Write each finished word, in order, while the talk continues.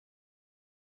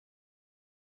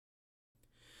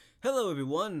Hello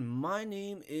everyone, my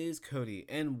name is Cody,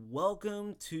 and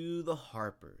welcome to the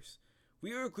Harpers.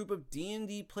 We are a group of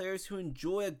D&D players who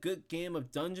enjoy a good game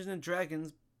of Dungeons &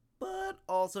 Dragons, but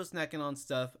also snacking on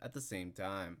stuff at the same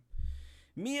time.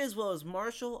 Me as well as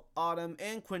Marshal, Autumn,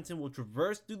 and Quentin will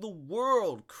traverse through the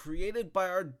world created by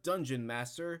our Dungeon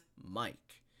Master,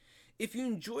 Mike. If you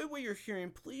enjoy what you're hearing,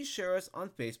 please share us on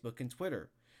Facebook and Twitter.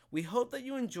 We hope that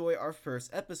you enjoy our first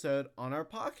episode on our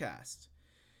podcast.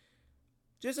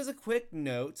 Just as a quick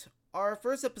note, our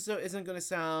first episode isn't going to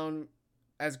sound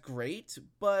as great,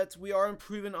 but we are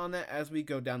improving on that as we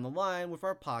go down the line with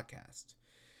our podcast.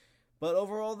 But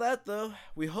overall that though,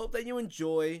 we hope that you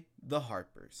enjoy the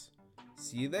Harpers.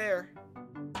 See you there.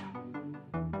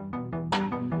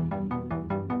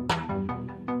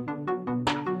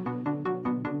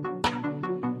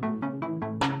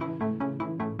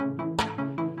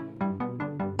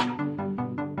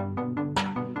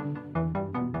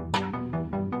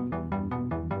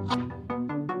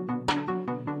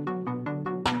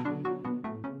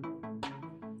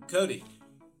 Cody.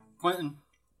 Quentin.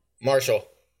 Marshal.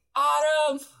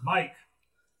 Autumn. Mike.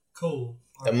 Cool.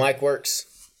 The mic works.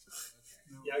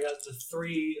 Yeah, I got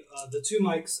the two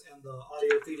mics and the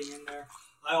audio feeding in there.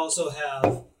 I also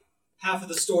have half of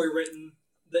the story written,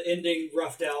 the ending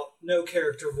roughed out, no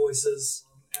character voices,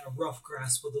 and a rough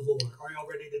grasp of the lore. Are y'all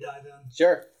ready to dive in?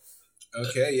 Sure.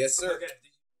 Okay, yes, sir.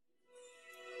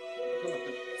 Okay.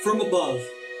 From above,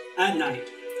 at night,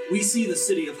 we see the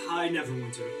city of High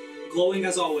Neverwinter, glowing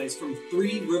as always from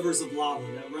 3 rivers of lava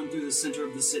that run through the center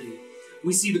of the city.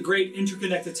 We see the great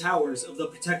interconnected towers of the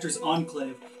Protector's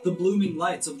Enclave, the blooming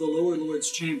lights of the Lower Lord's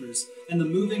chambers, and the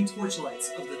moving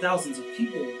torchlights of the thousands of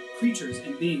people, creatures,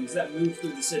 and beings that move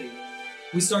through the city.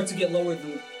 We start to get lower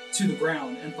to the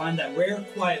ground and find that rare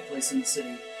quiet place in the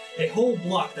city, a whole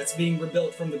block that's being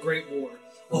rebuilt from the Great War,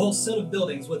 a whole set of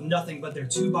buildings with nothing but their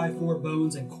 2x4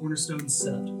 bones and cornerstones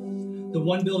set. The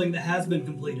one building that has been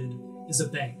completed is a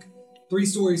bank, 3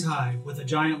 stories high with a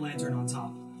giant lantern on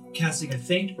top, casting a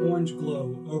faint orange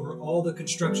glow over all the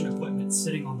construction equipment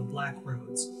sitting on the black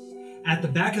roads. At the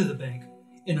back of the bank,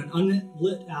 in an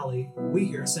unlit alley, we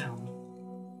hear a sound.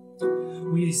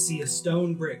 We see a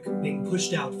stone brick being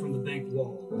pushed out from the bank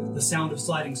wall. The sound of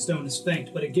sliding stone is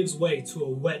faint, but it gives way to a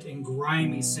wet and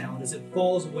grimy sound as it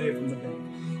falls away from the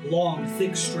bank. Long,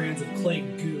 thick strands of clay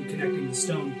goo connecting the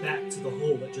stone back to the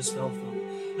hole it just fell from.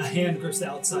 A hand grips the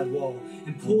outside wall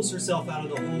and pulls herself out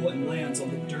of the hole and lands on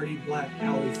the dirty black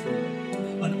alley floor.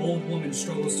 An old woman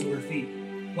struggles to her feet,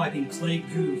 wiping clay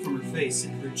goo from her face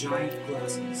in her giant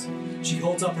glasses. She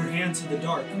holds up her hand to the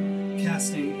dark,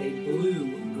 casting a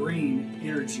blue-green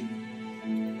energy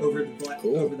over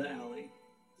the alley.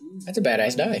 That's a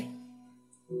badass die.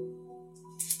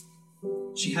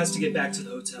 She has to get back to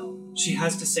the hotel. She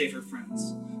has to save her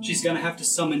friends. She's gonna have to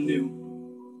summon new.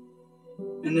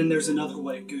 And then there's another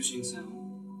wet gooshing sound,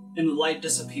 and the light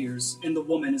disappears, and the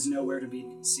woman is nowhere to be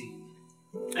seen.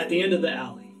 At the end of the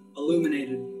alley,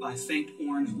 illuminated by faint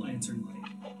orange lantern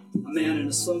light, a man in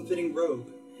a slim-fitting robe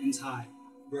and tie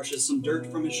brushes some dirt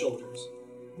from his shoulders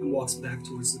and walks back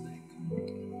towards the bank.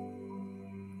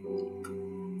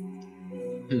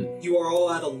 You are all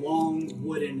at a long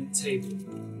wooden table.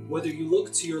 Whether you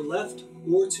look to your left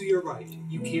or to your right,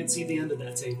 you can't see the end of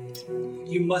that table.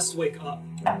 You must wake up.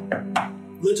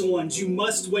 Little ones, you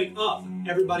must wake up.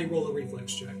 Everybody roll a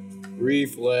reflex check.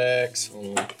 Reflex.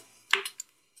 Ooh,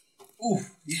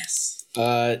 yes.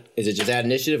 Is it just that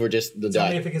initiative or just the Tell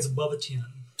me die? if it gets above a 10.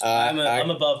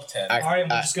 I'm above 10. Alright,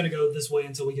 we're just going to go this way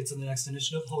until we get to the next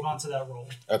initiative. Hold on to that roll.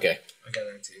 Okay. I got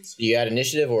 19. You got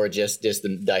initiative or just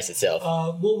the dice itself?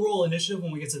 We'll roll initiative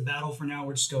when we get to the battle. For now,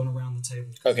 we're just going around the table.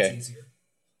 Okay. It's easier.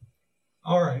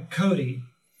 Alright, Cody.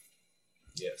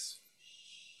 Yes.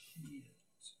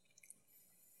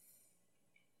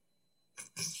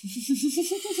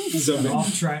 So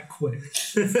off track quick.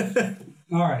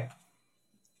 Alright.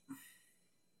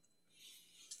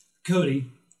 Cody,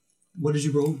 what did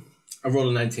you roll? I rolled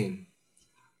a 19.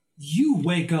 You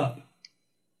wake up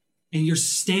and you're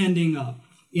standing up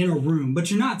in a room, but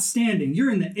you're not standing.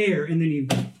 You're in the air, and then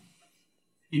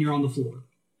you're on the floor,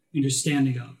 and you're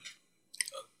standing up.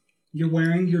 You're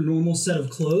wearing your normal set of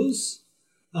clothes.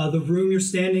 The room you're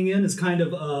standing in is kind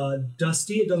of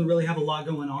dusty. It doesn't really have a lot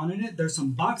going on in it. There's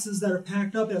some boxes that are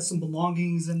packed up. There's some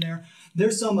belongings in there.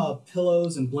 There's some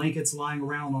pillows and blankets lying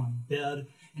around on a bed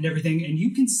and everything. And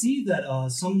you can see that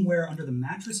somewhere under the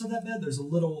mattress of that bed, there's a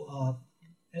little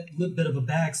bit of a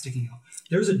bag sticking out.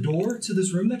 There's a door to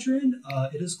this room that you're in.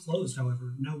 It is closed,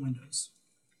 however. No windows.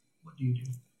 What do you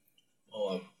do?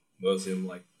 Well, mostly I'm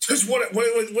like, just where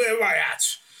am I at?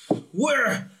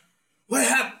 Where? What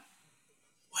happened?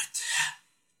 What?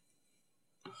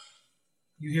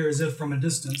 You hear as if from a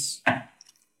distance.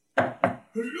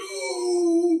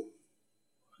 Hello,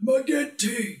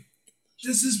 Spaghetti.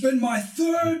 This has been my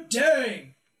 3rd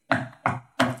day.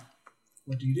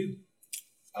 What do you do?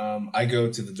 I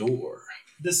go to the door.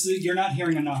 You're not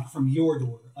hearing a knock from your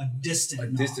door, a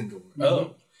distant knock. Distant door. Mhm.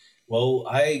 Oh. Well,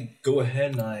 I go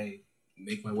ahead and I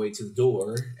make my way to the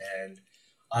door and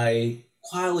I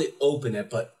quietly open it,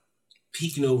 but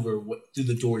peeking over through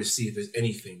the door to see if there's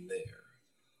anything there.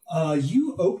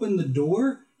 You open the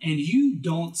door and you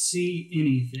don't see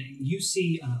anything. You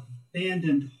see an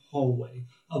abandoned hallway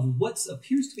of what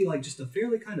appears to be like just a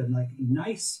fairly kind of like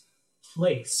nice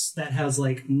place that has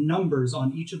like numbers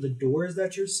on each of the doors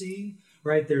that you're seeing.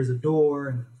 Right, there's a door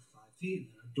and then 5 feet,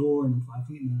 and then a door and then 5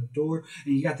 feet and then a door,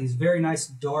 and you got these very nice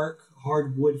dark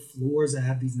hardwood floors that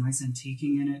have these nice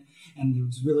antiquing in it, and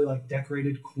there's really like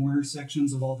decorated corner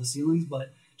sections of all the ceilings, but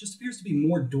it just appears to be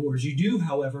more doors. You do,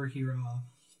 however, hear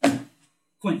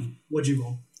Quentin, what'd you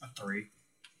roll? A 3.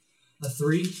 A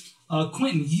 3.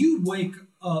 Quentin, you wake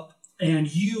up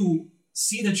and you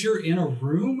see that you're in a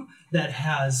room that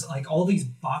has like all these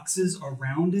boxes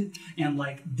around it, and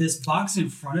like this box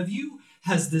in front of you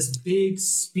has this big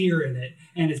spear in it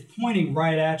and it's pointing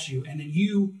right at you, and then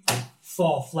you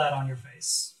fall flat on your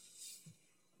face.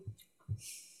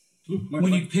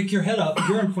 When you pick your head up,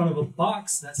 you're in front of a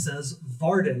box that says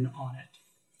Varden on it.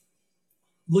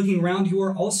 Looking around, you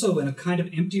are also in a kind of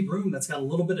empty room that's got a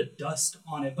little bit of dust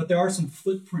on it, but there are some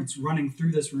footprints running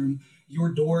through this room. Your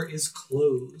door is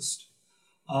closed,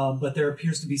 but there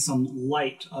appears to be some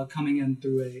light coming in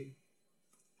through a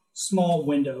small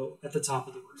window at the top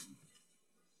of the room.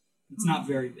 It's not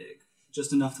very big,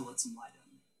 just enough to let some light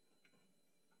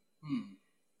in.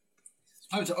 It's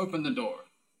time to open the door.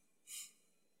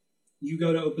 You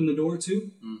go to open the door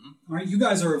too? Mm-hmm. All right, you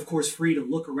guys are, of course, free to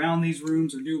look around these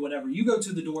rooms or do whatever. You go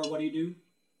to the door, what do?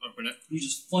 Open it. You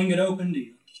just fling it open, do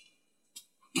you?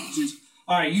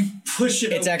 All right, you push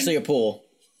it It's open. actually a pool.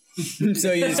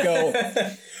 So you just go. All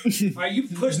right, you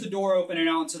push the door open and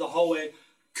out into the hallway.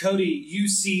 Cody, you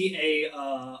see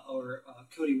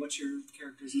Cody, what's your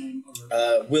character's name?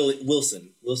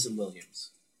 Wilson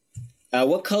Williams.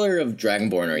 What color of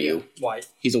Dragonborn are you? White.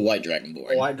 He's a white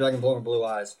Dragonborn. White dragonborn with blue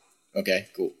eyes. Okay,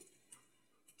 cool.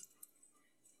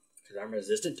 Because I'm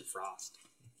resistant to frost.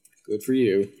 Good for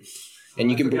you.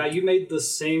 And you can. You made the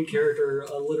same character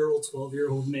a literal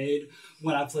 12-year-old made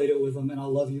when I played it with him, and I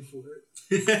love you for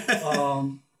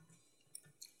it.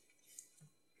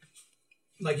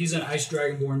 Like he's an ice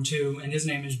dragonborn too, and his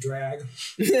name is Drag.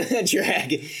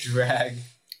 Drag.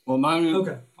 Well, my name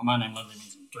Okay. literally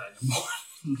means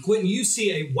dragonborn. Quentin, you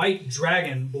see a white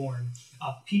dragonborn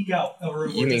peek out over.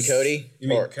 You mean Cody? You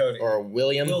mean Cody. Or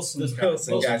William? Wilson.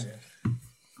 Wilson, gotcha.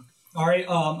 All right,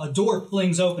 a door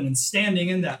flings open, and standing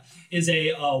in that is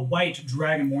a white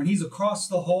dragonborn. He's across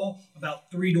the hall, about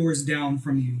 3 doors down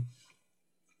from you.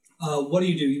 What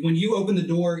do? When you open the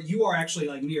door, you are actually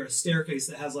like near a staircase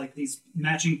that has like these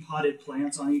matching potted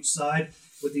plants on each side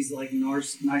with these like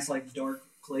nice like dark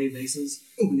clay vases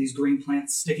and these green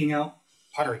plants sticking out.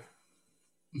 Pottery.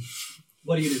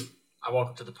 What do? I walk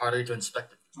up to the pottery to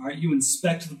inspect it. All right, you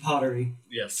inspect the pottery.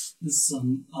 Yes. This is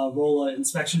some roll an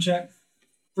inspection check.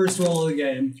 First roll of the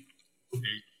game.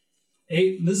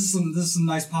 8. This is some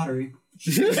nice pottery.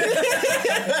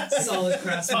 Solid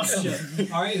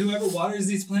craftsmanship. All right, whoever waters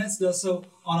these plants does so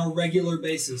on a regular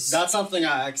basis. That's something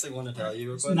I actually want to tell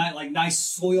you. It's like nice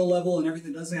soil level and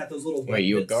everything. Doesn't have those little. Wait,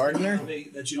 you a bits gardener?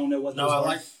 That you don't know what. No,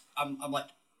 those are.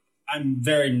 I'm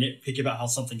very nitpicky about how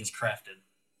something is crafted.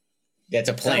 That's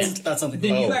a plant. That's something.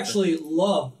 Then you actually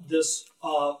love this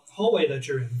hallway that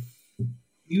you're in.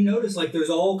 You notice like there's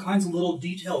all kinds of little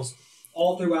details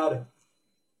all throughout it.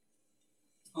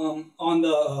 On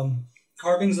the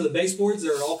carvings of the baseboards,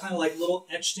 there are all kind of like little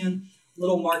etched in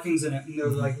little markings in it, and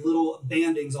there's like little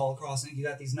bandings all across it. You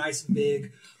got these nice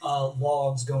big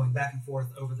logs going back and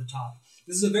forth over the top.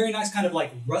 This is a very nice kind of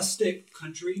like rustic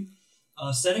country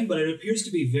setting, but it appears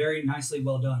to be very nicely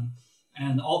well done.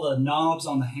 And all the knobs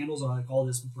on the handles are like all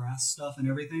this brass stuff and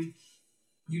everything.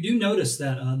 You do notice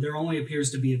that there only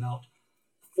appears to be about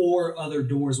 4 other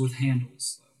doors with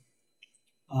handles.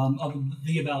 Of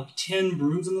the about 10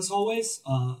 rooms in this hallways,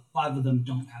 5 of them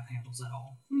don't have handles at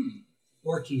all.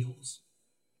 Or keyholes.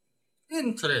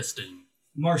 Interesting.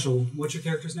 Marshal, what's your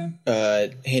character's name?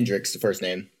 Hendrix, the first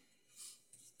name.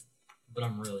 But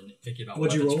I'm really nitpicky about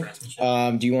What'd you weapons roll?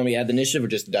 craftsmanship. Do you want me to add the initiative or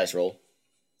just the dice roll?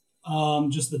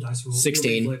 Just the dice roll.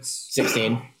 16. Your reflex.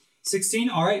 16. 16?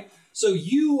 All right. So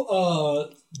you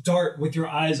dart with your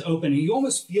eyes open, and you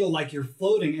almost feel like you're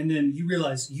floating, and then you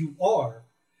realize you are.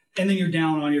 And then you're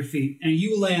down on your feet, and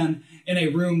you land in a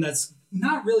room that's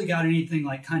not really got anything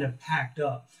like kind of packed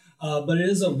up. But it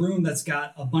is a room that's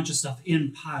got a bunch of stuff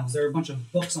in piles. There are a bunch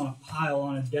of books on a pile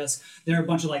on a desk. There are a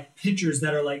bunch of like pictures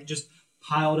that are like just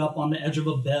piled up on the edge of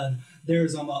a bed.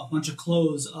 There's a bunch of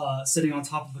clothes sitting on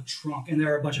top of a trunk, and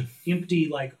there are a bunch of empty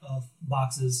like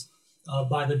boxes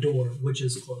by the door, which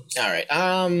is closed. All right.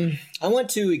 I want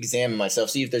to examine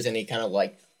myself, see if there's any kind of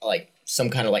like some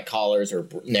kind of like collars or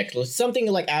necklace, something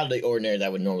like out of the ordinary that I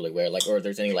would normally wear, like, or if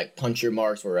there's any like puncture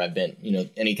marks where I've been,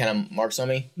 any kind of marks on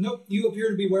me. Nope, you appear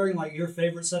to be wearing like your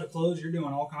favorite set of clothes. You're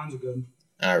doing all kinds of good.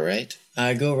 All right.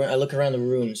 I go around, I look around the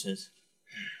room and says,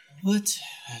 "What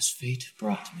has fate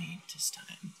brought me this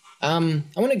time?"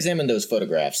 I want to examine those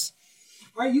photographs.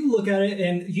 All right, you look at it,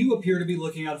 and you appear to be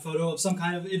looking at a photo of some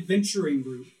kind of adventuring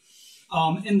group.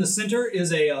 In the center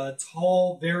is a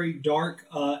tall, very dark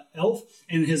elf,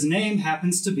 and his name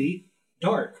happens to be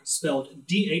Dark, spelled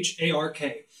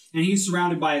D-H-A-R-K. And he's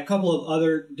surrounded by a couple of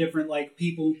other different like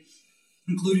people,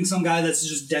 including some guy that's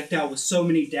just decked out with so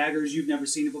many daggers you've never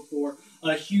seen it before,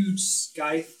 a huge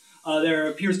scythe. There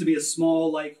appears to be a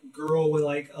small like girl with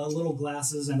like little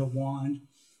glasses and a wand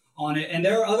on it. And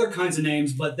there are other kinds of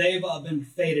names, but they've been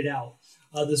faded out.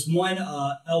 This one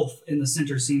elf in the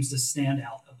center seems to stand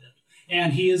out a bit.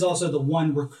 And he is also the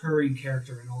one recurring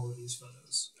character in all of these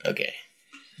photos. Okay.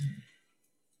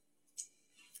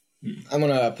 I'm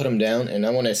going to put them down, and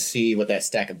I want to see what that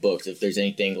stack of books, if there's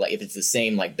anything, like, if it's the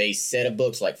same, like, base set of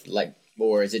books, like,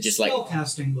 or is it just, like...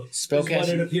 Spellcasting books Spellcasting? is what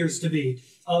it appears to be.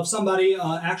 Of somebody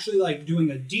actually, like,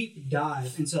 doing a deep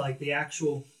dive into, like, the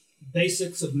actual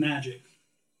basics of magic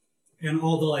and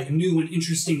all the, like, new and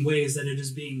interesting ways that it is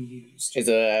being used. Is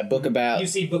a book about... You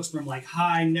see books from, like,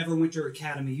 High Neverwinter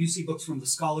Academy. You see books from the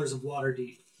Scholars of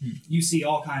Waterdeep. You see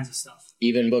all kinds of stuff.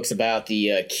 Even books about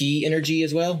the key energy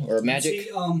as well, or magic?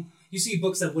 You see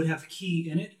books that would have key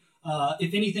in it.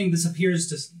 If anything, this appears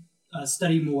to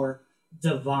study more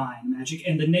divine magic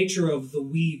and the nature of the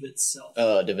weave itself.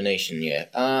 Oh, divination, yeah.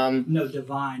 No,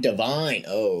 divine. Divine.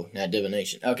 Oh, not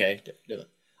divination. Okay.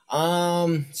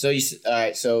 So all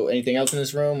right. So anything else in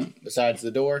this room besides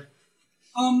the door?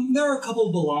 There are a couple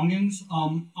of belongings.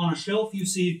 On a shelf, you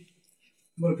see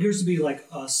what appears to be like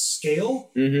a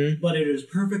scale, but it is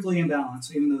perfectly in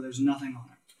balance, even though there's nothing on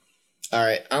it. All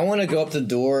right. I want to go up to the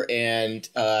door and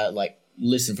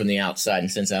listen from the outside.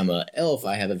 And since I'm an elf,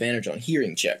 I have advantage on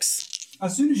hearing checks.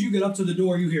 As soon as you get up to the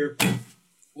door, you hear,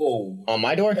 Whoa. On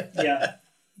my door? yeah,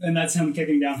 and that's him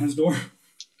kicking down his door.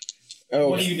 Oh.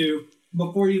 What do you do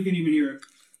before you can even hear it?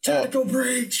 Tactical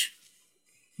breach!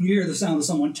 You hear the sound of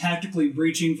someone tactically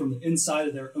breaching from the inside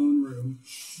of their own room.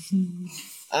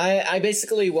 I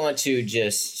basically want to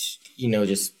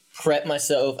just prep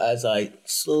myself as I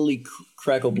slowly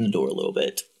crack open the door a little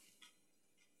bit.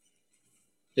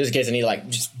 Just in case I need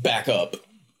just back up.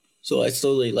 So I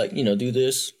slowly do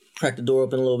this, crack the door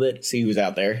open a little bit, see who's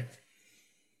out there.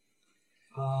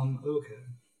 Okay.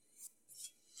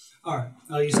 Alright,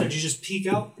 you said you just peek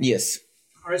out? Yes.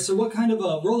 Alright, so what kind of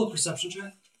roll a perception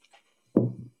check?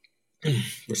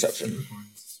 Perception.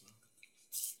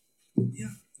 Yeah.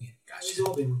 This is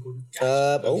all being recorded.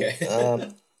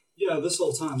 Okay. Yeah, this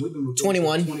whole time we've been recording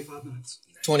 21. for 25 minutes.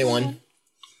 21.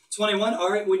 21. All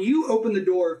right. When you open the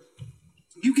door,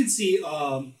 you can see.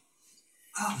 Oh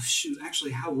shoot!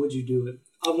 Actually, how would you do it?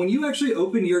 When you actually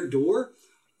open your door,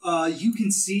 you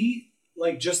can see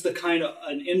just the kind of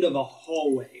an end of a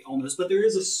hallway almost, but there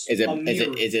is a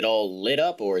mirror. Is it all lit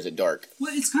up or is it dark?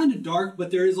 Well, it's kind of dark,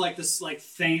 but there is this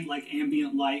faint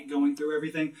ambient light going through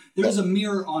everything. There's a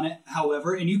mirror on it,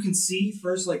 however, and you can see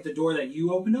first the door that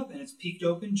you opened up, and it's peeked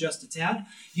open just a tad.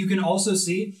 You can also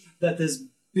see that this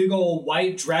big old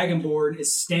white dragonborn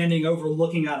is standing over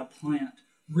looking at a plant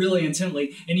really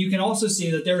intently, and you can also see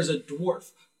that there is a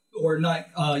dwarf, or not.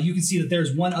 You can see that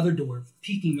there's one other dwarf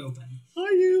peeking open.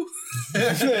 Are you?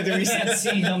 You can't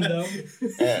see him though,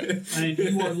 and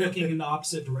you are looking in the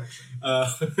opposite direction.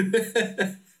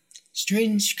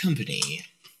 Strange company.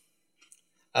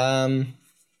 I'm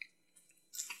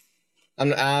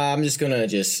just gonna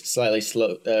slightly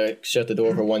shut the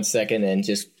door for 1 second and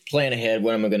just plan ahead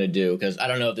what I'm gonna do, because I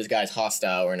don't know if this guy's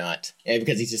hostile or not, and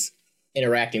because he's just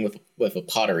interacting with a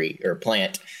pottery or a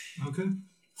plant. Okay,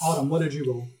 Autumn, what did you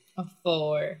roll? A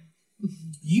 4.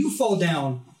 You fall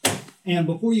down. And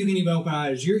before you can even open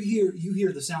eyes, you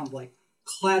hear the sound of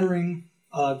clattering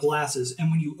glasses. And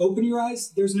when you open your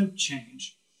eyes, there's no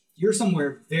change. You're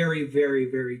somewhere very, very,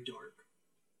 very dark.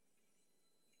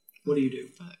 What do you do?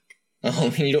 Fuck.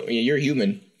 Oh, you're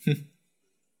human.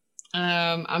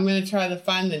 I'm gonna try to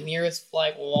find the nearest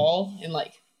wall and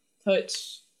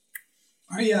touch.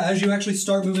 All right, yeah. As you actually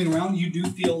start moving around, you do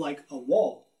feel a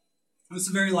wall. It's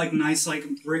a very like nice like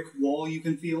brick wall you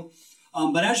can feel.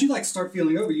 But as you like start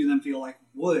feeling over, you then feel like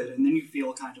wood, and then you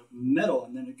feel kind of metal,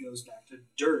 and then it goes back to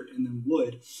dirt, and then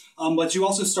wood. But you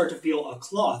also start to feel a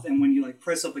cloth, and when you like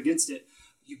press up against it,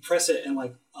 you press it, and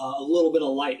like a little bit of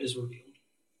light is revealed.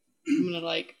 I'm gonna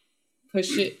like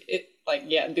push it like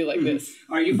do like this.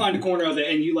 All right, you find a corner of it,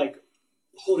 and you like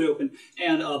hold it open,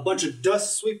 and a bunch of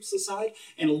dust sweeps aside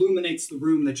and illuminates the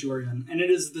room that you are in. And it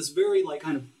is this very like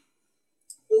kind of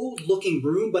old-looking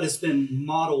room, but it's been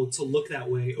modeled to look that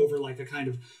way over like a kind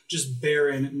of just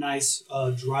barren, nice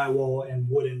drywall and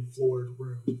wooden floored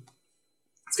room.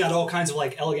 It's got all kinds of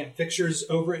like elegant fixtures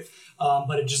over it,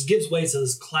 but it just gives way to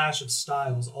this clash of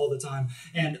styles all the time.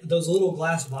 And those little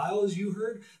glass vials you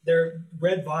heard, they're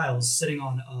red vials sitting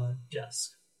on a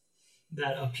desk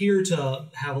that appear to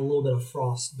have a little bit of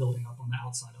frost building up on the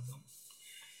outside of them.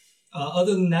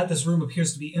 Other than that, this room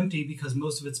appears to be empty because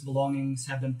most of its belongings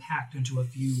have been packed into a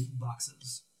few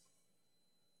boxes.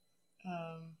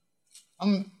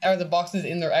 Are the boxes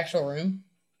in their actual room?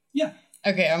 Yeah.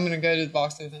 Okay, I'm gonna go to the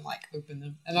boxes and like open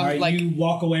them. And All I'm right, like, you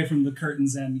walk away from the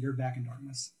curtains and you're back in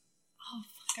darkness. oh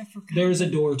fuck, I forgot. There's a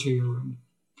door to your room.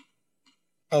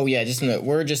 Oh yeah,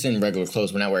 we're just in regular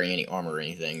clothes. We're not wearing any armor or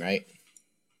anything, right?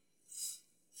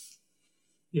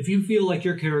 If you feel like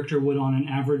your character would on an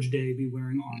average day be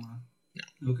wearing armor.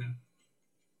 No. Okay.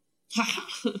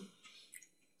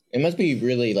 It must be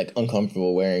really like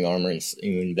uncomfortable wearing armor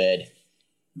in bed.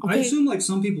 I Okay. assume like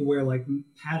some people wear like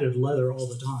padded leather all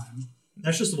the time.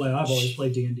 That's just the way I've always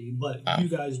played D&D, but you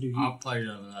guys do. I'll play that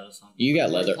or something. You got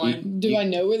leather. Do I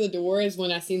know where the door is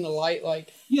when I seen the light?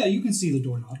 Like, Yeah, you can see the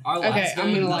doorknob. Our Okay, last I'm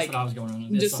game, gonna, that's like, what I was going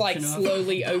on. just like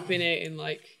slowly open it and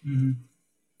like. Mm-hmm.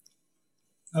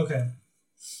 Okay.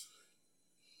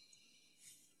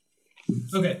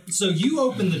 Okay, so you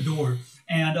open the door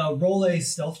and roll a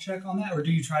stealth check on that, or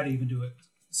do you try to even do it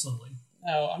slowly?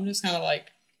 Oh, I'm just kind of like.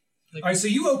 All right, so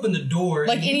you open the door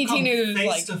Like and you any come teenager, face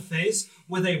like- to face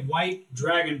with a white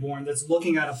dragonborn that's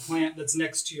looking at a plant that's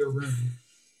next to your room.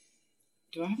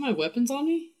 Do I have my weapons on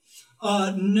me?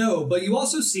 No, but you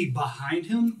also see behind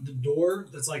him the door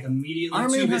that's like immediately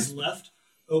Army to has- his left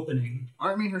opening.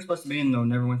 Aren't we supposed to be in the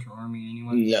Neverwinter Army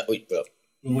anyway? No, well,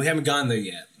 Well, we haven't gotten there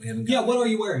yet. We haven't. Yeah, Gotten what are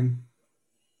you wearing?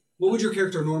 What would your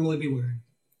character normally be wearing?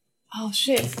 Oh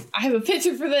shit! I have a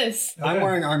picture for this I'm Okay.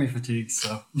 wearing army fatigue,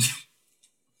 so.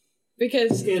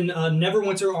 because In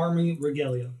Neverwinter Army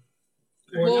regalia.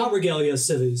 Or Well- not regalia,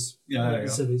 civies. Yeah, there you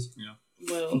go. Civies.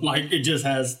 well, Like, it just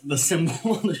has the symbol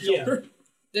on the Yeah. shoulder.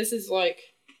 this is like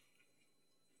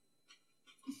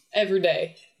every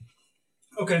day.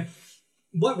 Okay.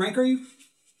 What rank are you?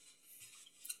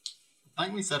 I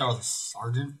think we said I was a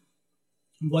sergeant.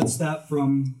 What's that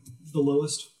from the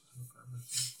lowest?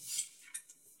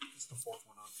 It's the fourth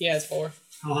one up. Yeah, it's 4.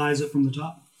 How high is it from the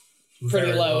top? Pretty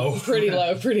Very low. low. Pretty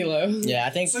low. Pretty low. yeah,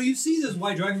 I think So you see this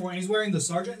white dragonborn, and he's wearing the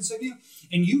sergeant insignia,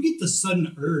 and you get the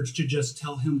sudden urge to just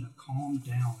tell him to calm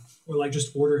down, or like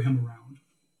just order him around.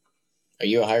 Are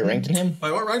you a higher rank than him?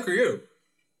 Wait, what rank are you?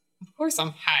 Of course,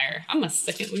 I'm higher. I'm a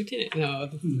second lieutenant. No,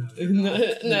 No,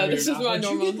 no, this is you're not. my But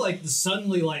normal. You get like the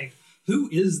suddenly like, who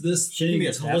is this Give thing me a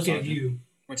to staff look at sergeant. you?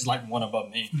 Which is like one above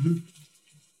me.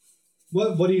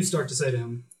 What do you start to say to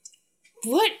him?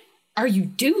 What are you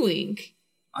doing?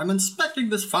 I'm inspecting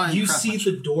this fine You see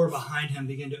craftsmanship. the door behind him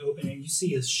begin to open, and you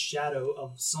see a shadow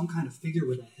of some kind of figure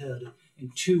with a head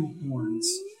and 2 horns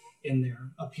in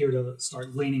there appear to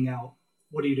start leaning out.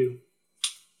 What do you do?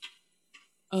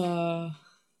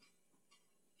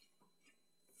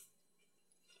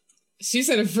 She's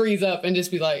gonna freeze up and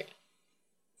just be like,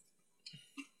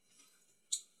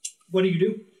 What do you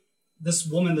do? This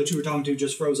woman that you were talking to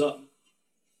just froze up.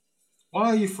 Why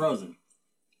are you frozen?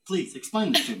 Please,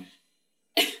 explain this to me.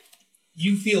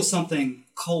 You feel something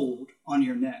cold on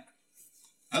your neck.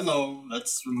 Hello,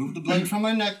 let's remove the blade from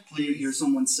my neck, You hear please.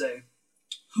 someone say,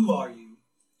 "Who are you?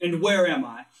 And where am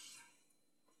I?"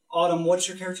 Autumn, what's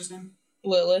your character's name?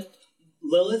 Lilith.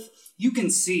 Lilith. You can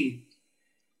see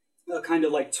a kind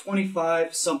of like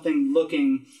 25-something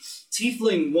looking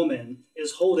tiefling woman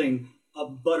is holding a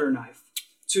butter knife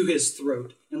to his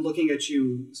throat and looking at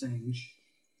you saying, "Shh.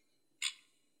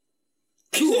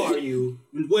 Who are you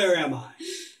and where am I?"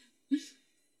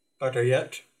 Better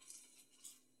yet,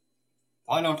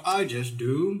 why don't I just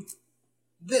do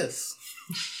this?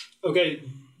 Okay,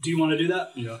 do you want to do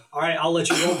that? Yeah. All right, I'll let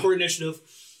you roll for initiative.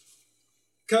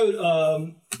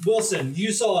 Wilson,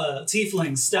 you saw a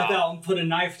tiefling step out and put a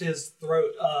knife to his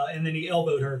throat, and then he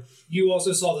elbowed her. You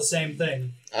also saw the same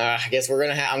thing. I guess we're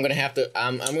gonna. I'm gonna have to.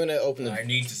 I'm gonna open the. I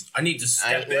need to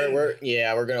step in.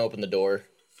 We're gonna open the door.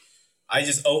 I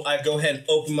go ahead and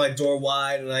open my door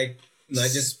wide, and I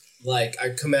just Like, I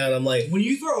come out, I'm like, When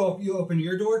you open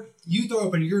your door,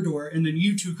 and then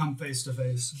you two come face to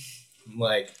face. I'm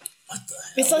like, what the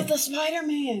hell? It's like the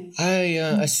Spider-Man. I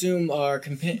assume our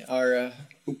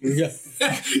yeah.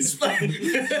 It's fine.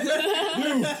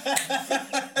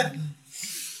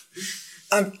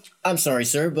 I'm sorry,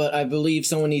 sir, but I believe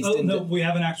someone needs Oh, to. no, we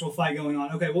have an actual fight going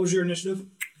on. Okay, what was your initiative?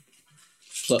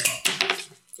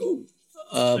 +2.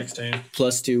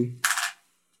 +2.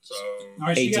 So All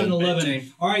right, she got an 18. 11.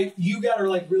 18. All right, you got her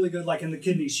like really good, like in the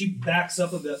kidney. She backs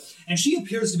up a bit, and she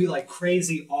appears to be like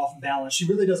crazy off balance. She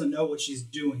really doesn't know what she's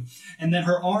doing. And then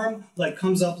her arm like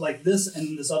comes up like this,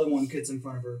 and this other one gets in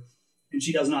front of her, and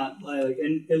she does not like.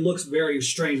 And it looks very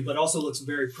strange, but also looks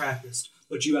very practiced.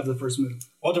 But you have the first move.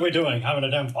 what are we doing? Having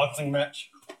a damn boxing match?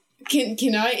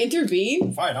 Can I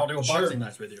intervene? Fine, I'll do a Sure. boxing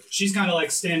match with you. She's kind of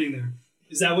like standing there.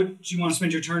 Is that what you want to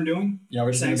spend your turn doing? Yeah,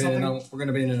 we're Saying gonna be in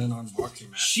something? an unarmed boxing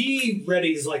match. She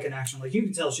readies like an action. Like you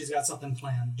can tell she's got something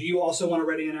planned. Do you also want to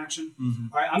ready an action? Mm-hmm.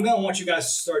 All right, I'm gonna want you guys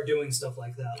to start doing stuff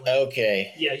like that. Like,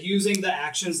 Okay. yeah, using the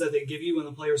actions that they give you in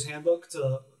the player's handbook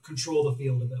to control the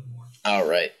field a bit more. All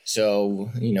right. So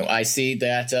I see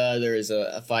that there is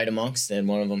a fight amongst, and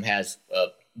one of them has a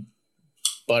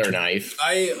butter knife.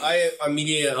 I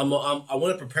immediately, I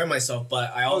want to prepare myself,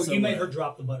 but I also... you made her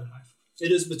drop the butter knife.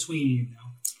 It is between you now.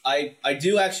 I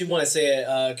do actually want to say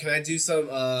it. Can I do some...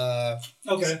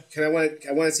 Okay. I want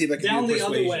to see if I can Down do the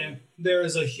other persuasion. way, there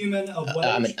is a human of what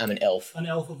I'm age? an elf. An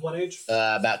elf of what age?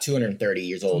 About 230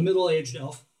 years A old. middle-aged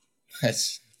elf.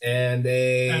 That's And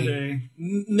a, And a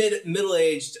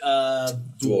middle-aged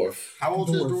dwarf. How old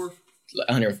is Dwarf.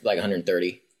 dwarf?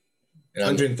 130. And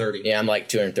I'm- 130. Yeah, I'm like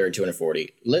 230,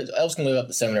 240. Elves can live up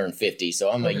to 750, so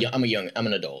I'm I'm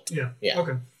an adult. Yeah. Yeah.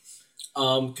 Okay.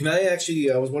 Can I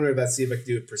actually? I was wondering about see if I could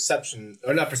do a perception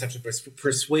or not perception, but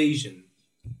persuasion.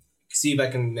 See if I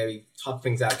can maybe talk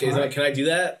things out. Can I do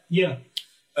that? Yeah.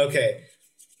 Okay.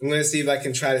 I'm gonna see if I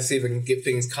can try to see if I can get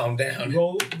things calmed down.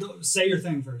 Roll. Say your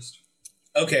thing first.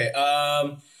 Okay.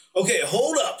 Okay.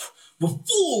 Hold up.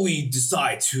 Before we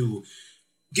decide to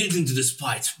get into this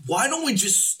fight, why don't we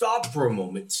just stop for a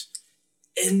moment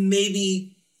and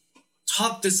maybe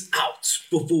talk this out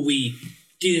before we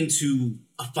get into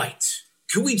a fight?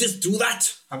 Can we just do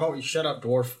that? How about we shut up,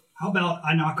 dwarf? How about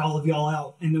I knock all of y'all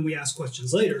out and then we ask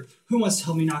questions later? Who wants to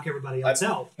help me knock everybody else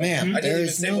out? Ma'am, I didn't even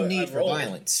there's say no what I need for rolled.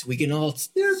 violence. We can all.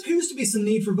 There appears to be some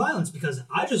need for violence because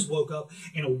I just woke up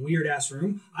in a weird ass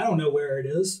room. I don't know where it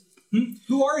is.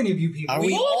 Who are any of you people? Are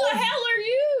we Who all? the hell are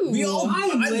you? We all. I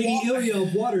am Lady walk- Ilya of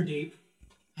Waterdeep.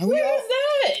 Are we Where all? is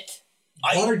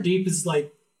that? Waterdeep is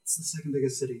like it's the second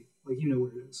biggest city. Like you know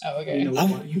where it is. Oh, okay. You know I'm-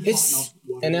 what, you it's- fought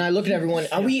enough Waterdeep. And then I look at everyone.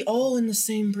 Are we all in the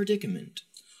same predicament?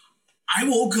 I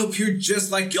woke up here just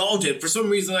like y'all did. For some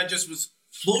reason, I just was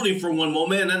floating for one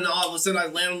moment, and then all of a sudden, I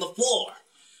land on the floor,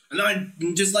 and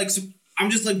I'm just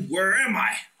like, where am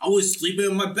I? I was sleeping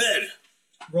in my bed.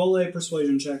 Roll a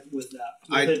persuasion check with that.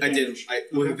 I With did. advantage.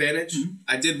 With Okay. advantage,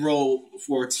 I did roll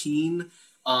 14.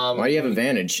 Why do you have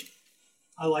advantage?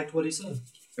 I liked what he said.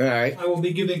 All right. I will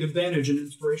be giving advantage and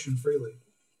inspiration freely.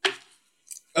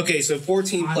 Okay, so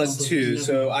 14 I plus don't 2, believe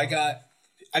so it.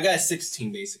 I got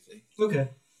 16 basically. Okay.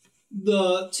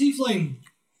 The tiefling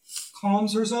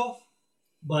calms herself,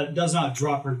 but does not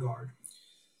drop her guard.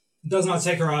 Does not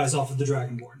take her eyes off of the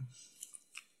dragonborn.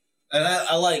 And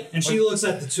I like. And she looks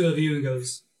at the two of you and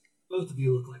goes, both of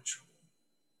you look like trouble.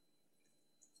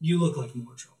 You look like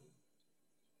more trouble.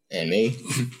 And me.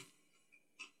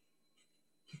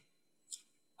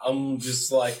 I'm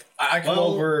just like I come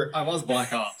over. I was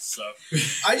Black Ops, so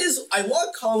I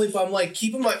walk calmly, but I'm like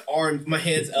keeping my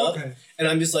hands up, Okay. and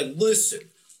I'm just like, listen.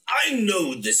 I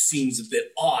know this seems a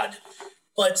bit odd,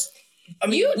 but I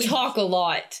mean, You talk a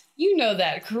lot. You know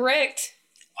that, correct?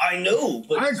 I know,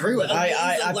 but I agree with please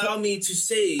I allow me to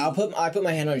say. I put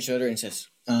my hand on his shoulder and says,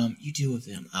 you deal with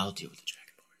them. I'll deal with the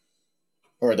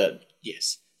dragonborn. Or the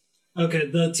yes. Okay,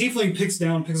 the tiefling picks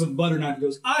up a butter knife and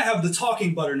goes, I have the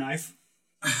talking butter knife.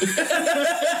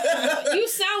 You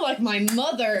sound like my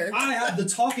mother. I have the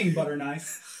talking butter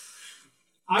knife.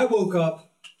 I woke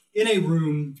up in a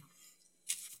room.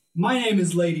 My name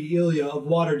is Lady Ilya of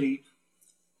Waterdeep.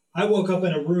 I woke up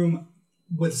in a room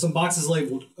with some boxes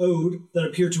labeled Ode that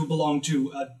appear to belong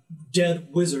to a dead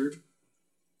wizard.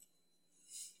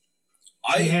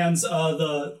 He hands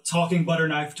the talking butter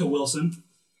knife to Wilson.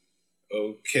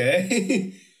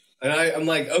 Okay. And I'm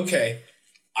like, okay.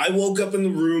 I woke up in the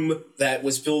room that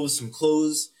was filled with some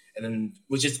clothes, and then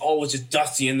was just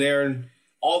dusty in there, and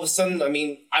all of a sudden, I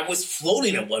mean, I was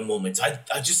floating at one moment. I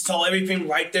just saw everything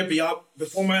right there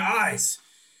before my eyes.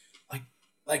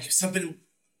 Like something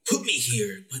put me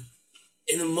here, but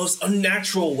in the most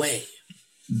unnatural way.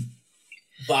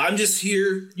 But I'm just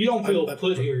here. You don't feel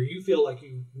put here. You feel like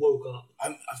you woke up.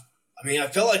 I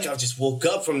felt like I just woke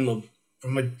up from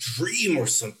a dream or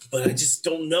something, but I just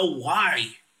don't know why.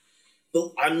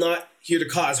 But I'm not here to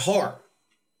cause harm.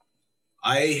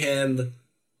 I hand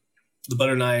the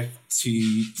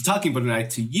talking butter knife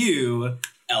to you,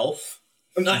 elf.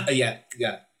 Yeah.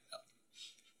 Hi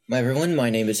everyone, my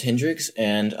name is Hendrix,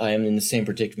 and I am in the same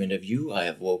predicament of you. I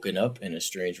have woken up in a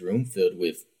strange room filled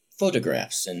with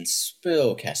photographs and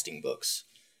spell casting books.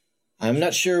 I'm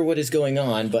not sure what is going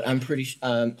on, but I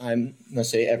must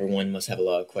say everyone must have a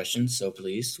lot of questions, so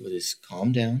please, just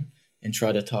calm down and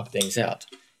try to talk things out.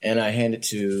 And I hand it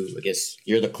to, I guess,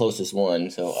 you're the closest one,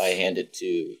 so I hand it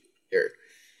to her.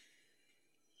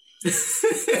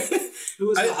 Who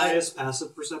was the highest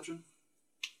passive perception?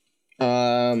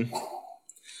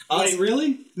 Wait,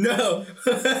 really? No.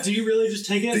 Do you really just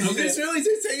take it? Did you just really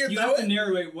just take it? You have to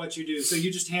narrate what you do, so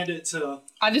you just hand it to...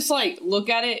 I just look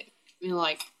at it and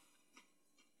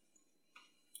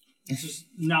It's just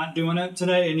not doing it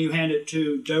today, and you hand it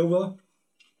to Dova.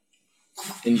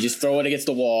 And you just throw it against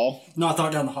the wall. No, I throw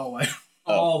it down the hallway.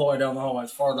 All the way down the hallway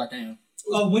as far as I can.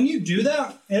 When you do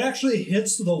that, it actually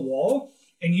hits the wall,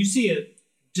 and you see it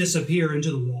disappear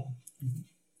into the wall.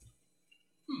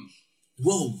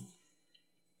 Whoa.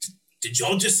 Did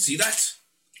y'all just see that?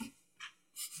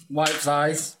 Wipes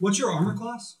eyes. What's your armor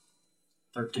class?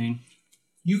 13.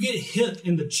 You get hit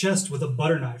in the chest with a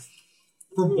butter knife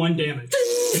for 1 damage.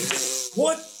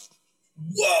 What?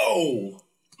 Whoa!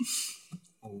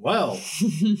 Well.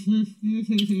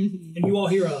 And you all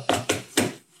hear a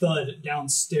thud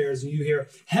downstairs, and you hear,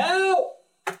 "Help!"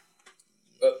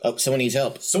 Someone needs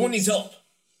help. Someone needs help.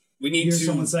 We You need hear to...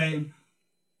 someone saying,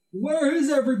 "Where is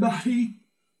everybody?"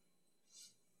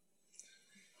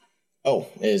 Oh,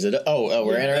 is it? Oh,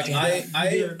 we're interacting. You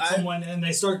hear someone, and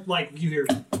they start, you hear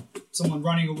someone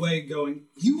running away going,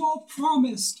 "You all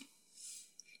promised."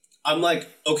 I'm like,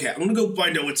 okay, I'm gonna go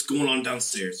find out what's going on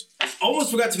downstairs.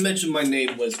 Almost forgot to mention my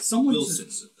name was Someone Wilson.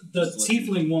 The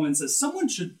tiefling woman says, "Someone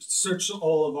should search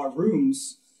all of our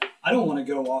rooms. I don't want to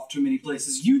go off too many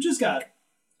places. You just got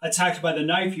attacked by the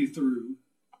knife you threw.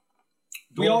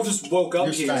 We all just woke up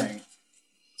You're here. staying.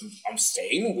 I'm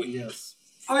staying? Yes.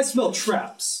 I smell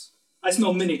traps. I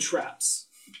smell many traps."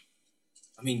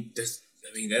 There's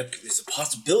a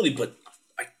possibility, but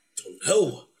I don't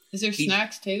know. is there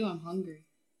snacks too? I'm hungry.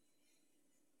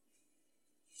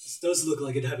 This does look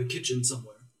like it'd have a kitchen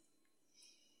somewhere.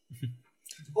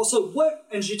 Also, what?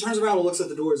 And she turns around and looks at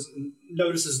the doors and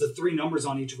notices the 3 numbers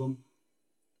on each of them.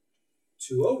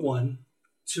 201,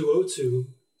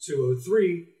 202,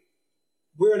 203.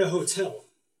 We're at a hotel.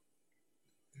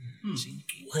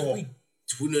 What are we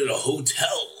doing at a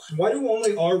hotel? Why do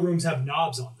only our rooms have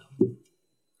knobs on them?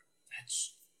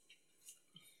 That's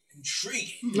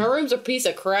intriguing. My room's a piece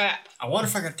of crap. I wonder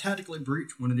if I could tactically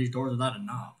breach one of these doors without a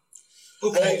knob.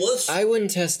 Okay. I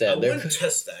wouldn't test that. I wouldn't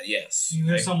test that, yes. You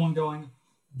hear someone going,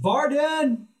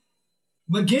 "Varden!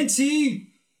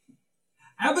 McGinty!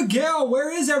 Abigail,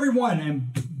 where is everyone?"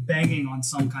 And banging on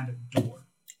some kind of door.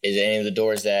 Is it any of the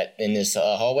doors that in this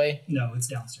hallway? No, it's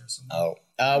downstairs somewhere.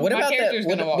 Oh. What My about character's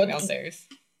that? gonna walk downstairs.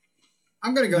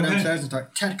 I'm going to go Okay. downstairs and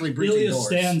start tactically breaching Delia doors.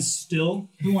 stands still.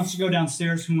 Who wants to go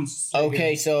downstairs? Who wants to stay Okay,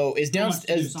 here? so is wants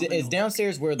to do something else?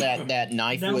 downstairs where that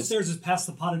knife was? Downstairs is past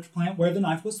the potted plant where the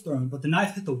knife was thrown, but the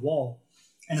knife hit the wall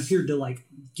and appeared to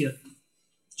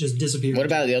just disappear. What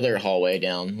about the other hallway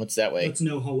down? What's that way? That's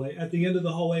no hallway. At the end of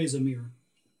the hallway is a mirror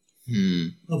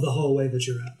It's of the hallway that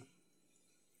you're at.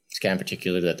 kind of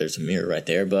particular that there's a mirror right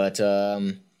there, but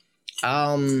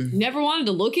Never wanted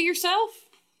to look at yourself?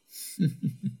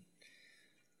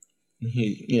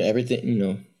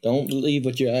 everything. Don't believe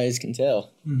what your eyes can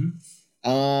tell.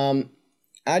 Mm-hmm.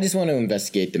 I just want to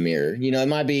investigate the mirror. It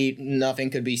might be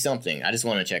nothing, could be something. I just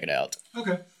want to check it out.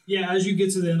 Okay. Yeah, as you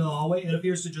get to the end of the hallway, it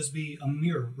appears to just be a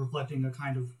mirror reflecting a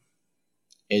kind of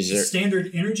Is there?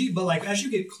 standard energy, but as you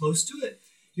get close to it,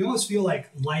 you almost feel like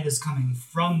light is coming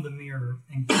from the mirror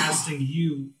and casting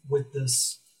you with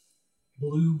this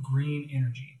blue-green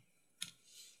energy.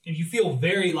 And you feel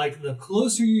very the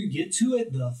closer you get to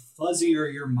it, the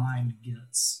fuzzier your mind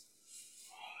gets.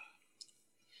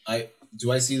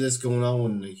 Do I see this going on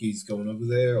when he's going over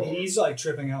there? Or? He's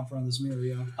tripping out in front of this mirror,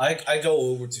 yeah. I go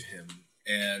over to him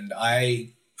and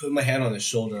I put my hand on his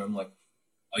shoulder. I'm like,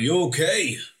 "Are you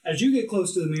okay?" As you get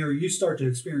close to the mirror, you start to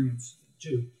experience it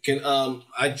too. Can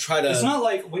I try to? It's not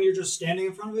like when you're just standing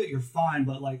in front of it, you're fine,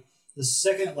 but the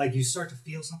second you start to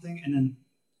feel something, and then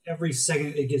every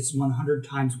second it gets 100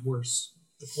 times worse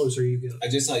the closer you get.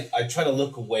 I try to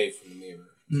look away from the mirror,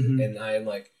 Mhm. and I'm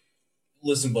like,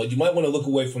 "Listen, bud, you might want to look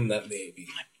away from that baby."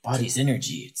 Body's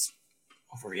energy. It's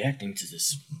overreacting to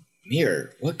this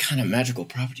mirror. What kind of magical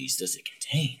properties does it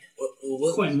contain?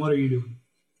 Quentin, what are you doing?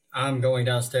 I'm going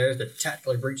downstairs to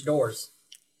tactically breach doors.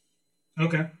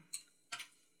 Okay.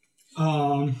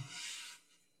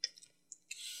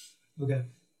 Okay.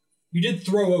 You did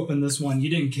throw open this one. You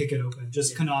didn't kick it open,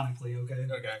 just canonically, okay?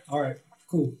 Okay. All right,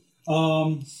 cool.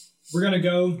 We're going to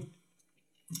go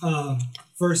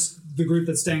first the group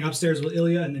that's staying upstairs with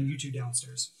Ilya, and then you two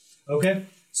downstairs. Okay?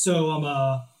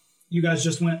 So you guys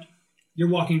just went. You're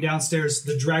walking downstairs.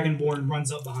 The Dragonborn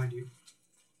runs up behind you.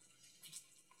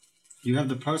 You have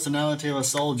the personality of a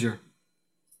soldier.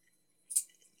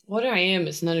 What I am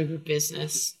is none of your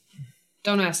business.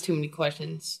 Don't ask too many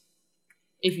questions.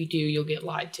 If you do, you'll get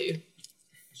lied to.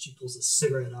 She pulls a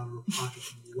cigarette out of her pocket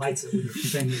and lights it with her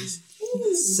fingers.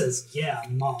 Says, "Yeah,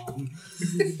 Mom."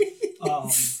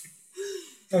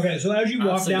 Okay, so as you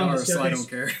walk down the staircase, so I don't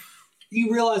care.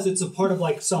 You realize it's a part of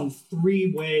like some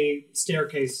three-way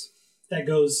staircase that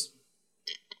goes.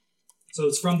 So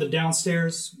it's from the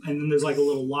downstairs, and then there's like a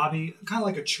little lobby, kind of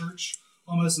like a church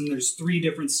almost, and there's three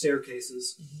different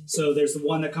staircases. So there's the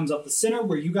one that comes up the center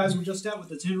where you guys were just at with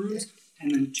the 10 rooms,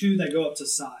 and then two that go up to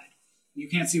side. You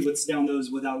can't see what's down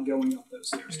those without going up those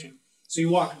stairs too. So you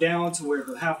walk down to where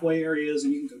the halfway area is,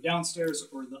 and you can go downstairs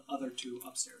or the other two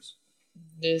upstairs.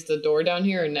 Is the door down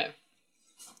here or no?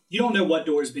 You don't know what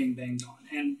door is being banged on,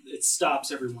 and it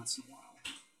stops every once in a while.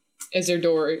 Is there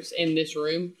doors in this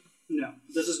room? No,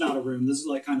 this is not a room. This is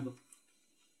like kind of a...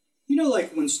 You know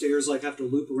like when stairs like have to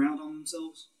loop around on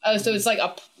themselves? Oh, so it's like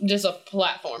just a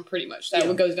platform pretty much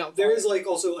that goes down. There is like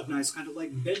also a nice kind of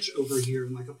like bench over here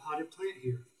and like a potted plant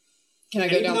here. Can I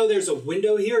And go even down? though there's a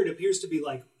window here, it appears to be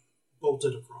like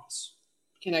bolted across.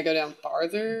 Can I go down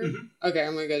farther? Mhm. Okay,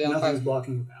 I'm gonna go down Nothing's farther.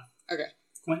 blocking your path. Okay.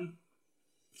 Quentin?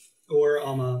 Or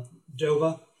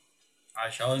Dova? I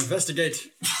shall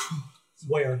investigate.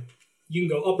 Where? You can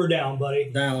go up or down,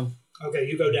 buddy. Down. Okay,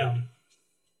 you go down.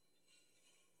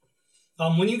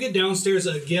 When you get downstairs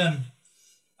again,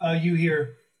 you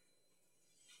hear,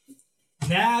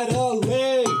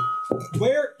 "Natalie!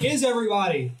 Where is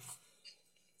everybody?"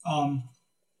 And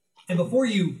before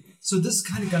you... So this is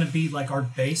kind of going to be like our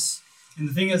base. And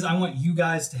the thing is, I want you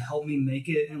guys to help me make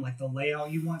it and like the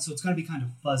layout you want. So it's going to be kind of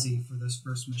fuzzy for this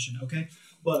first mission, okay?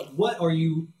 But what are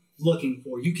you looking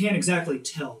for? You can't exactly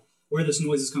tell where this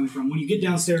noise is coming from. When you get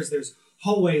downstairs, there's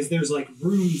hallways, there's like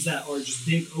rooms that are just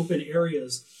big open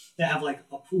areas that have like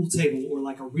a pool table or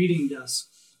like a reading desk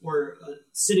or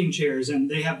sitting chairs, and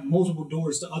they have multiple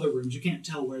doors to other rooms. You can't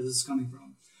tell where this is coming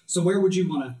from. So where would you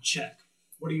want to check?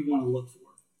 What do you want to look for?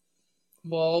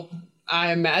 Well,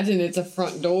 I imagine it's a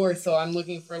front door, so I'm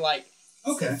looking for like...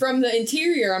 Okay. From the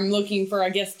interior, I'm looking for, I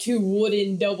guess, two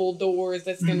wooden double doors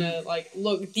that's gonna like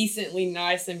look decently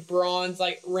nice and bronze,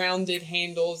 like rounded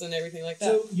handles and everything like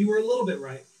that. So you were a little bit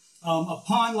right.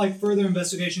 Upon like further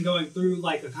investigation, going through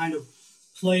like a kind of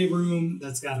playroom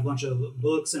that's got a bunch of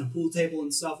books and a pool table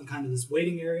and stuff, and kind of this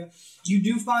waiting area, you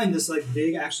do find this like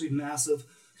big, actually massive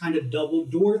kind of double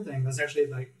door thing that's actually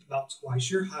like about twice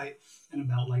your height and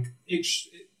about like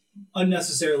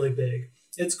unnecessarily big.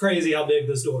 It's crazy how big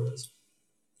this door is.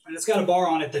 And it's got a bar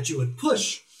on it that you would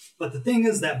push. But the thing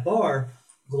is, that bar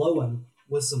glowing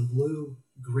with some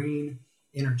blue-green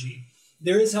energy.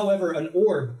 There is, however, an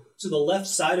orb to the left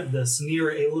side of this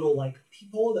near a little like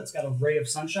peephole that's got a ray of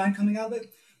sunshine coming out of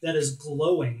it that is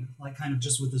glowing, like kind of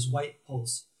just with this white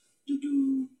pulse.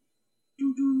 Doo-doo,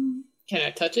 doo-doo. Can I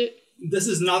touch it? This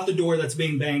is not the door that's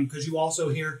being banged, because you also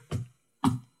hear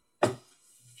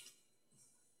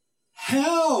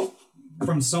 "Help!"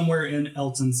 from somewhere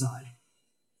else inside.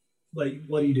 Like,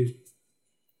 what do you do?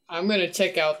 I'm gonna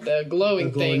check out the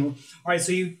glowing thing. All right,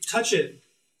 so you touch it,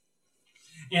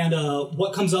 and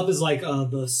what comes up is like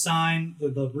the sign,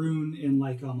 the rune in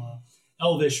like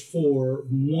Elvish for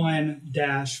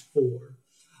 1-4.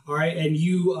 All right, and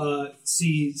you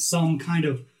see some kind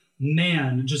of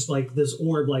man, just like this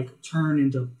orb, like turn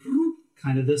into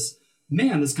kind of this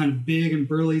man, this kind of big and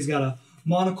burly. He's got a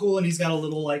monocle, and he's got a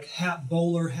little like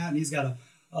bowler hat, and he's got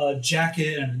a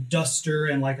jacket and a duster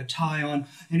and like a tie on,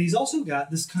 and he's also got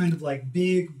this kind of like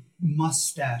big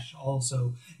mustache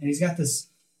also, and he's got this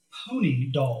pony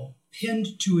doll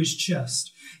pinned to his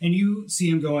chest, and you see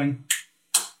him going,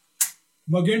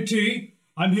 "McGinty,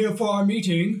 I'm here for our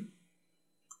meeting."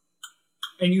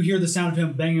 And you hear the sound of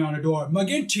him banging on a door.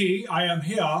 "McGinty, I am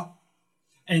here."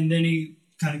 And then he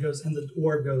kind of goes, and the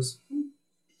orb goes,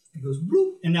 it goes,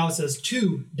 bloop, and now it says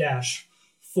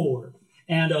 2-4.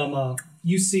 And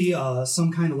you see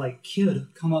some kind of like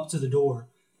kid come up to the door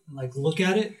and like look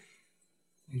at it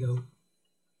and go,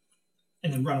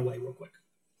 and then run away real quick.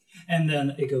 And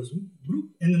then it goes,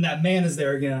 whoop, and then that man is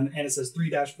there again, and it says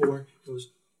 3-4. It goes,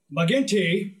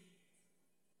 McGinty,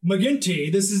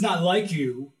 this is not like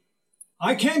you.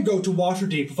 I can go to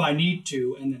Waterdeep if I need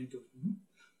to. And then it goes,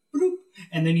 bloop,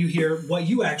 and then you hear what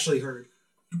you actually heard.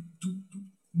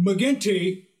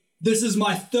 McGinty, this is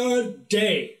my 3rd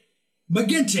day.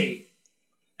 McGinty.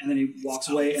 And then he walks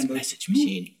away and goes, message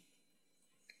machine.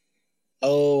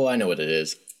 Oh, I know what it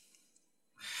is.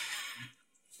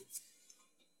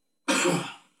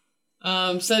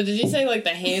 So did you say like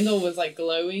the handle was like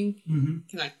glowing? Mm-hmm.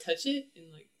 Can I touch it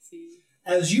and like see?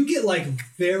 As you get like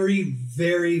very,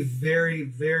 very, very,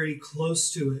 very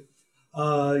close to it,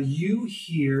 you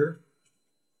hear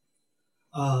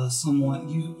someone,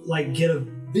 you like get a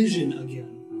vision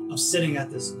again of sitting at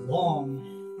this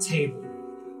long table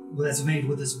that's made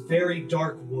with this very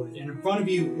dark wood, and in front of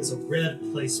you is a red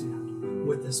placemat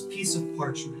with this piece of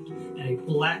parchment and a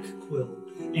black quill.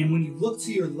 And when you look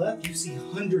to your left, you see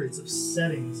hundreds of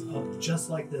settings of just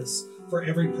like this for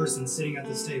every person sitting at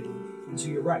this table. And to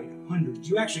your right, hundreds.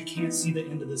 You actually can't see the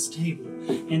end of this table.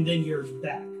 And then you're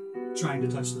back trying to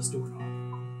touch this doorknob.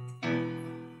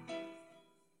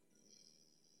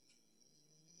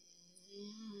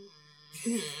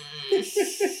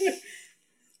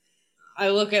 I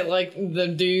look at like the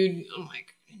dude. I'm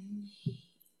like,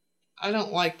 I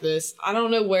don't like this. I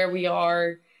don't know where we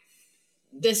are.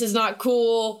 This is not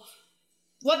cool.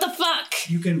 What the fuck?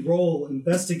 You can roll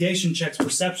investigation checks,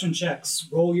 perception checks,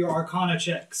 roll your arcana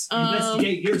checks,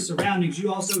 investigate your surroundings.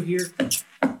 You also hear,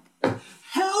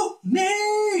 help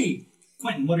me!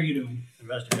 Quentin, what are you doing?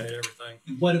 Investigate everything.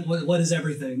 What is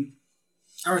everything?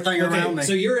 Everything around me.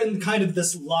 So you're in kind of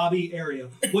this lobby area.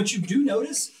 What you do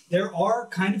notice, there are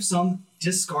kind of some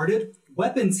discarded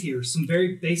weapons here. Some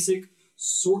very basic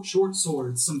short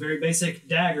swords, some very basic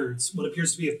daggers, what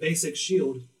appears to be a basic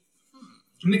shield,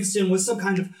 mixed in with some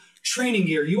kind of training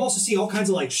gear. You also see all kinds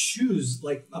of like shoes,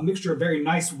 like a mixture of very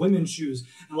nice women's shoes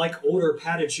and like older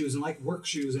padded shoes and like work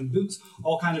shoes and boots,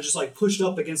 all kind of just like pushed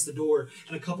up against the door,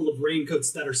 and a couple of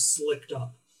raincoats that are slicked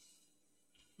up.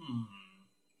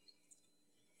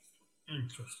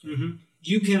 Interesting. Mm-hmm.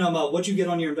 You can, what'd you get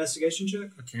on your investigation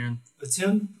check? A 10. A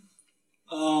 10?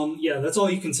 Yeah, that's all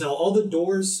you can tell. All the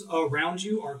doors around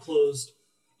you are closed.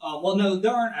 Well, no,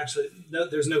 there aren't actually. No,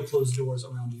 there's no closed doors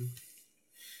around you.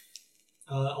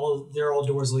 They're all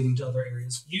doors leading to other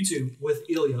areas. You two with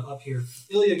Ilya up here.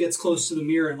 Ilya gets close to the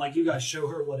mirror and like you guys show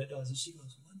her what it does, and she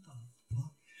goes, "What the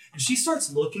fuck?" And she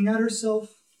starts looking at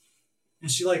herself,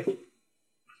 and she like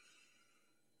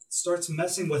starts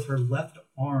messing with her left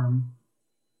arm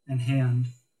and hand.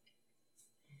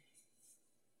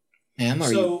 Ma'am,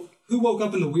 So, who woke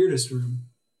up in the weirdest room?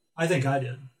 I think I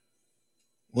did.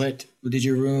 What did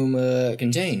your room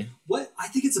contain? What? I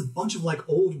think it's a bunch of like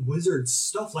old wizard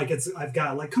stuff. Like I've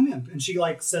got like, come in. And she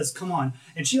like says, come on.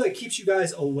 And she like keeps you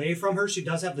guys away from her. She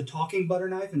does have the talking butter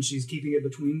knife and she's keeping it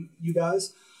between you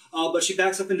guys. But she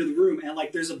backs up into the room and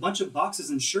like there's a bunch of boxes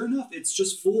and sure enough, it's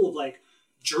just full of like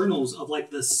journals of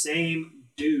like the same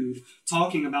dude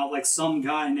talking about like some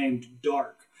guy named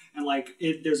Dark. And like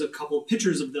there's a couple of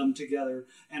pictures of them together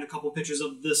and a couple of pictures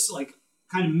of this like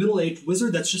kind of middle-aged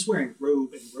wizard that's just wearing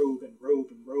robe and robe and robe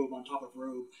and robe on top of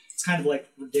robe. It's kind of like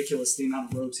ridiculous the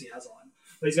amount of robes he has on.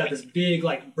 But he's got this big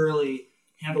like burly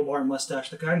handlebar mustache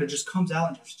that kind of just comes out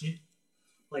and just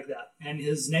like that. And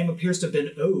his name appears to have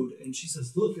been Ode. And she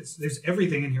says, look, there's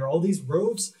everything in here. All these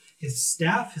robes, his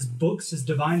staff, his books, his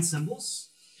divine symbols.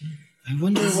 I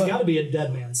wonder It's what... got to be a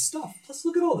dead man's stuff. Plus,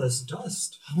 look at all this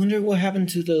dust. I wonder what happened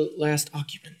to the last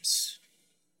occupants.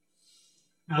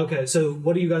 Okay, so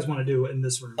what do you guys want to do in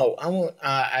this room? Oh,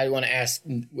 I want to ask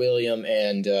William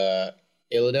and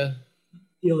Ilya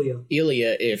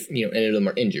if any of them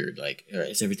are injured. Like,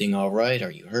 is everything all right?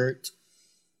 Are you hurt?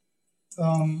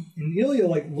 And Ilya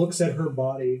like looks at her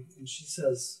body and she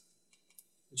says,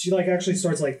 she like actually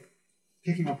starts like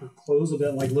picking up her clothes a bit,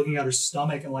 and, like looking at her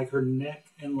stomach and like her neck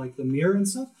and like the mirror and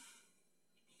stuff.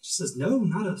 She says, "No,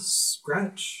 not a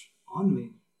scratch on me."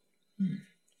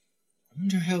 I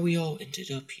wonder how we all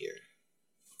ended up here.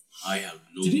 I have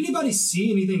no... Did anybody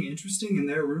see anything interesting in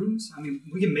their rooms? I mean,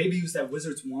 we can maybe use that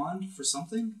wizard's wand for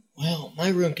something. Well, my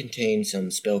room contains some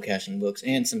spellcasting books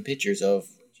and some pictures of...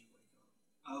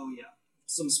 Oh yeah,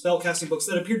 some spellcasting books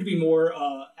that appear to be more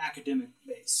academic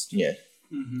based. Yeah.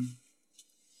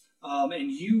 Mm-hmm. And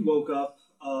you woke up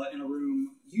in a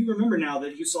room. You remember now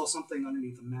that you saw something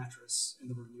underneath the mattress in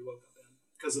the room you woke up in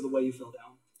because of the way you fell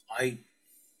down. I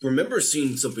remember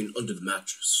seeing something under the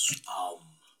mattress.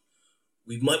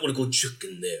 We might want to go check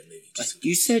in there, maybe.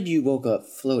 You said you woke up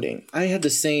floating. I had the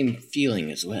same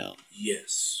feeling as well.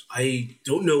 Yes. I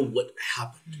don't know what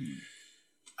happened.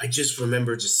 I just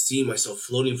remember just seeing myself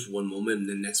floating for one moment, and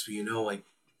then next thing you know, I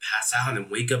pass out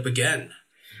and wake up again.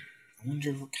 I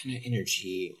wonder what kind of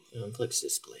energy inflicts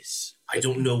this place. I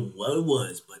don't know what it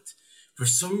was, but for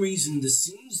some reason, this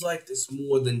seems like it's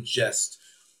more than just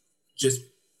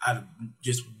out of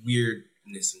just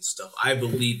weirdness and stuff. I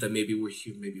believe that maybe we're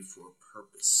here maybe for a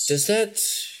purpose. Does that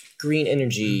green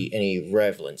energy any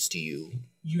relevance to you?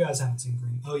 You guys haven't seen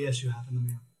green. Oh, yes, you have in the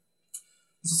mirror.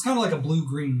 So it's kind of like a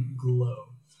blue-green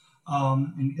glow.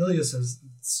 And Ilya says,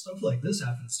 stuff like this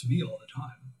happens to me all the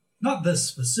time. Not this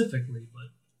specifically, but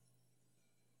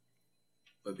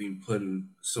being put in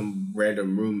some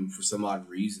random room for some odd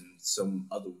reason, some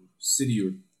other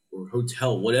city or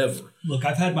hotel, whatever. Look,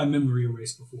 I've had my memory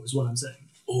erased before, is what I'm saying.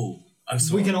 Oh, I'm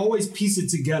sorry. We can always piece it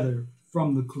together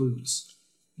from the clues.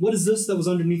 What is this that was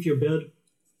underneath your bed?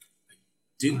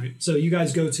 Dude. All right, so you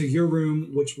guys go to your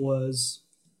room, which was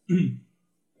the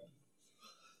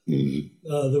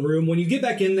room. When you get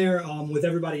back in there, with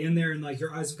everybody in there and like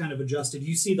your eyes have kind of adjusted,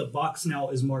 you see the box now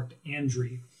is marked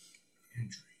Andri.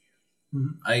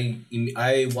 Mm-hmm.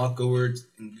 I walk over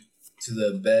to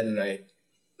the bed and I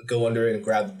go under it and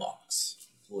grab the box,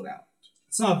 pull it out.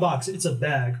 It's not a box; it's a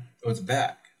bag. Oh, it's a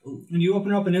bag. Ooh. And you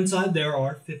open it up, and inside there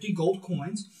are 50 gold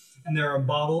coins, and there are a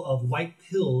bottle of white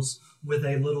pills with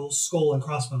a little skull and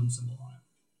crossbones symbol on it.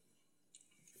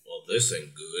 Well, this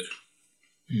ain't good.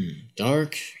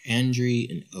 Dark, Andri,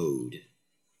 and Ode.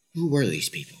 Who were these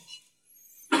people?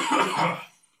 I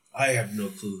have no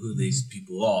clue who these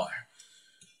people are.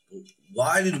 But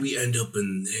why did we end up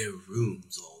in their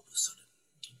rooms all of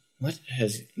a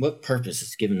sudden? What purpose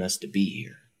has given us to be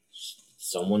here?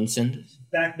 Someone send us?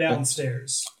 Back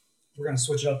downstairs. We're going to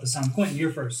switch it up this time. Quentin,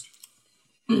 you're first.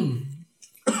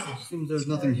 Seems there's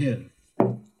nothing hidden.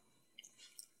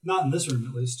 Not in this room,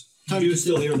 at least. You do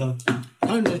still hear the...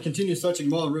 Time to continue searching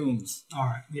more rooms. All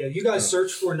right. Yeah, you guys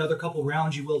search for another couple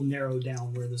rounds. You will narrow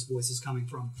down where this voice is coming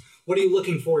from. What are you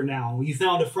looking for now? You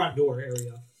found a front door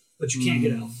area, but you can't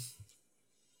get out.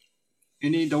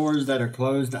 Any doors that are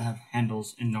closed that have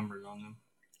handles and numbers on them.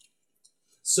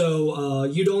 So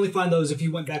you'd only find those if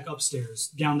you went back upstairs,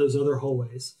 down those other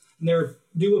hallways. And there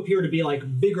do appear to be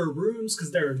like bigger rooms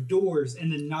because there are doors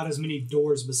and then not as many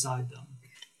doors beside them.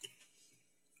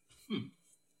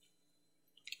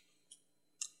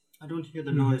 I don't hear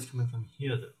the noise coming from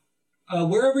here, though.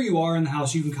 Wherever you are in the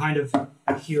house, you can kind of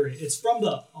hear it. It's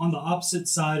on the opposite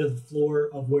side of the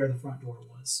floor of where the front door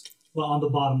was. Well, on the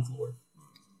bottom floor.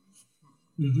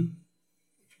 Mm-hmm.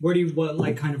 What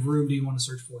kind of room do you want to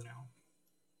search for now?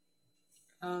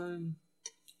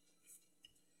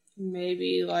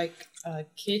 Maybe like a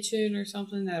kitchen or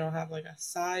something that'll have like a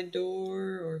side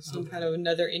door or some kind of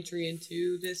another entry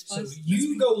into this place. So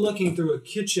you go looking through a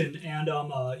kitchen, and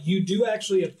you do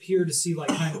actually appear to see like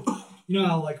kind of, you know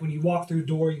how like when you walk through a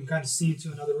door, you can kind of see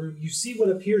into another room. You see what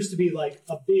appears to be like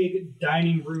a big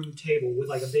dining room table with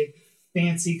like a big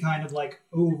fancy kind of like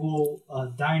oval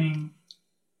dining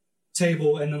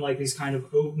table, and then like these kind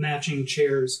of matching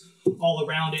chairs all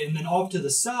around it. And then off to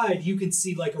the side, you can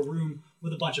see like a room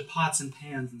with a bunch of pots and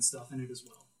pans and stuff in it as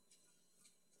well.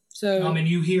 So, and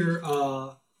you hear,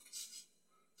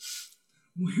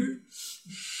 where?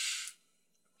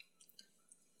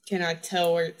 Can I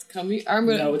tell where it's coming?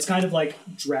 No, it's kind of like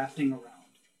drafting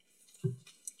around.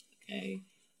 Okay.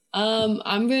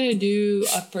 I'm gonna do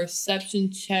a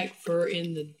perception check for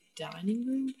in the dining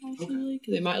room, possibly,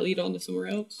 because they might lead on to somewhere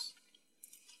else.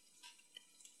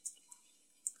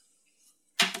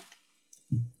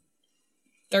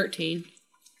 $13.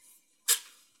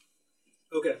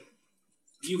 Okay.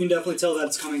 You can definitely tell that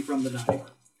it's coming from the dining room.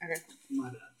 Okay.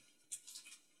 My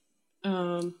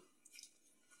bad.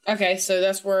 Okay, so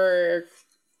that's where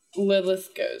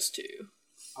Lilith goes to.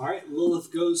 Alright,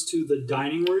 Lilith goes to the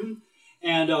dining room.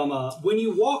 And when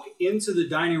you walk into the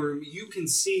dining room, you can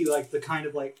see like the kind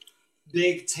of like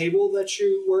big table that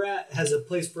you were at has a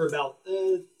place for about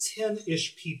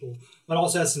 10-ish people, but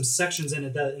also has some sections in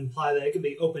it that imply that it can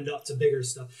be opened up to bigger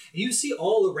stuff. And you see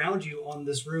all around you on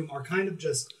this room are kind of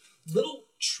just little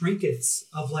trinkets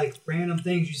of like random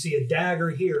things. You see a dagger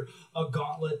here, a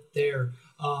gauntlet there,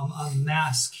 a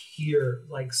mask here,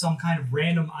 like some kind of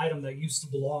random item that used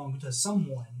to belong to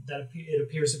someone that it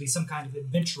appears to be some kind of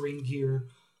adventuring gear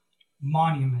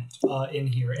monument in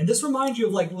here. And this reminds you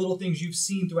of like little things you've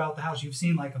seen throughout the house. You've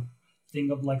seen like a thing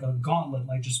of like a gauntlet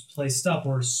like just placed up,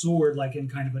 or a sword like in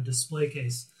kind of a display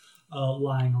case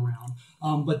lying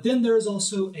around. But then there's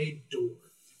also a door.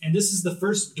 And this is the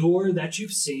first door that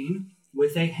you've seen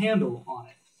with a handle on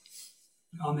it.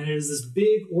 And it is this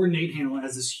big ornate handle. It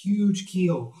has this huge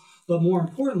keyhole. But more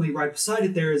importantly, right beside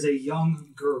it there is a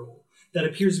young girl that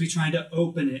appears to be trying to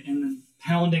open it and then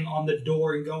pounding on the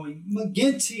door and going,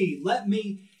 "McGinty, let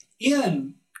me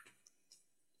in."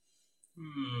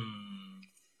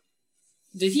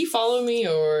 Did he follow me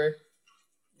or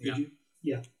Did you?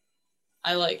 Yeah.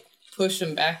 I like push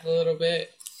him back a little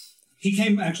bit? He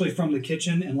came actually from the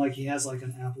kitchen and like he has like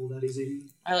an apple that he's eating.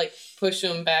 I like push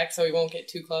him back so he won't get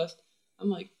too close. I'm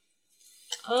like,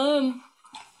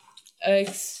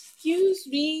 excuse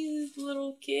me,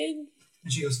 little kid.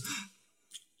 And she goes,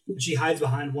 she hides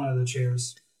behind one of the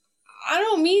chairs. I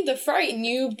don't mean to frighten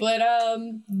you, but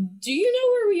do you know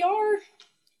where we are?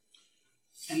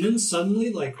 And then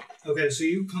suddenly, like, okay, so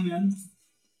you come in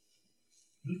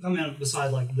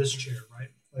beside like this chair, right?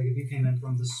 Like if you came in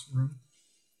from this room,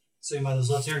 sitting by this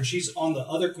left chair, and she's on the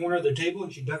other corner of the table,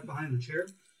 and she ducked behind the chair.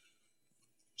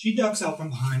 She ducks out from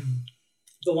behind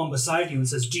the one beside you and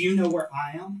says, "Do you know where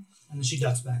I am?" And then she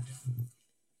ducks back down.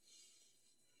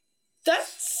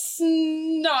 That's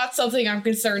not something I'm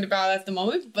concerned about at the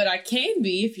moment, but I can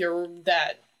be if you're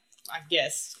that, I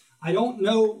guess. I don't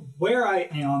know where I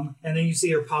am, and then you see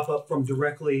her pop up from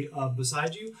directly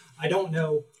beside you. I don't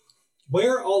know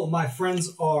where all of my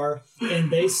friends are, and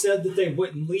they said that they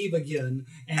wouldn't leave again,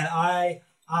 and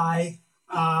and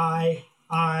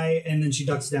then she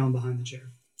ducks down behind the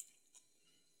chair.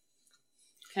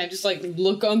 Can I just like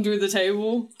look under the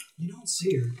table? You don't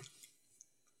see her.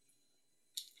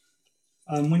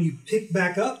 When you pick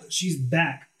back up, she's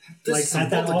back, like at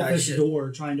that office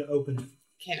door, trying to open it.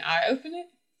 Can I open it?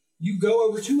 You go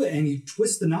over to it and you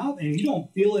twist the knob, and you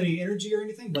don't feel any energy or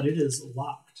anything, but it is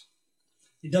locked.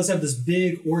 It does have this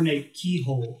big ornate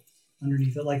keyhole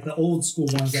underneath it, like the old school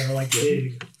ones that are like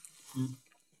big.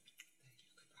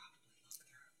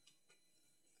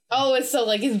 Oh, it's so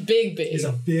like it's big. It's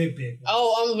a big one.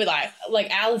 Oh, I'm gonna be like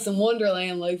Alice in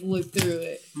Wonderland, like look through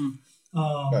it.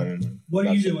 What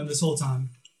are you doing this whole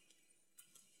time?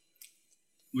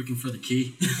 Looking for the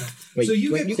key. Wait, so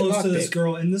you get close to this lockpick.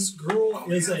 girl, and this girl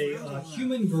is a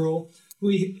human girl who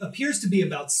appears to be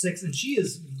about 6, and she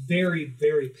is very,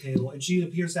 very pale, and she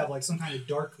appears to have like some kind of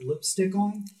dark lipstick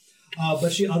on.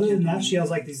 But other than that, she has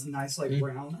like these nice like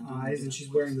brown eyes, and she's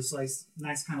wearing this nice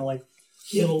kind of like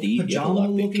little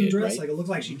pajama-looking dress. Right? Like it looks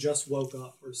like she just woke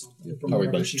up or something. From Probably a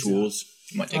wherever bunch of she's tools.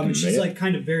 Might take at. a And she's minute. like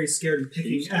kind of very scared and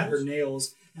picking at her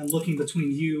nails and looking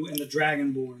between you and the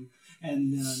Dragonborn,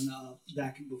 and then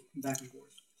back and forth.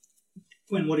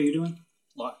 Quinn, what are you doing?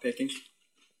 Lock picking.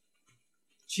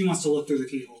 She wants to look through the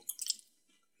keyhole.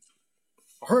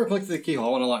 Hurry up, look through the keyhole. I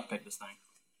want to lock pick this thing.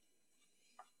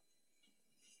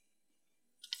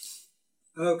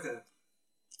 Okay.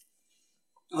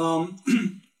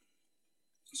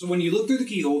 So when you look through the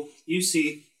keyhole, you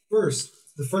see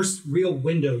the first real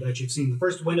window that you've seen, the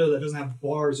first window that doesn't have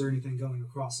bars or anything going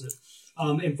across it.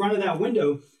 In front of that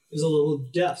window is a little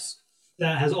desk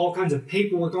that has all kinds of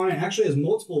paperwork on it. It actually has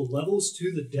multiple levels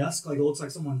to the desk. Like it looks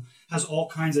like someone has all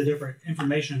kinds of different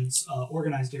information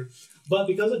organized here. But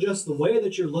because of just the way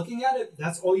that you're looking at it,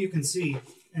 that's all you can see.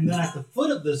 And then at the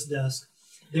foot of this desk,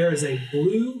 there is a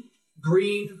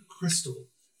blue-green crystal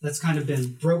that's kind of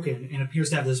been broken and appears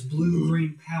to have this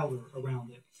blue-green powder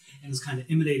around it and is kind of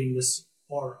emanating this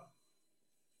aura.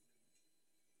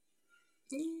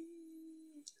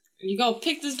 Are you gonna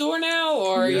pick this door now,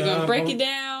 or are you gonna break it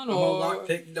down, I'm or? gonna lock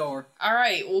pick the door. All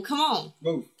right, well, come on.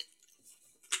 Move.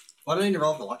 Why do I need to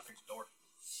roll to lock pick the door?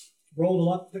 Roll to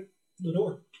lock the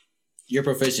door. You're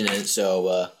proficient in it, so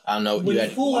I don't know. When you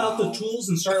pull out the tools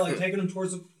and start like taking them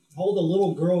towards the hole, the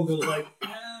little girl goes like,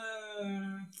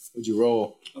 Would you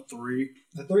roll? A 3.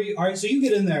 a 3. All right, so you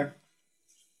get in there.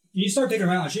 You start taking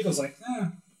her around, and she goes like,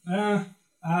 and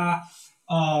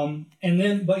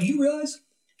then, but you realize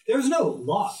there's no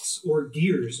locks or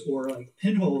gears or like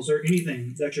pinholes or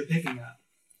anything that you're picking at.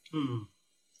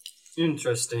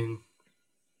 Interesting.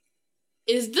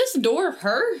 Is this door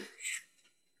her?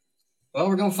 Well,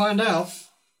 we're gonna find out.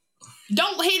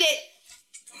 Don't hit it.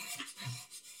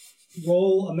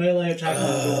 Roll a melee attack on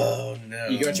the door. Oh no!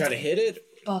 You gonna try to hit it?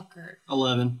 Fucker.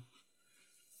 11.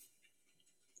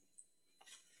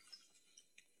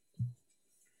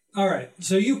 All right,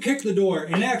 so you kick the door,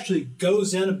 and it actually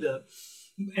goes in a bit,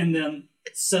 and then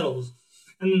settles.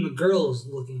 And then the girl is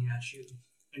looking at you,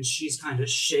 and she's kind of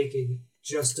shaking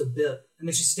just a bit. And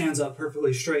then she stands up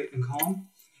perfectly straight and calm.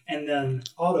 And then,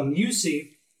 Autumn, you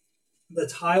see the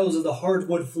tiles of the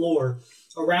hardwood floor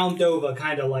around Dova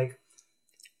kind of like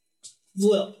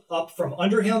flip up from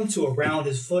under him to around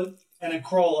his foot, and then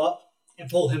crawl up and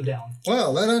pull him down.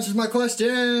 Well, that answers my question.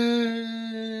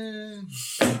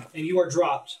 And you are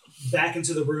dropped back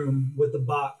into the room with the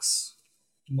box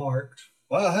marked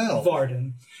Well, hell.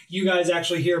 Varden. You guys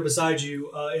actually hear beside you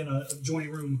in a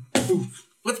adjoining room. Oof.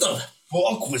 What the?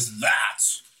 fuck was that?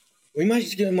 We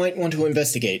might want to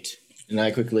investigate. And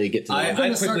I quickly get to I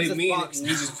gonna search quickly, this me box. and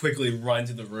we just quickly run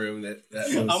to the room that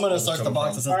I'm gonna search the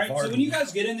box that says All right, so Varden. when you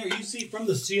guys get in there, you see from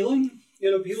the ceiling,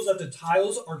 it appears that the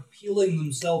tiles are peeling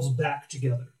themselves back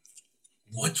together.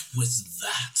 What was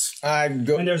that? I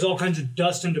go. And there's all kinds of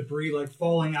dust and debris like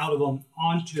falling out of them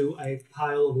onto a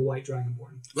pile of a white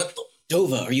dragonborn. What the?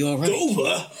 Dova, are you all right?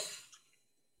 Dova?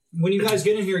 When you guys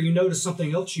get in here, you notice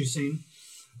something else you've seen.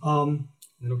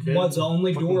 What's the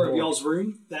only door of y'all's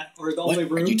room the only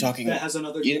room are you talking that about? has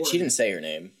another door? She didn't say her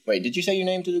name. Wait, did you say your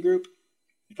name to the group?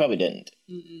 You probably didn't.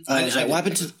 I was like, what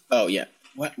happened to? Oh yeah.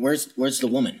 What? Where's the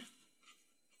woman?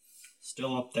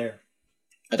 Still up there.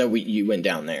 I thought you went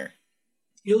down there.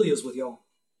 Ilya's with y'all.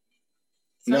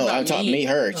 No, about I'm talking me.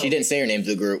 her. Oh. She didn't say her name to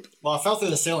the group. Well, I fell through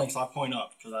the ceiling, so I point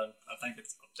up because I think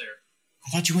it's up there.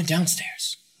 I thought you went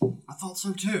downstairs. I thought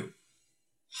so too.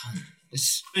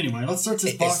 This, Anyway, let's search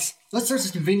this box. Let's search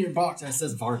this convenient box, and it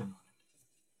says Varden.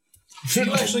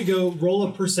 You actually go roll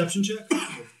a perception check.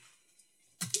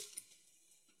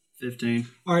 15.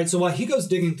 All right, so while he goes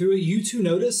digging through it, you two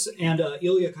notice, and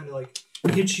Ilya kind of like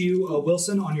hits you,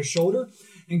 Wilson, on your shoulder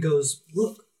and goes,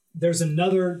 "Look, there's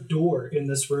another door in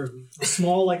this room, a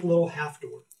small, like, little half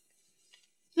door."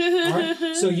 All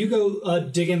right, so you go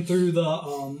digging through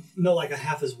the no, like a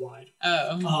half is wide.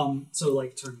 Oh. So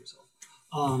like turn yourself.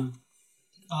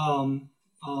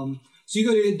 So you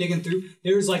go digging through.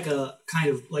 There's like a kind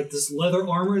of like this leather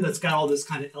armor that's got all this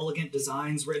kind of elegant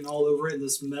designs written all over it, and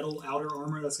this metal outer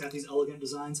armor that's got these elegant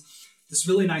designs. This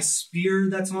really nice spear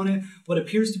that's on it. What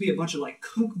appears to be a bunch of like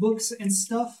cookbooks and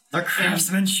stuff. The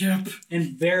craftsmanship.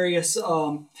 And various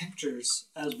pictures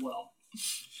as well.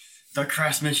 The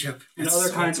craftsmanship. And It's other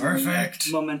so kinds perfect.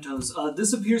 of mementos.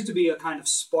 This appears to be a kind of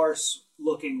sparse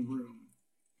looking room.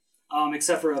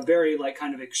 Except for a very like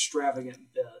kind of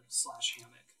extravagant bed / hammock.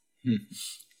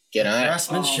 Can I?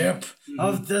 Craftsmanship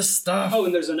of this stuff. Oh,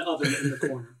 and there's an oven in the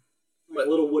corner. Like a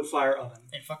little wood fire oven.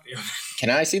 Hey, fuck the oven. Can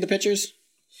I see the pictures?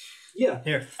 Yeah.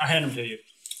 Here, I hand them to you.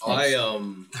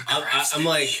 I'm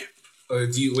like,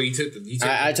 do you? Wait, you took the.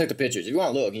 I took the pictures. If you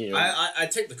want to look, you know. I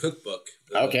take the cookbook.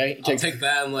 Okay, I'll take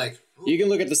that. I'm like, you can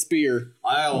look at the spear.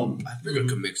 I think I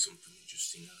could make something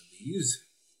interesting out of these.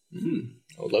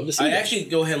 I would love to see. I that. actually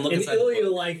go ahead and look And inside the Ilya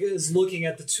book. like is looking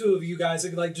at the two of you guys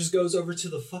and like just goes over to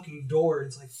the fucking door and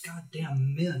it's like,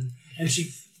 goddamn men. And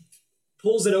she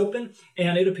pulls it open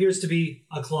and it appears to be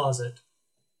a closet.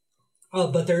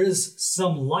 But there is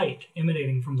some light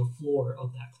emanating from the floor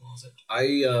of that closet.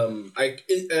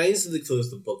 I instantly close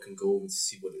the book and go and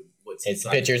see what's It's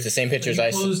inside. pictures, the same pictures You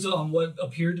I see. closed what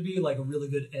appeared to be like a really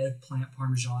good eggplant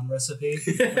parmesan recipe.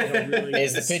 Like a really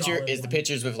Is the picture solid is the one.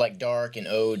 pictures with like Dark and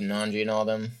Ode and Andre and all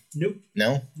them? Nope,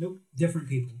 No? nope. Different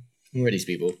people. Who are these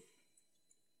people?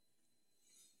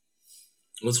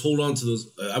 Let's hold on to those.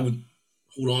 I would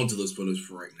hold on to those photos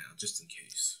for right now, just in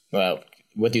case. Well,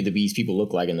 what do these people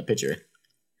look like in the picture?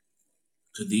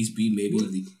 Could these be maybe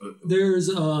the?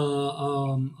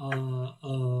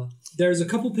 There's a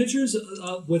couple pictures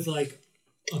with like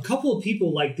a couple of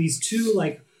people, like these two,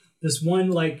 like this one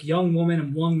like young woman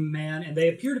and one man, and they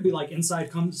appear to be like inside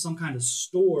some kind of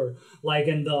store. Like,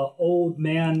 and the old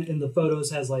man in the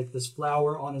photos has like this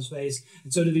flower on his face,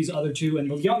 and so do these other two.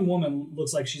 And the young woman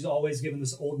looks like she's always given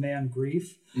this old man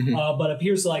grief, but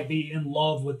appears to like be in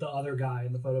love with the other guy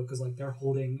in the photo because like they're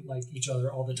holding like each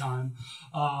other all the time.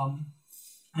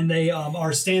 And they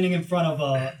are standing in front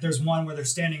of there's one where they're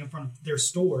standing in front of their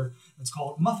store that's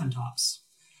called Muffin Tops.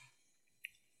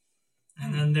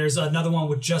 And then there's another one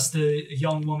with just the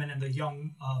young woman and the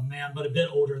young man, but a bit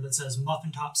older, that says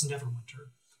Muffin Tops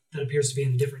Neverwinter, that appears to be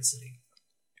in a different city.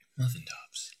 Muffin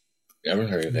Tops. Never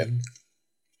heard of that.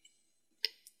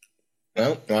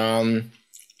 Well,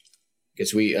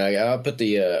 guess I'll put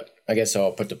the I guess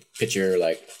I'll put the picture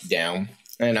like down,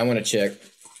 and I want to check.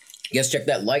 Check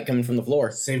that light coming from the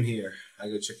floor. Same here. I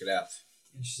go check it out.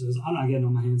 And she says, I'm not getting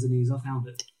on my hands and knees. I found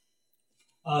it.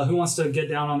 Who wants to get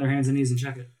down on their hands and knees and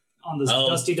check it? On this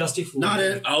dusty floor. Not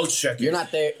it. I'll check it. You're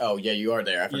not there. Oh yeah, you are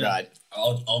there. I forgot.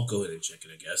 I'll go ahead and check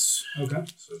it, I guess. Okay.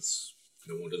 So it's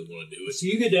no one doesn't want to do it. So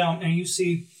you get down and you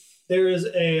see there is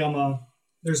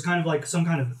there's kind of like some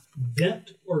kind of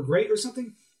vent or grate or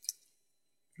something.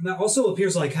 And that also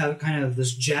appears like have kind of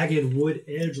this jagged wood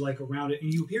edge like around it.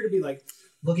 And you appear to be like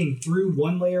looking through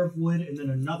one layer of wood and then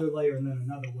another layer and then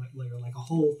another layer, like a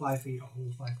whole 5 feet, a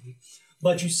whole 5 feet.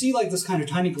 But you see like this kind of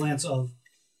tiny glance of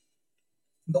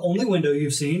the only window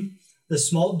you've seen, this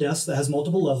small desk that has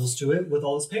multiple levels to it with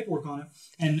all this paperwork on it.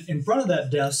 And in front of that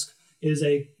desk is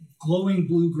a glowing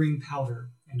blue-green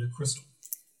powder and a crystal.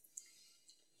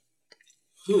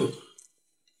 Like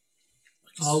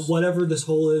Whatever this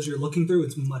hole is you're looking through,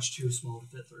 it's much too small to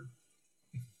fit through.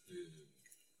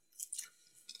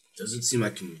 Doesn't seem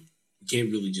like we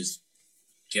can't really just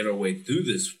get our way through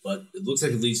this, but it looks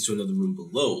like it leads to another room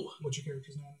below. What's your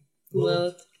character's name?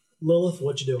 Lilith. Lilith,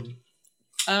 what you doing?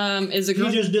 Is the girl?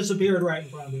 He just disappeared right in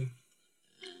front of you.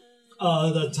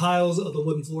 The tiles of the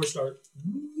wooden floor start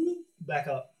back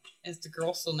up. Is the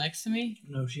girl still next to me?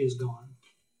 No, she is gone.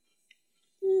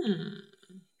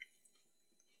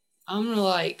 I'm gonna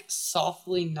like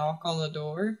softly knock on the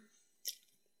door.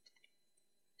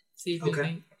 See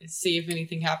if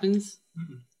anything happens.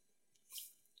 Mm-hmm.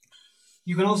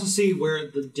 You can also see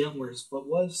where the dent where his foot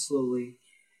was slowly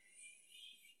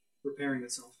repairing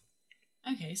itself.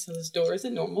 Okay, so this door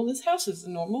isn't normal. This house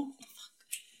isn't normal.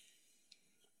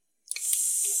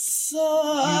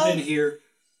 You then hear,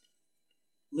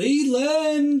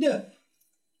 Leland!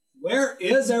 Where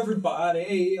is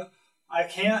everybody? I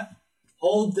can't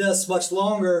hold this much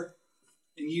longer.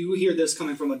 And you hear this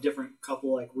coming from a different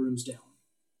couple like rooms down.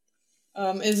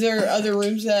 Is there other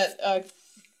rooms that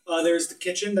there's the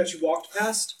kitchen that you walked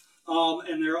past.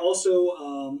 And there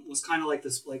also was kind of like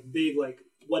this like big like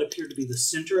what appeared to be the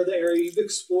center of the area. You've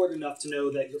explored enough to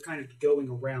know that you're kind of going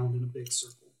around in a big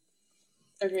circle.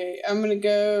 Okay, I'm gonna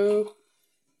go.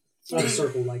 Not a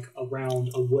circle, like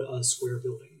around a square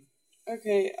building.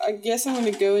 Okay, I guess I'm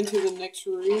gonna go into the next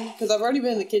room because I've already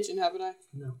been in the kitchen, haven't I?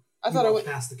 No, I thought I went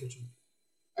past the kitchen.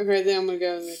 Okay, then I'm gonna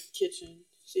go in the kitchen,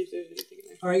 see if there's anything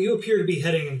there. All right, you appear to be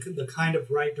heading in the kind of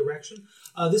right direction.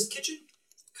 This kitchen,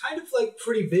 kind of like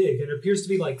pretty big. It appears to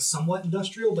be like somewhat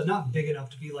industrial, but not big enough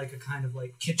to be like a kind of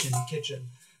like kitchen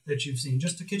that you've seen.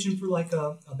 Just a kitchen for like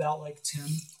about like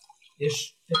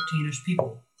 10-ish, 15-ish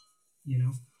people, you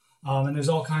know. And there's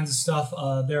all kinds of stuff.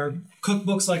 There are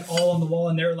cookbooks like all on the wall,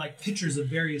 and there are like pictures of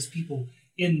various people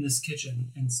in this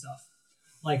kitchen and stuff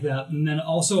like that. And then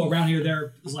also around here,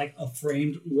 there is like a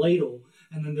framed ladle.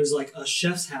 And then there's like a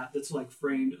chef's hat that's like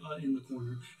framed in the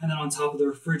corner. And then on top of the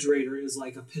refrigerator is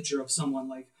like a picture of someone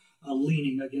like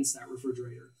leaning against that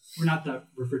refrigerator. Or not that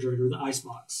refrigerator, the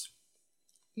icebox.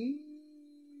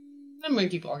 I'm gonna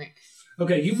keep walking.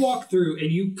 Okay, you walk through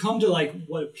and you come to like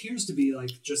what appears to be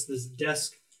like just this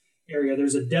desk area.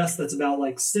 There's a desk that's about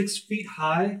like 6 feet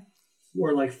high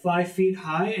or like 5 feet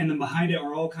high. And then behind it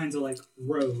are all kinds of like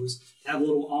rows that have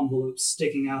little envelopes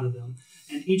sticking out of them.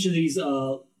 And each of these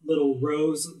little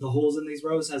rows, the holes in these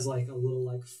rows has like a little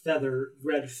like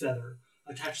red feather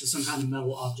attached to some kind of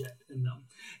metal object in them.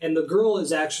 And the girl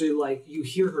is actually like, you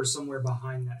hear her somewhere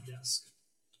behind that desk.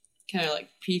 Can I like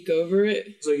peek over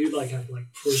it? So you'd like have to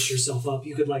like push yourself up.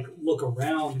 You could like look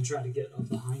around and try to get up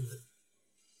behind it.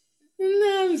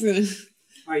 No, I'm just gonna.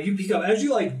 All right, you peek up. As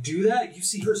you like do that, you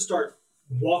see her start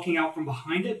walking out from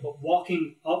behind it, but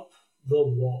walking up the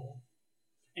wall.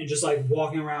 And just like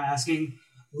walking around asking,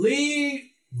 Len,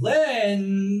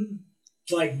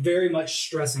 like very much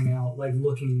stressing out, like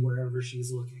looking wherever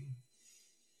she's looking.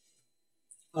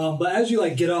 But as you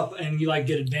like get up and you like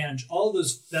get advantage, all of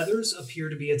those feathers appear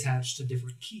to be attached to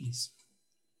different keys.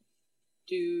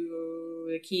 Do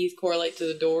the keys correlate to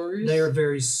the doors? They are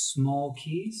very small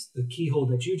keys. The keyhole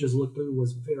that you just looked through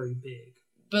was very big.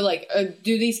 But like,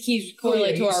 do these keys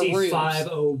correlate to our rooms?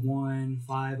 501,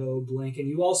 50 blank, and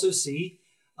you also see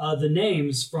the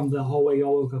names from the hallway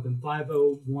y'all woke up in.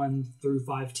 501 through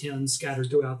 510 scattered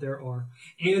throughout there are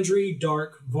Andrew,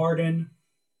 Dark, Varden,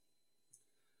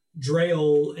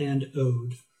 Drael, and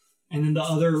Ode. And then the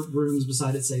other rooms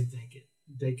beside it say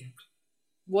vacant.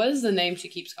 What is the name she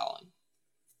keeps calling?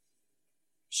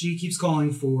 She keeps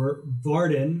calling for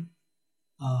Varden,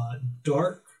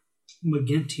 Dark,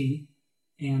 McGinty,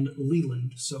 and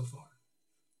Leland so far.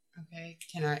 Okay,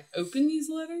 can I open these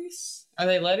letters? Are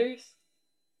they letters?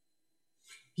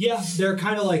 Yeah, they're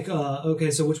kind of like,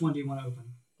 okay, so which one do you want to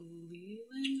open?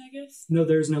 Leland, I guess? No,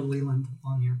 there's no Leland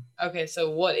on here. Okay, so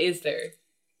what is there?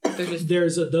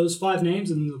 There's those 5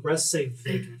 names, and the rest say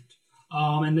vacant.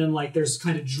 And then, like, there's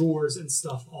kind of drawers and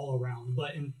stuff all around.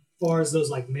 But as far as those,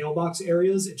 like, mailbox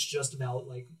areas, it's just about,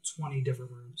 like, 20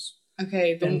 different rooms.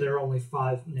 Okay. And there are only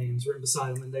 5 names written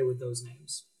beside them, and they were those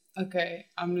names. Okay,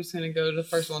 I'm just going to go to the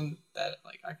first one that,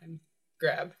 like, I can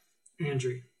grab.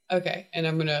 Andrew. Okay, and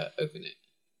I'm going to open it.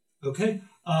 Okay.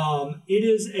 It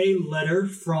is a letter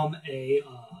from a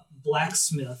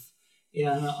blacksmith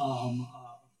in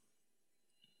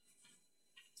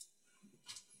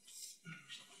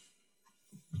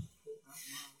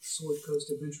Sword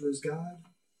Coast Adventurer's Guide.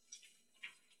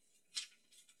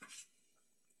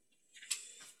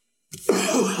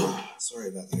 Sorry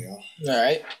about that, y'all. All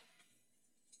right.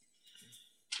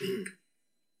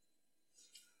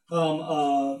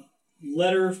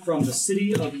 Letter from the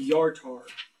city of Yartar.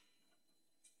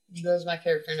 Does my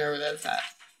character know where that's at?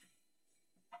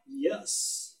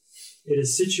 Yes. It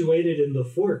is situated in the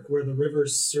fork where the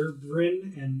rivers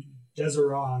Serbrin and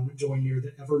Deseron join near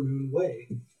the Evermoon Way.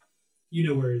 You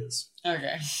know where it is.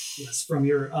 Okay. Yes, from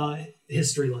your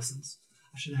history lessons.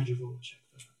 I should have had you roll a check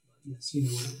for that. But yes, you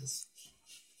know where it is.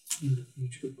 In the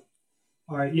future.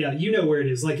 All right, yeah, you know where it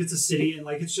is. Like, it's a city, and,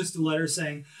 like, it's just a letter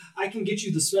saying, I can get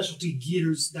you the specialty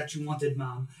gears that you wanted,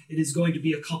 Mom. It is going to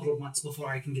be a couple of months before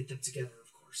I can get them together,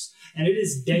 of course. And it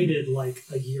is dated, like,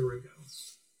 a year ago.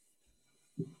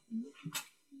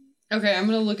 Okay, I'm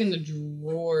going to look in the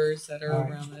drawers that are All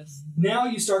right. around this. Now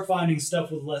you start finding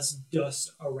stuff with less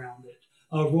dust around it.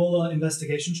 Roll an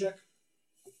investigation check.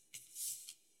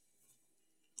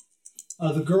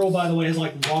 The girl, by the way, has,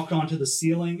 like, walked onto the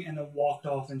ceiling and then walked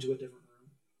off into a different room.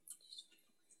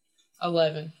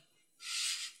 11.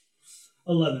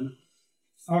 11.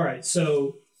 All right,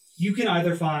 so you can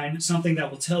either find something that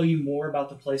will tell you more about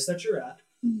the place that you're at,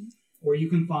 or you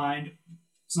can find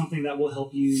something that will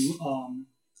help you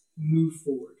move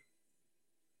forward.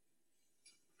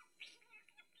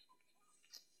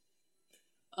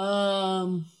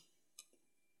 I'm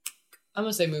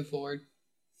gonna say move forward.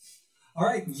 All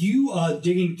right, you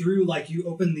digging through, like, you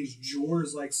open these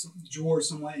drawers, like some drawers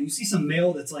somewhere, and you see some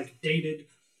mail that's, like, dated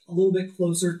a little bit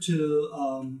closer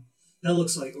to that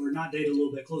looks like, or not dated a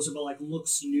little bit closer, but, like,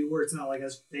 looks newer. It's not, like,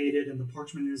 as faded, and the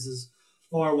parchment is as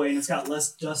far away, and it's got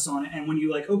less dust on it. And when you,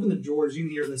 like, open the drawers, you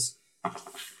can hear this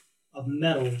of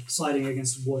metal sliding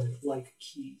against wood, like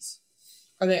keys.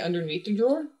 Are they underneath the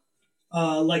drawer?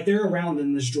 Like, they're around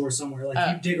in this drawer somewhere.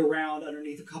 Like, you dig around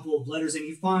underneath a couple of letters, and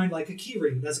you find, like, a key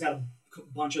ring that's got a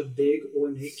bunch of big,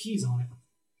 ornate keys on it.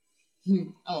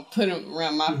 I'll put them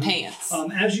around my pants.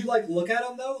 As you, like, look at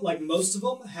them, though, like, most of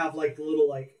them have, like, the little,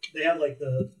 like, they have, like,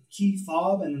 the key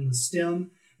fob and then the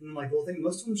stem, and then, like, little thing.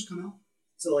 Most of them just come out.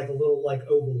 So, like, a little, like,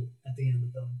 oval at the end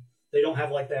of them. They don't have,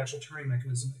 like, the actual turning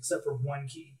mechanism, except for one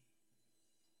key.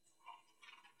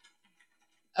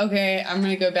 Okay, I'm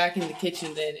gonna go back in the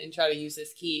kitchen then and try to use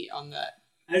this key on that.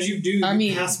 As you do,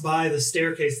 you pass by the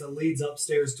staircase that leads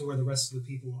upstairs to where the rest of the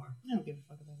people are. I don't give a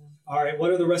fuck about them. All right, what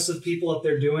are the rest of the people up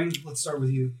there doing? Let's start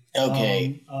with you.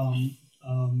 Okay. Your name.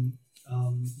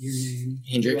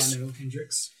 Hendrix. Do I know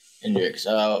Hendrix? Hendrix.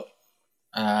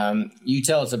 You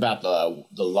tell us about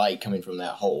the light coming from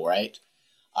that hole, right?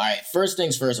 All right. First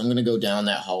things first. I'm gonna go down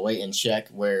that hallway and check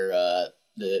where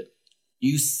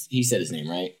he said his name,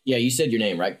 right? Yeah, you said your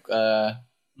name, right? Dovahkiin.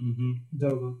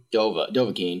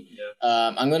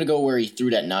 Yeah. I'm gonna go where he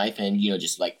threw that knife and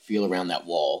just like feel around that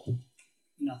wall.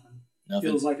 Nothing. Nothing.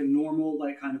 Feels like a normal,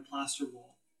 like, kind of plaster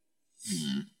wall.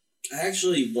 I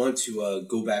actually want to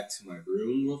go back to my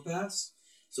room real fast.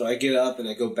 So I get up and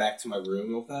I go back to my room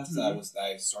real fast that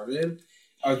I started in.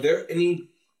 Are there any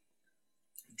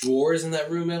drawers in that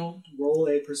room at all? Roll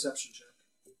a perception check.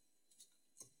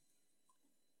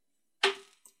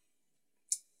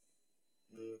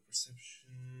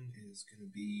 Perception is going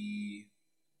to be...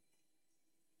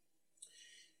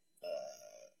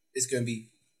 it's going to be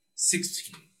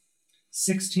 16.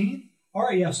 16? All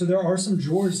right, yeah, so there are some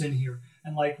drawers in here.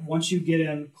 And, like, once you get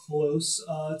in close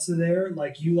to there,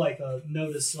 like, you, like,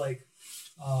 notice, like,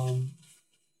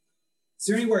 is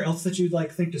there anywhere else that you'd,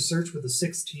 like, think to search with a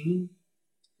 16?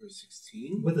 For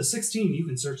 16? With a 16, you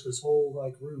can search this whole,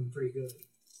 like, room pretty good.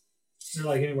 Is there,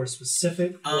 like, anywhere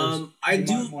specific I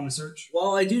do want to search?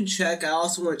 Well, I do check. I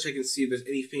also want to check and see if there's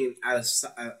anything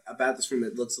about this room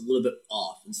that looks a little bit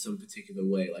off in some particular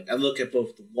way. Like, I look at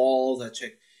both the walls. I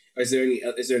check. Is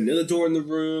there another door in the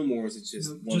room, or is it just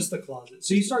one? Just the closet?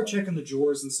 So you start checking the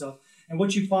drawers and stuff, and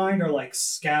what you find are, like,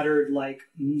 scattered, like,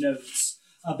 notes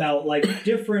about, like,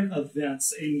 different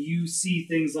events, and you see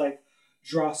things like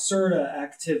Droserta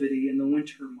activity in the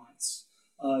winter months.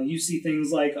 You see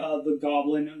things like the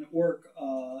Goblin and Orc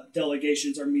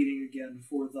delegations are meeting again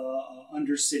for the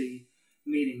Undercity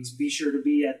meetings. Be sure to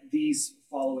be at these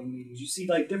following meetings. You see,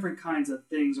 like, different kinds of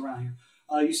things around here.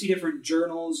 You see different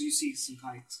journals. You see some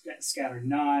kind of scattered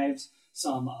knives,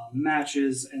 some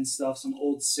matches and stuff, some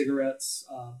old cigarettes,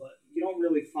 but you don't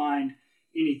really find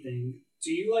anything.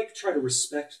 Do you, like, try to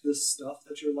respect this stuff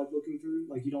that you're, like, looking through?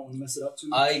 Like, you don't want to mess it up too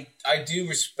much? I do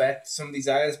respect some of these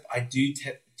items, but I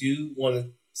do want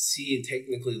to see and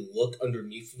technically look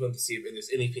underneath them to see if there's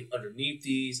anything underneath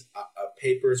these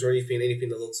papers or anything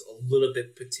that looks a little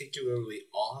bit particularly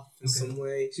off in some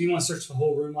way. So you want to search the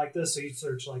whole room like this? So you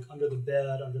search, like, under the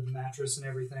bed, under the mattress and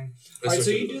everything. All right, so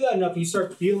you do that enough, and you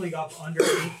start feeling up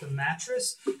underneath the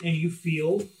mattress, and you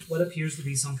feel what appears to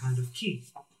be some kind of key.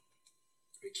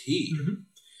 A key?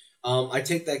 Mm-hmm. I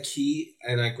take that key,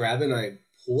 and I grab it, and I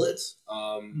pull it.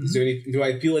 Is there any? Do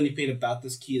I feel anything about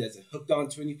this key that's hooked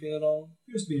onto anything at all?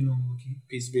 Appears to be a normal key.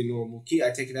 Appears to be a normal key.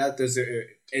 I take it out. Is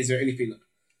there anything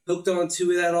hooked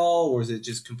onto it at all, or is it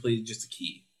just completely just a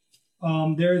key?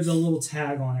 There's a little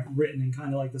tag on it written in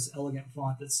kind of like this elegant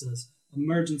font that says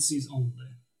 "Emergencies only."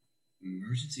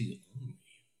 Emergencies only.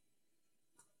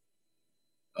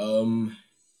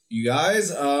 You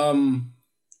guys,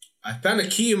 I found a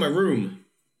key in my room.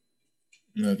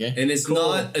 Okay. And it's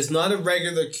not a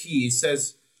regular key. It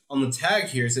says on the tag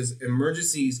here, it says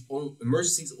emergencies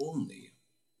only.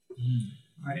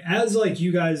 All right, as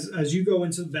you go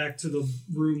back to the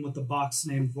room with the box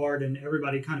named Varden,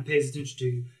 everybody kind of pays attention to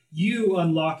you. You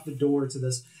unlock the door to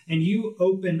this, and you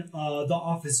open the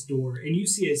office door, and you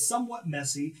see a somewhat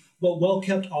messy but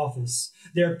well-kept office.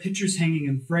 There are pictures hanging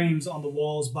in frames on the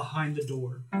walls behind the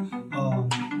door.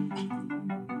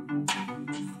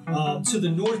 To the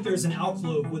north, there's an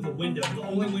alcove with a window, the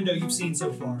only window you've seen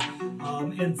so far.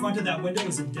 In front of that window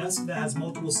is a desk that has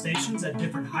multiple stations at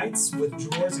different heights with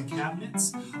drawers and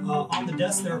cabinets. On the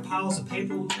desk, there are piles of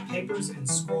papers and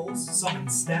scrolls, some in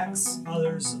stacks,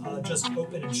 others just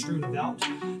open and strewn about.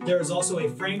 There is also a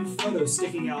framed photo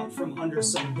sticking out from under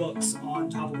some books. On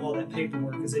top of all that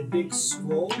paperwork is a big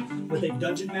scroll with a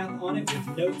dungeon map on it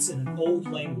with notes in an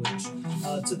old language.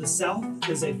 To the south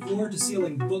is a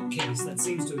floor-to-ceiling bookcase that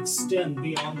seems to extend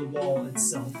beyond the wall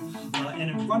itself. And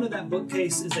in front of that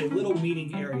bookcase is a little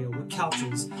meeting area with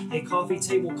couches, a coffee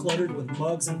table cluttered with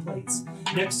mugs and plates.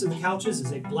 Next to the couches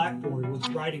is a blackboard with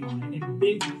writing on it. In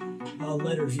big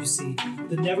letters you see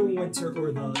the Neverwinter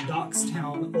or the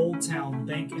Dockstown Old Town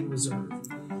Bank and Reserve.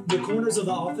 The corners of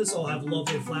the office all have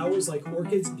lovely flowers like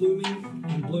orchids blooming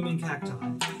and blooming cacti.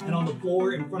 And on the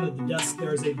floor in front of the desk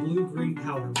there is a blue-green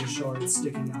powder with shards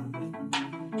sticking out of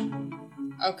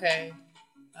it. Okay.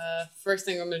 First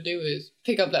thing I'm going to do is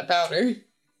pick up that powder.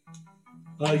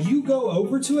 You go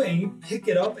over to it and you pick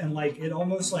it up and it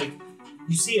almost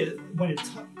you see it when it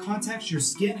contacts your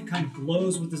skin, it kind of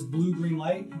glows with this blue-green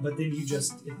light, but then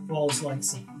it falls like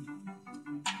sand.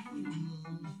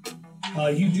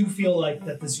 You do feel like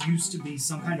that this used to be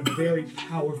some kind of very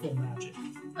powerful magic.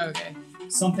 Okay.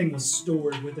 Something was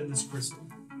stored within this crystal.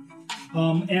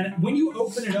 And when you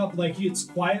open it up, it's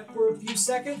quiet for a few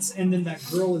seconds, and then that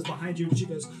girl is behind you, and she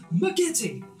goes,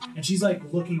 "Magetti!" And she's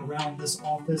looking around this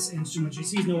office, and when she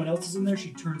sees no one else is in there,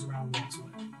 she turns around and walks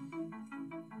away.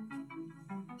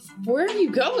 Where are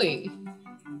you going?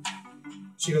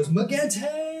 She goes, "Magetti!"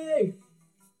 Okay,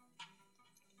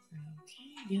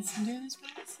 guess I'm doing this by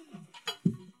myself.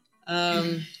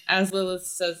 As Lilith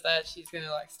says that, she's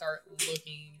gonna start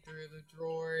looking through the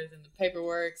drawers and the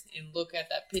paperwork and look at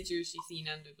that picture she's seen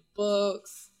under the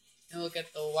books and look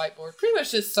at the whiteboard. Pretty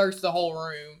much just search the whole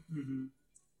room.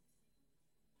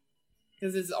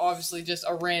 Because it's obviously just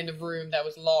a random room that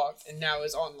was locked and now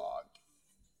is unlocked.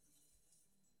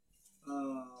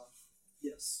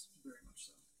 Yes, very much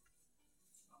so.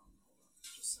 Hold on,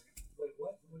 just a second. Wait,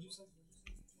 what? What'd you say? Oh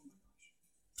my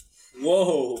gosh.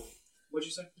 Whoa. What'd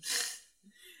you say?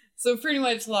 So pretty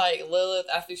much Lilith,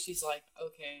 after she's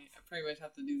okay, I pretty much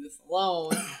have to do this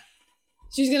alone.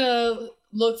 She's gonna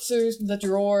look through the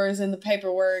drawers and the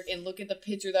paperwork and look at the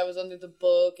picture that was under the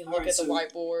book and look at the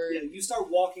whiteboard. Yeah, you start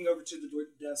walking over to the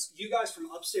desk. You guys from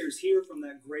upstairs hear from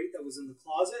that grate that was in the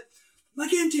closet,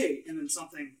 "Magente!" And then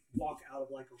something walk out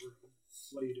of a room.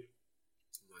 What do you do?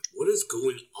 What is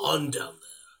going on down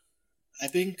there? I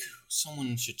think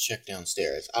someone should check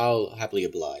downstairs. I'll happily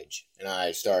oblige. And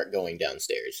I start going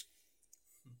downstairs.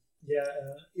 Yeah,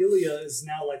 Ilya is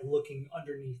now looking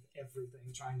underneath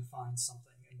everything, trying to find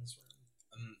something in this room.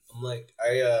 I'm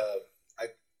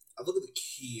I look at the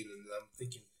key and I'm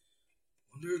thinking,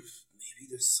 wonder if maybe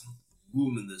there's some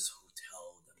room in this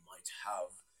hotel that might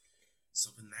have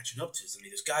something matching up to this. I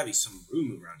mean, there's gotta be some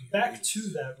room around here. Back to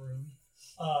that room.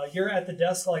 You're at the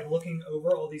desk, looking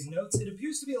over all these notes. It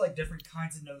appears to be different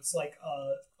kinds of notes,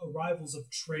 arrivals of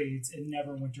trades in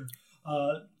Neverwinter,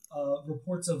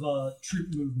 reports of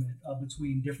troop movement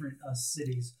between different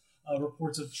cities,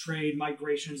 reports of trade,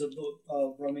 migrations of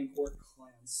the roaming court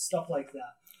clans, stuff like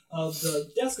that.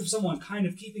 The desk of someone kind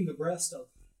of keeping abreast of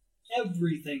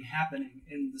everything happening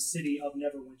in the city of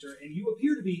Neverwinter, and you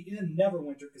appear to be in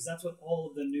Neverwinter because that's what all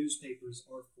of the newspapers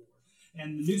are for.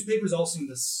 And the newspapers all seem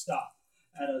to stop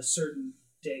at a certain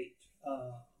date.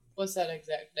 What's that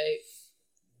exact date?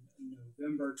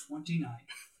 November 29th.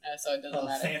 So it doesn't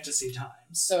matter. Fantasy Times.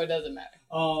 So it doesn't matter.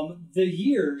 The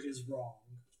year is wrong.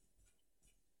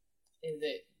 Is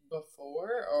it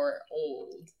before or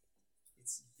old?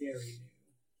 It's very new.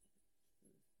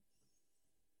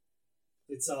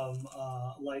 It's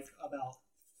about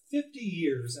 50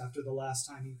 years after the last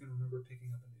time you can remember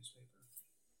picking up a newspaper.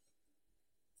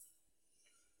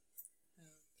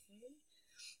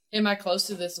 Am I close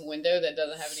to this window that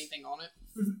doesn't have anything on it?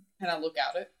 Can I look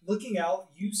out it? Looking out,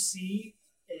 you see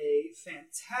a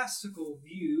fantastical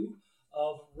view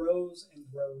of rows and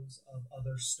rows of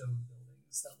other stone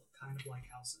buildings that look kind of like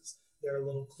houses. There are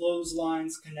little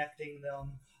clotheslines connecting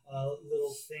them,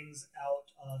 little things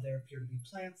out. There appear to be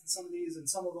plants in some of these, and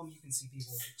some of them you can see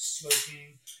people like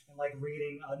smoking and like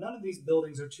reading. None of these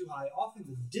buildings are too high. Off in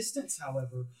the distance,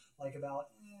 however, like about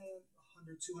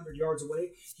 100, 200 yards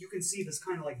away, you can see this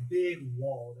kind of like big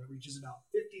wall that reaches about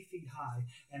 50 feet high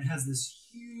and has this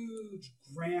huge,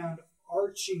 grand,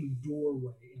 arching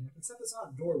doorway in it. Except it's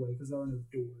not a doorway because there are no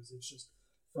doors. It's just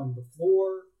from the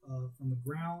floor, from the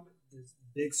ground, this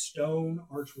big stone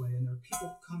archway, and there are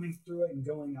people coming through it and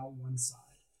going out one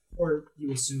side. Or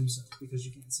you assume so because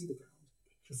you can't see the ground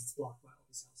because it's blocked by all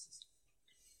these houses.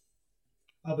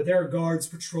 But there are guards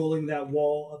patrolling that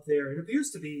wall up there. It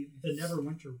appears to be the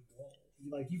Neverwinter wall.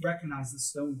 Like, you recognize the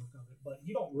stonework of it, but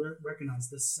you don't recognize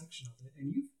this section of it.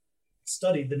 And you've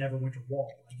studied the Neverwinter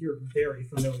wall. Like, you're very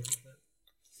familiar with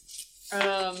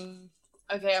it.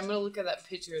 Okay, I'm gonna look at that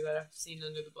picture that I've seen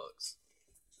under the books.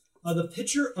 The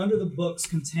picture under the books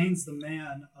contains the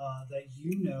man that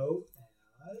you know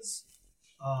as...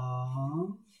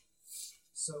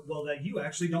 that you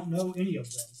actually don't know any of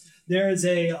them. There is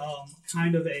a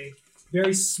kind of a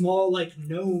very small, like,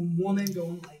 gnome woman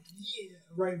going like, yeah,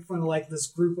 right in front of like this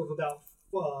group of about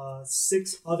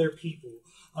 6 other people.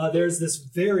 There's this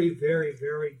very, very,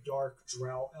 very dark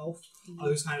drow elf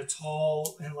who's kind of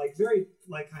tall and like very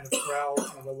like kind of proud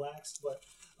and relaxed, but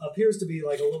appears to be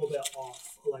like a little bit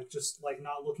off, like just like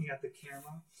not looking at the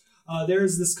camera.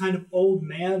 There's this kind of old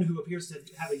man who appears to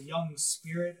have a young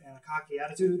spirit and a cocky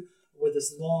attitude with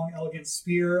this long, elegant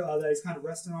spear that he's kind of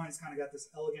resting on. He's kind of got this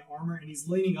elegant armor, and he's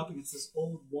leaning up against this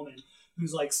old woman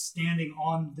who's like standing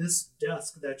on this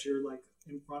desk that you're like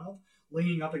in front of,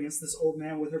 leaning up against this old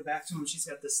man with her back to him. She's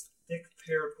got this thick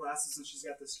pair of glasses, and she's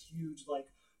got this huge,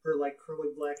 like, her like curly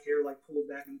black hair like pulled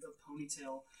back into a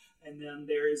ponytail. And then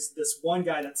there is this one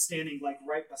guy that's standing like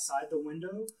right beside the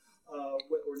window,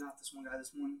 or not this one guy,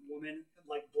 this one woman,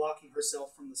 like blocking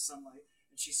herself from the sunlight,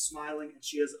 and she's smiling, and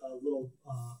she has a little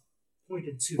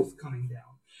pointed tooth coming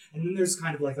down. And then there's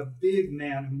kind of like a big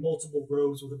man in multiple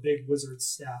robes with a big wizard's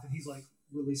staff, and he's like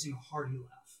releasing a hearty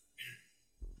laugh.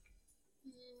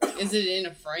 Is it in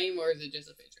a frame or is it just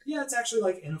a picture? Yeah, it's actually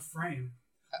like in a frame.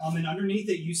 And underneath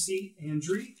it you see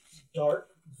Andri,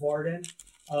 Dark, Varden,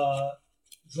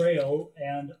 Drael,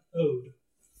 and Ode.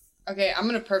 Okay, I'm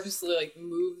gonna purposely like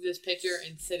move this picture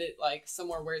and sit it like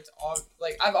somewhere where it's all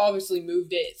like I've obviously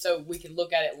moved it so we can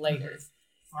look at it later.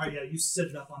 Mm-hmm. All right, yeah, you sit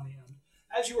it up on the end.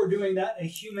 As you are doing that, a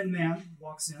human man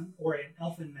walks in, or an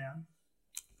elfin man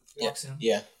walks in.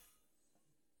 Yeah.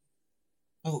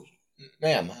 Oh,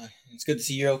 ma'am, it's good to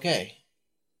see you're okay.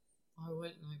 Why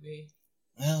wouldn't I be?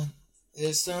 Well,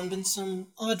 there's been some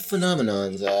odd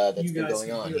phenomenons that's you been guys going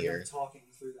can on hear here. him talking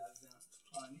through that vent,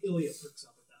 and Ilya perks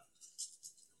up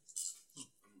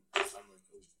at that.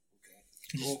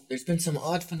 Well, there's been some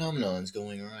odd phenomenons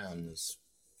going around this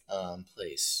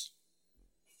place.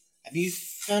 Have you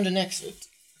found an exit?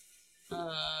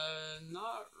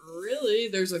 Not really.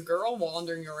 There's a girl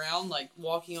wandering around, like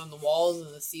walking on the walls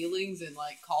and the ceilings and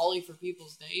like calling for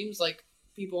people's names, like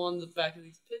people on the back of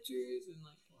these pictures and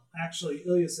like. Actually,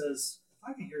 Ilya says, if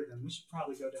I can hear them, we should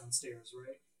probably go downstairs,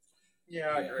 right?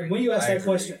 Yeah, I agree. And when you ask that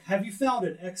question, have you found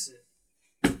an exit?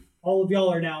 All of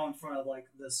y'all are now in front of like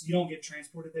this. You don't get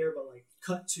transported there, but like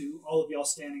cut to all of y'all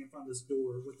standing in front of this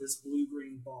door with this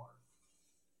blue-green bar.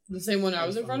 The same one I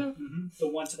was in front of? Mm-hmm. The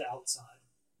one to the outside.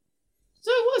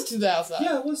 So it was to the outside.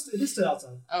 Yeah, it is to the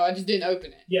outside. Oh, I just didn't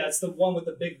open it. Yeah, it's the one with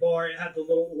the big bar. It had the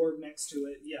little orb next to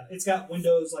it. Yeah, it's got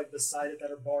windows like beside it that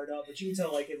are barred up, but you can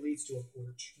tell like it leads to a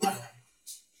porch.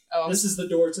 Oh, this is the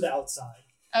door to the outside.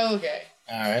 Oh, okay.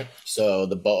 Alright, so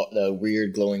the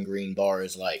weird glowing green bar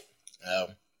is like, I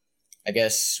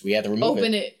guess we have to remove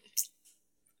Open it.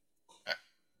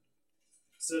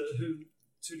 So who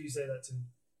do you say that to?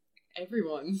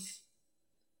 Everyone.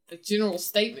 The general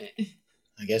statement.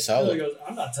 I guess He I'll... goes,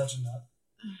 I'm not touching that.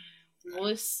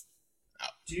 Willis?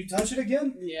 Do you touch it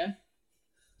again? Yeah.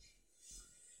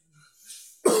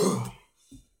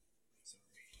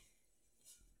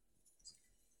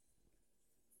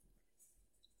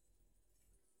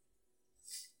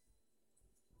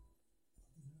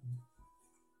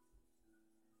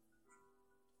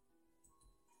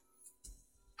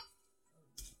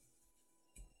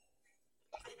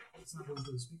 It's not going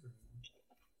through the speaker anymore.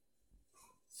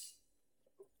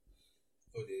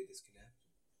 Oh, did it disconnect?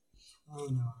 Oh no, I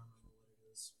remember what it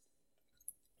is.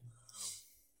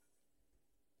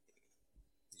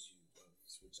 Did you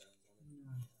switch out on it?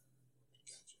 No.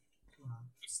 Gotcha. Come on,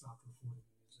 stop recording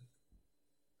music.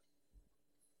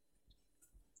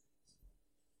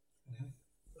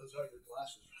 Those are your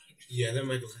glasses, right? Yeah, they're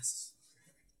my glasses.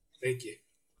 Thank you.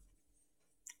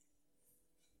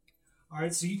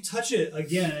 Alright, so you touch it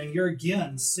again, and you're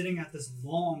again sitting at this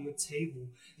long table.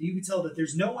 You can tell that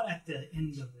there's no one at the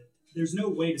end of it. There's no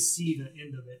way to see the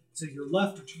end of it to your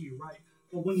left or to your right.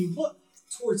 But when you look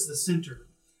towards the center,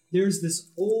 there's this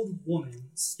old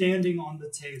woman standing on the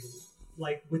table,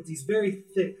 like with these very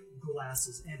thick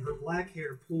glasses and her black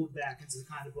hair pulled back into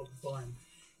kind of a bun.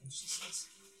 And she says,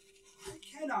 I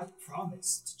cannot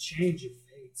promise to change your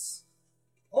fates,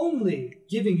 only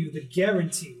giving you the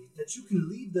guarantee that you can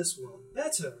leave this world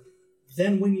better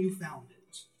than when you found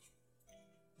it.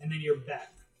 And then you're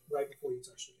back right before you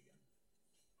touched it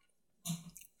again.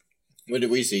 What did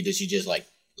we see? Did she just like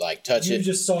touch You it?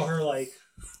 just saw her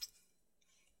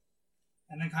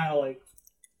and then kind of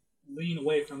lean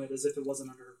away from it as if it wasn't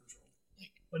under her control,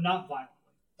 but not violently.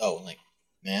 Oh,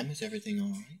 ma'am, is everything all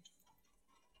right?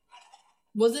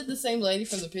 Was it the same lady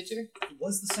from the picture? It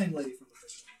was the same lady from the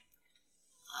picture.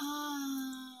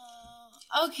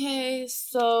 Okay,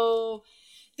 so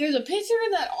there's a picture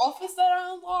in that office that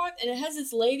I unlocked, and it has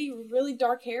this lady with really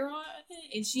dark hair on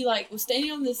it, and she was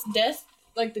standing on this desk,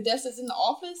 like the desk that's in the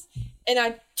office, and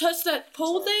I touched that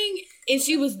pull thing, and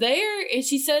she was there, and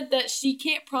she said that she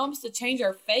can't promise to change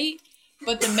our fate,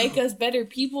 but to make us better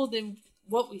people than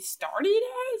what we started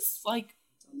as. Let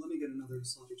me get another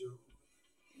sloppy joke.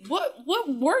 What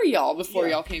were y'all before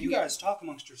y'all came You here? guys talk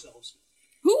amongst yourselves.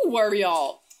 Who were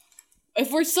y'all? If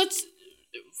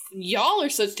y'all are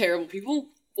such terrible people,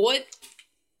 what?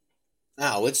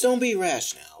 Now, let's don't be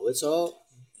rash now. Let's all,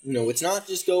 let's not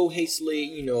just go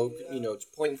hastily,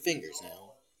 pointing fingers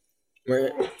now. We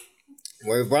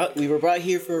were brought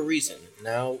here for a reason.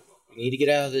 Now, we need to get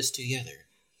out of this together.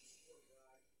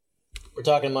 We're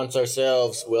talking amongst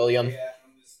ourselves, William.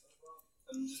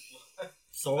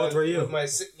 So what were you? With my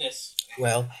sickness.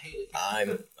 Well,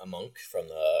 I'm a monk from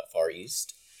the Far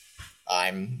East.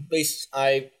 I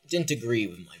didn't agree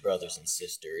with my brothers and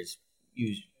sisters.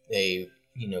 They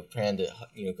plan to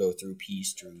go through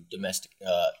peace through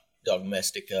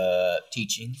dogmatic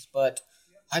teachings, but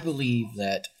I believe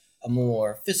that a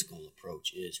more physical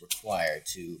approach is required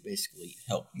to basically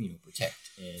help protect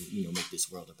and make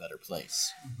this world a better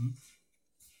place. Mm-hmm.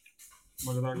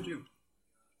 What about you?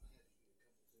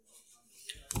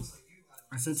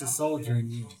 I sense a soldier in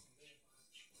you.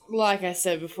 Like I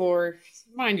said before,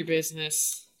 mind your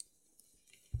business.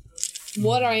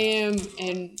 What I am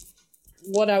and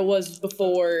what I was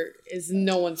before is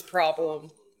no one's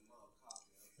problem.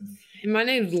 And my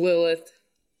name's Lilith.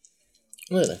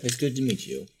 Lilith, it's good to meet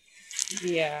you.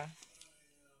 Yeah.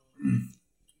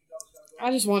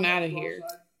 I just want out of here.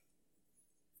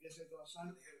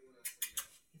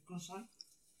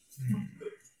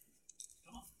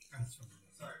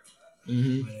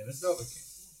 Mm-hmm. My name is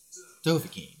Dovahkiin.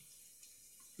 Dovahkiin.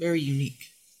 Very unique.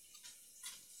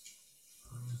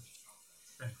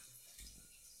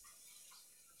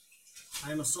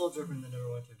 I am a soldier from the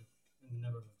Neverwinter.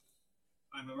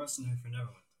 I'm a mercenary for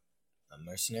Neverwinter. A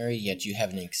mercenary, yet you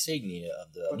have an insignia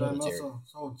of the But military. I'm also a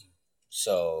soldier.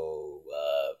 So,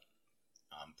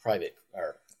 private.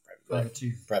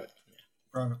 Privateer. Private. Yeah.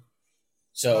 Private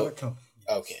So, company.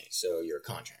 okay, so you're a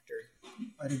contractor.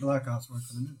 I do black ops work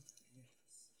for the military.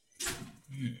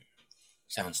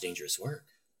 Sounds dangerous work.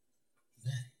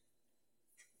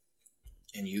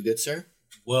 And you, good sir?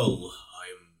 Well,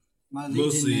 My I'm legion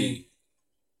mostly... name,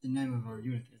 the name of our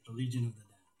unit is the Legion of the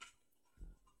Damned.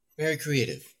 Very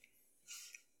creative.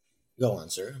 Go on,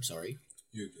 sir. I'm sorry.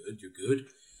 You're good.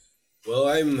 Well,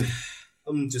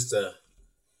 I'm just a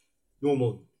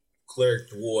normal cleric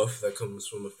dwarf that comes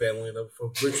from a family of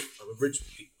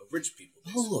rich people.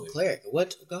 Oh, a cleric.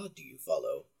 What god do you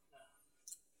follow?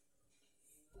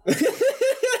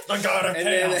 The god of And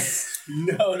chaos. then,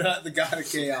 no, not the god of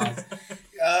chaos.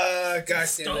 Gosh damn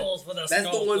it. Skulls for the That's the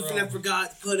skull one thing I throne. forgot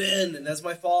to put in, and that's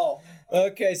my fault.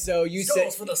 Okay, so you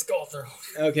Skulls said... for the skull throne.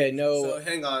 Okay, no... So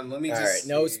hang on, let me All just. right,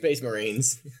 no see. Space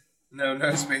Marines. No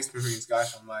Space Marines.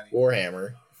 Gosh Almighty.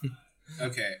 Warhammer.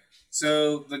 Okay,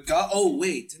 so the god. Oh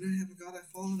wait, didn't I have a god I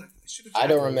followed? I should have. I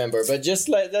don't remember, but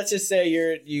let's just say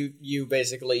you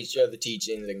basically show the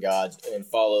teachings and gods and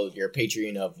follow your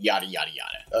patron of yada yada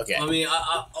yada. Okay. I mean,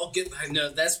 I'll get. I know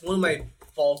that's one of my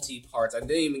faulty parts. I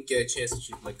didn't even get a chance to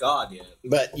choose my god yet.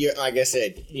 But you're, like I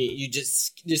said, you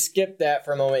just skip that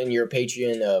for a moment and you're a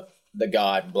patron of the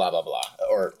god blah blah blah.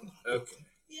 Or Okay.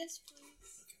 Yes,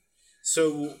 please.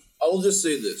 So I'll just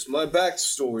say this. My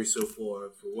backstory so far,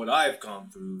 for what I've gone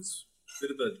through, is a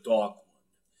bit of a dark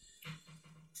one.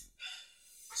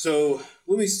 So,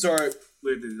 let me start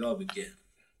where it all began.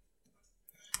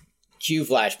 Cue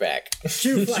flashback.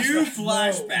 Cue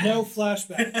flashback. No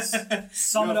flashbacks.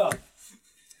 Sum it up.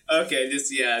 Okay,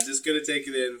 just gonna take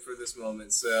it in for this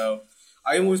moment. So,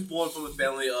 I was born from a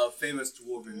family of famous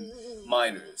dwarven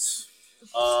miners.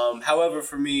 However,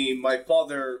 for me, my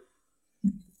father,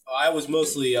 I was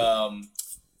mostly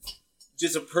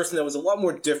just a person that was a lot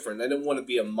more different. I didn't want to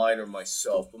be a miner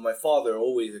myself, but my father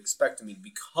always expected me to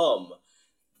become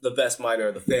the best miner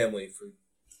of the family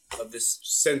of this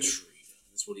century.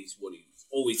 That's what he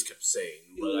always kept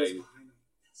saying.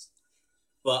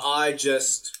 But I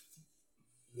just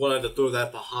wanted to throw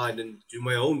that behind and do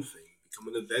my own thing,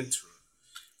 become an inventor,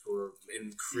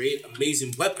 and create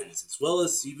amazing weapons as well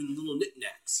as even little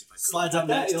knickknacks. If I could. Slides up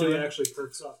next to it. Actually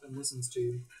perks up and listens to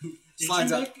you. Did you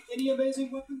make any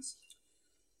amazing weapons?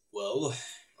 Well,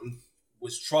 I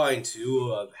was trying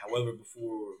to. However,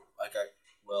 before I got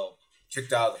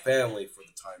kicked out of the family for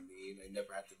the time being, I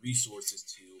never had the resources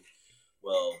to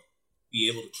be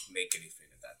able to make anything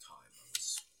at that time. I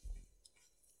was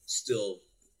still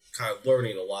kind of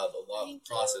learning a lot of the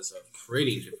process of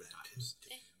creating different items.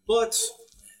 But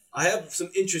I have some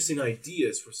interesting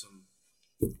ideas for some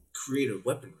creative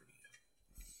weaponry.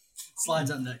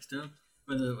 Slides up next to him.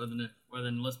 Where the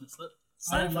enlistment slip. I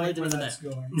Sign don't for like Legend where of the Day. that's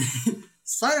going.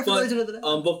 Sign up for But, Legend of the Day.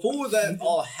 before that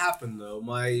all happened, though,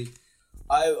 I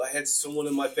had someone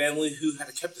in my family who had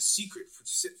kept a secret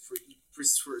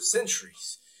for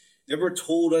centuries. Never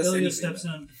told us Ilya anything. steps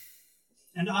in.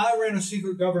 And I ran a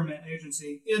secret government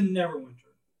agency in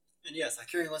Neverwinter. And yes, I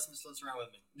carry enlistment slips around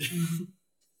with me.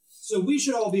 So we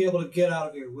should all be able to get out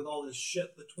of here with all this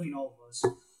shit between all of us.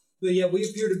 But yet we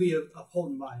appear to be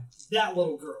upholding by that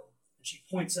little girl. And she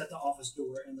points at the office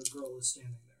door, and the girl is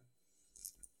standing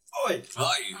there. Oi!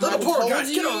 Hi. I Little poor told guys,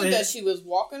 get on you here. that she was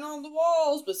walking on the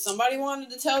walls, but somebody wanted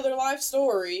to tell their life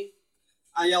story.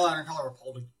 I yell out and call her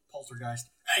a poltergeist.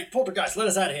 Hey, poltergeist, let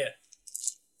us out of here.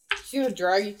 She would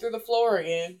drag you through the floor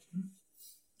again.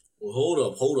 Well,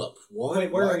 hold up. Why,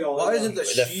 Wait, where are y'all? Why isn't the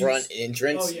The front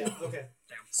entrance. Oh, yeah, okay.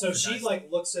 Damn So she,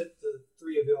 poltergeist. looks at the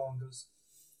three of y'all and goes,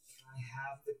 "Can I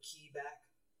have the key back?"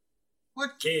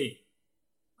 What key?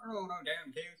 I don't know,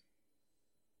 damn key.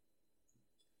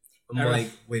 I'm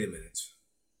like, wait a minute.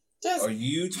 Just Are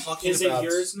you talking Is about it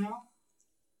yours now?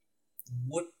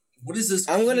 what is this?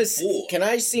 I'm gonna. key for? Can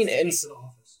I see an Key ins? to the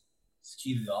office. It's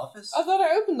key to the office? I thought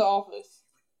I opened the office.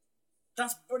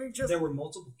 That's what he just. There were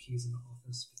multiple keys in the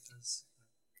office because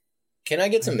Can I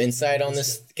get some insight on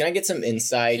this? Can I get some She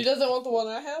insight? doesn't want the one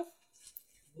I have.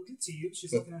 we'll get to you.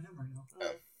 She's looking at him right now.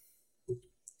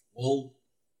 Well,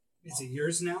 Is it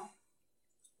yours now?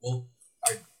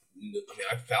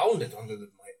 I found it under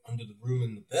the room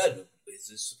in the bed. Is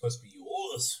this supposed to be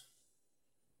yours?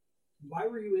 Why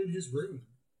were you in his room?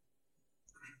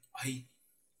 I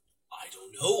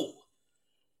don't know.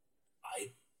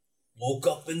 I woke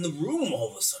up in the room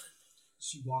all of a sudden.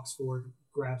 She walks forward,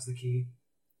 grabs the key.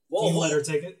 Whoa, You let her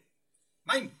take it?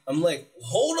 Mine. I'm like,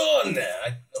 hold on there.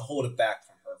 I hold it back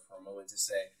from her for a moment to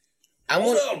say, I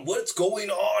hold want. on, what's going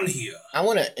on here? I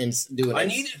want to do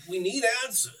an. We need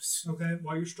answers. Okay,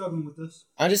 while you're struggling with this.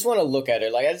 I just want to look at her.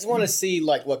 Like, I just want to see,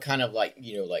 like, what kind of, like,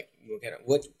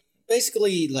 what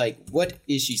basically, like, what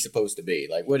is she supposed to be?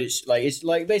 Like, what is she, like, it's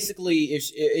like, basically,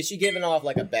 is she giving off,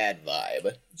 like, a bad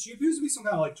vibe? She appears to be some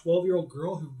kind of 12-year-old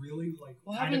girl who really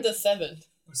What kind happened of to 7?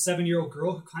 a 7-year-old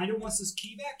girl who kind of wants this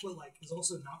key back, but is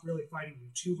also not really fighting you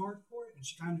too hard for it, and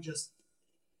she kind of just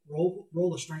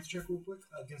roll a strength check real quick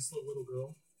against the little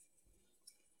girl.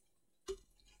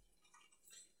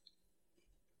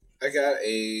 I got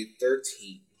a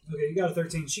 13. Okay, you got a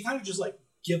 13. She kind of just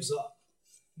gives up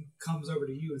and comes over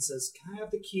to you and says, "Can I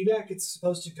have the key back? It's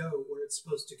supposed to go where it's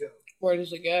supposed to go. Where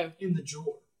does it go? In the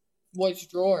drawer. Which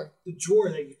drawer? The drawer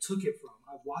that you took it from.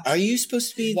 I watched Are it you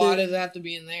supposed to be Why the? does it have to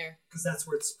be in there? because that's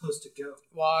where it's supposed to go."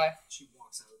 Why? She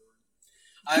walks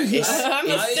out of the room. I'm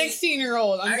a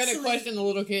 16-year-old. I'm actually- gonna question the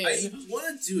little kid. I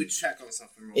want to do a check on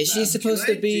something real Is she fast. supposed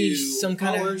Can to I be do- some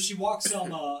kind Or of? she walks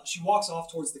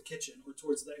off towards the kitchen or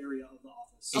towards the area of the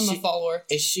office. I'm Is a she- follower.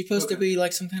 Is she supposed to Okay. be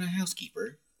like some kind of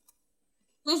housekeeper?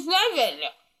 7.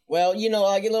 Well,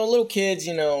 like little kids,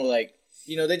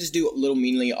 they just do little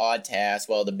meanly odd tasks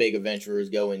while the big adventurers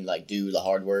go and do the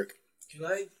hard work. Can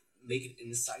I make an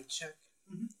insight check?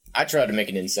 I tried to make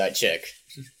an inside check.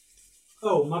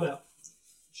 Oh, my bad.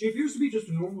 She appears to be just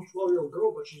a normal 12-year-old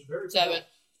girl, but she's very pale.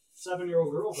 7.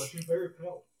 7-year-old girl, but she's very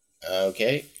pale.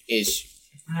 Okay, is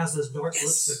And has this dark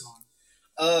lipstick on.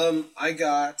 I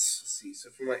got, let's see, so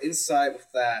for my insight with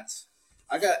that,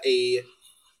 I got a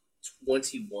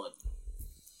 21.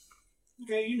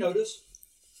 Okay, you notice.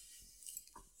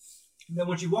 And then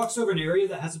when she walks over an area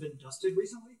that hasn't been dusted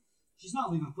recently, she's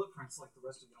not leaving footprints like the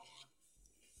rest of y'all are.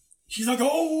 She's a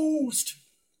ghost.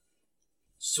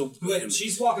 So, But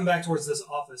she's walking back towards this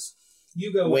office.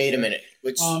 You go. Wait a minute.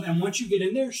 Which And once you get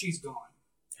in there, she's gone.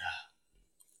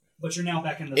 But you're now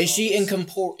back in the. is she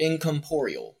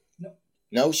incorporeal? No.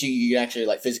 No, you actually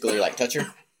like physically like touch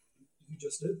her. You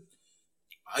just did.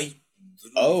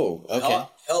 Oh, okay.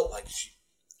 Felt like she.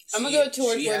 I'm gonna go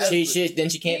towards where Then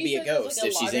she can't be a ghost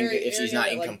if she's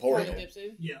not incorporeal.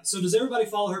 Yeah. So does everybody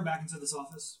follow her back into this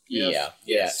office? Yeah.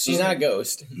 Yes. She's not a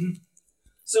ghost.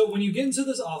 So when you get into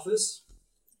this office,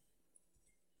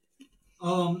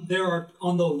 there are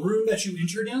on the room that you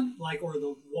entered in, or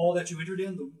the wall that you entered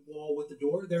in, the wall with the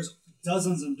door. There's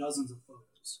dozens and dozens of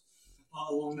photos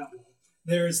along that wall.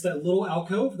 There's that little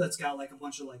alcove that's got like a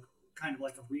bunch of kind of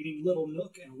like a reading little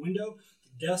nook and a window.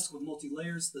 Desk with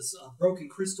multi-layers, this broken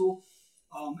crystal,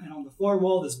 and on the far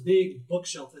wall, this big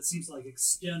bookshelf that seems to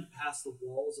extend past the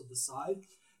walls of the side.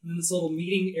 And then this little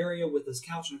meeting area with this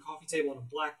couch and a coffee table and a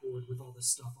blackboard with all this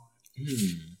stuff on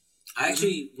it. I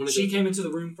actually She came into the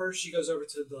room first. She goes over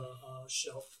to the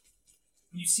shelf.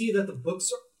 You see that the books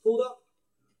are pulled up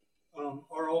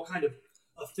are all kind of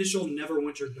official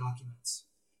Neverwinter documents.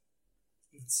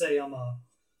 You could say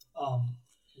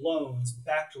loans,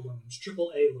 backed loans,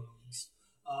 AAA loans.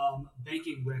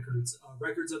 Banking records,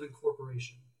 records of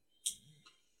incorporation.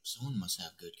 Someone must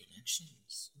have good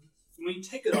connections. When you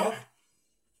take it off,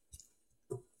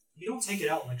 you don't take it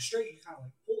out straight, you kind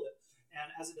of pull it.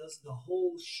 And as it does, the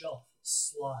whole shelf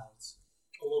slides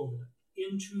a little bit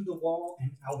into the wall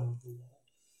and out of the wall.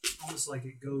 Almost like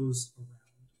it goes around.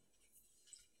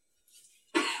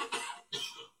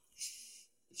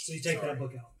 So you take that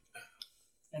book out.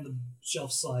 And the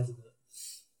shelf slides a bit.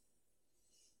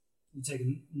 You take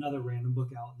another random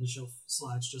book out, and the shelf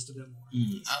slides just a bit more.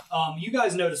 You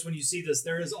guys notice when you see this,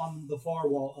 there is on the far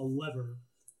wall a lever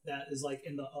that is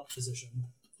in the up position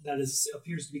that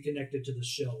appears to be connected to the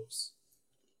shelves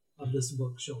of this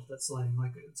bookshelf that's sliding.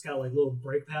 It's got little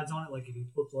brake pads on it. If you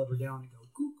flip the lever down, it go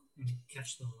goop, and you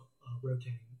catch the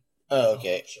rotating. Oh,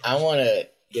 okay. I want to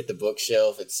get the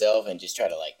bookshelf itself and just try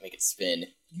to make it spin.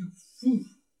 And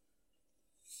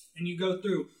you go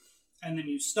through, and then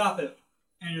you stop it.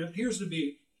 And it appears to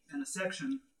be in a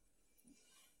section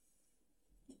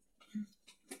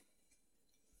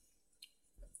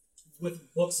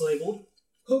with books labeled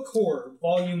Hook Horror,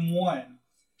 Volume 1,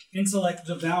 Intellect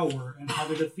Devourer and How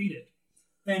to Defeat It,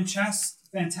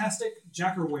 Fantastic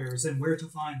Jackerwares and Where to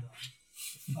Find Them,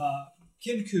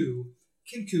 Kinku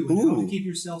and How to Keep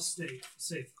Yourself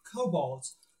Safe,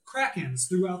 Kobolds, Krakens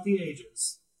Throughout the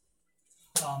Ages.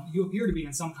 You appear to be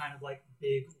in some kind of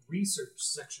big research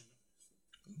section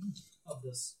of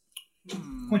this.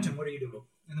 Quentin, what are you doing?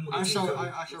 And then I shall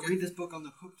read this book on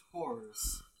the hooked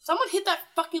horrors. Someone hit that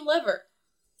fucking lever.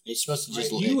 You're supposed to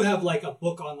just you have a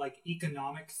book on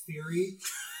economic theory,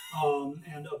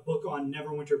 and a book on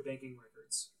Neverwinter banking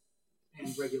records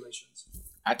and regulations.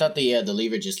 I thought the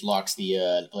lever just locks the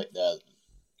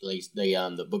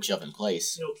bookshelf in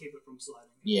place. It'll keep it from sliding.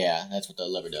 Yeah, that's what the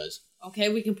lever does. Okay,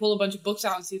 we can pull a bunch of books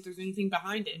out and see if there's anything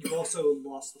behind it. You've also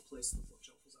lost the place the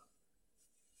bookshelf was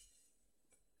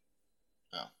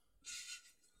at. Oh.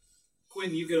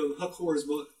 Quentin, you get a Hook Horrors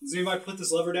book. Does anybody put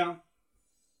this lever down?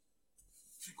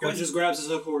 Quentin just grabs his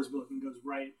Hook Horrors book and goes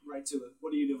right to it.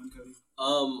 What are you doing, Cody?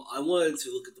 I wanted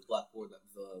to look at the blackboard,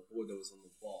 the board that was on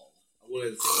the wall. I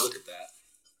wanted to look at that.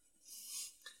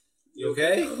 You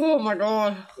okay? Oh my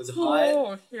god. Was it hot?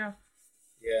 Oh, yeah.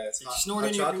 Yeah, it's hot. Snort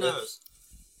in your nose.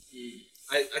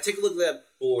 I take a look at that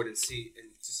board to see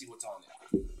what's on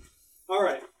it. All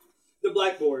right. The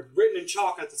blackboard, written in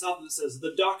chalk at the top of it says,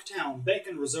 The Docktown Bank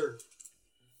and Reserve.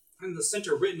 In the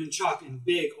center, written in chalk in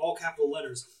big, all capital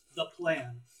letters, The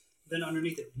Plan. Then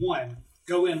underneath it, 1,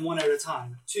 go in one at a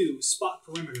time. 2, spot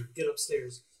perimeter, get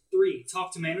upstairs. 3,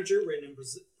 talk to manager, written in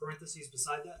parentheses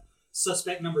beside that.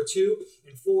 Suspect number 2.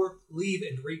 And 4, leave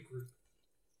and regroup.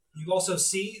 You also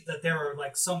see that there are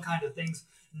some kind of things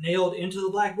nailed into the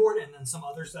blackboard and then some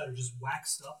others that are just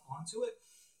waxed up onto it.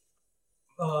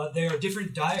 There are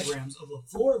different diagrams of the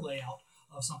floor layout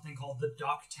of something called the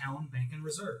Docktown Bank and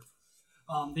Reserve.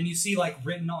 Then you see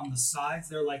written on the sides,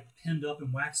 they're pinned up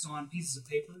and waxed on pieces of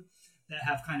paper that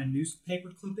have kind of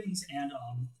newspaper clippings and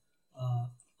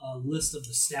a list of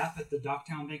the staff at the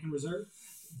Docktown Bank and Reserve.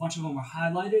 A bunch of them are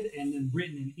highlighted, and then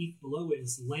written in ink below it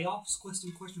is layoffs,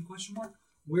 question mark.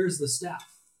 Where's the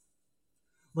staff?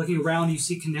 Looking around, you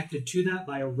see connected to that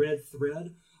by a red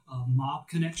thread mob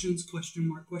connections, question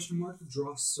mark,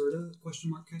 draw Serta,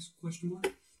 question mark.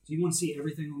 Do you want to see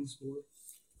everything on this board?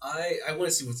 I want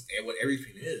to see what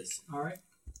everything is. All right.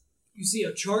 You see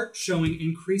a chart showing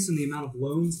increase in the amount of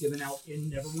loans given out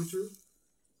in Neverwinter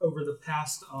over the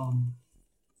past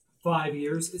 5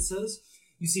 years, it says.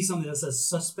 You see something that says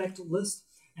suspect list,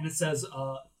 and it says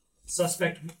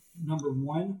suspect number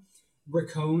 1,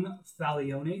 Riccone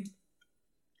Falione,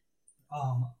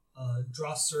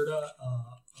 Droserta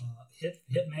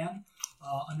Hitman.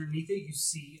 Underneath it, you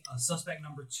see suspect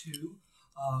number 2,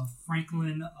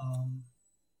 Franklin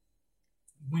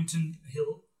Winton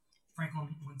Hill,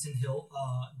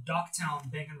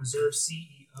 Docktown Bank and Reserve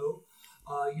CEO.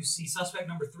 You see suspect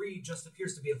number 3 just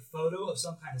appears to be a photo of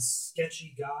some kind of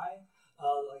sketchy guy,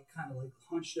 kind of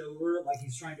hunched over, like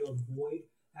he's trying to avoid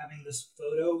having this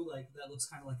photo, like that looks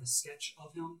kind of like a sketch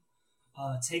of him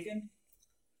taken.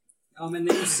 And then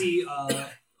you see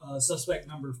suspect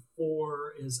number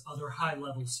 4 is other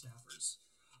high-level staffers.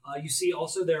 You see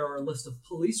also there are a list of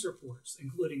police reports,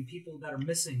 including people that are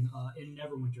missing in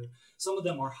Neverwinter. Some of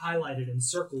them are highlighted and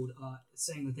circled,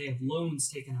 saying that they have loans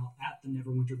taken out at the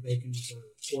Neverwinter Bank and Reserve,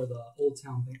 or the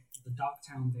Docktown Bank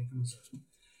and Reserve.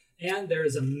 And there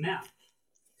is a map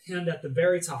pinned at the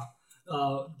very top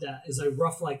that is a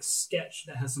rough sketch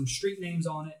that has some street names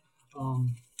on it,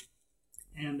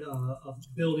 and a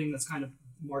building that's kind of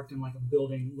marked in a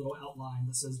building little outline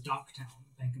that says Docktown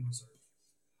Bank and Reserve.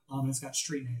 And it's got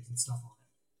street names and stuff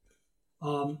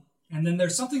on it. And then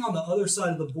there's something on the other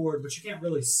side of the board, but you can't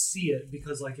really see it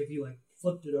because if you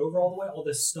flipped it over all the way, all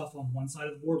this stuff on one side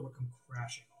of the board would come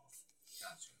crashing off.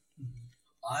 Gotcha.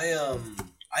 Mm-hmm.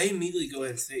 I immediately go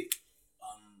ahead and say,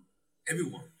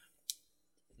 everyone,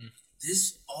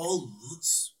 this all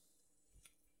looks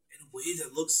in a way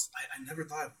that looks, I never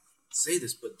thought I'd say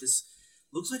this, but this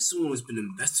looks like someone has been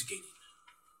investigating.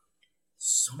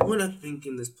 Someone, I think,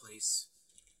 in this place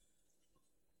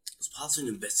was possibly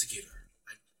an investigator.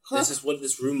 This is what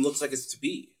this room looks like it's to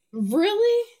be.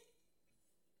 Really?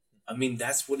 I mean,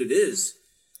 that's what it is.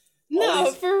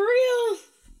 No, for real?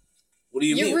 What do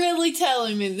you mean? You're really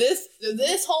telling me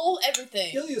this whole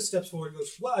everything? Ilya steps forward and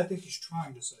goes, what I think he's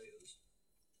trying to say is,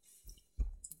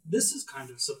 this is kind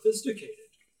of sophisticated.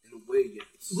 In a way,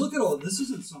 yes. Look at all, this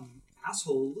isn't some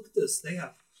asshole. Look at this. They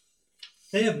have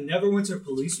Neverwinter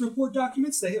police report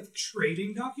documents. They have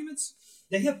trading documents.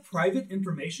 They have private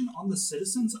information on the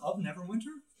citizens of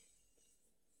Neverwinter.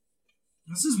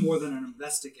 This is more than an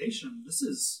investigation. This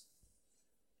is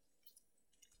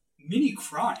many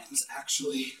crimes,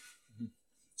 actually.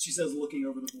 She says, looking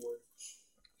over the board.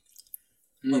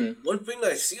 One thing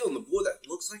that I see on the board that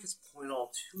looks like it's pointing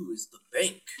all to is the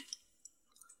bank.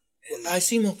 And I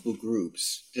see multiple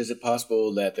groups. Is it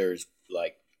possible that there's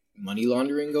money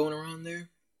laundering going around there?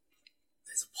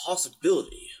 There's a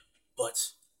possibility,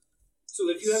 but... So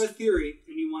if you have a theory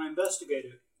and you want to investigate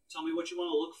it, tell me what you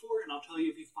want to look for, and I'll tell you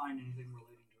if you find anything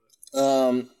relating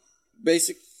to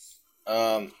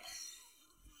it.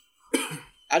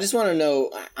 I just want to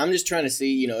know. I'm just trying to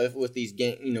see, if with these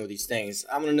these things,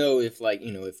 I want to know if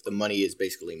if the money is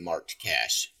basically marked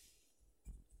cash.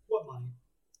 What money?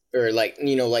 Or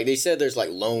they said there's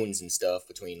loans and stuff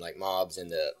between mobs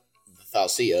and the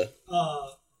Thalcia.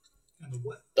 And the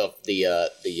what?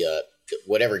 The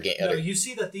whatever game. No, you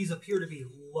see that these appear to be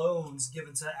loans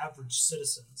given to average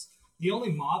citizens. The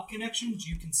only mob connections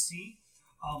you can see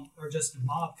are just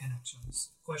mob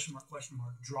connections. Question mark,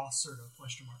 draw Serta,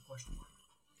 question mark. Mm-hmm.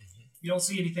 You don't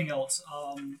see anything else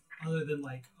other than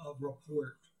a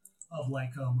report of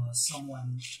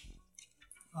someone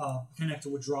connected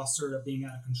with draw Serta being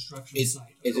at a construction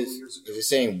site a couple years ago. Is it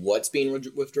saying what's being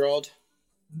withdrawn?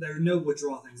 There are no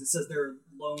withdrawal things. It says there are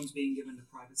loans being given to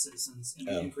private citizens in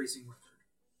an increasing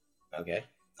record. Okay.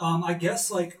 I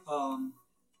guess around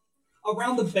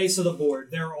the base of the board,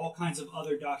 there are all kinds of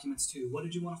other documents too. What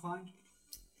did you want to find?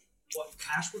 What,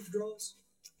 cash withdrawals?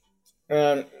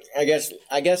 I guess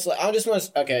I just want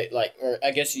to, okay,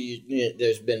 I guess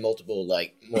there's been multiple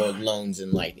more loans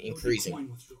and increasing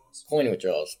coin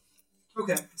withdrawals.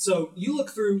 Okay, so you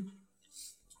look through,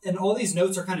 and all these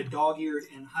notes are kind of dog-eared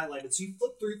and highlighted. So you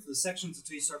flip through the sections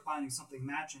until you start finding something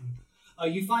matching.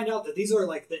 You find out that these are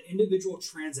the individual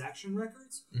transaction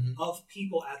records of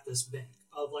people at this bank,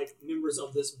 of members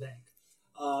of this bank.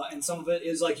 And some of it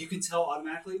is you can tell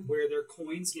automatically where their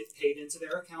coins get paid into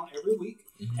their account every week,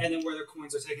 and then where their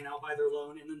coins are taken out by their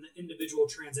loan, and then the individual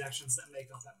transactions that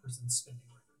make up that person's spending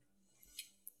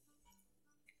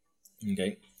record.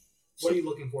 Okay. What are you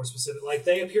looking for specifically?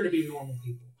 They appear to be normal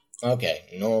people. Okay,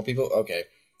 normal people. Okay.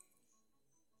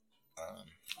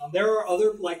 There are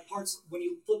other parts when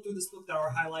you flip through this book that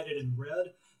are highlighted in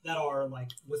red. that are like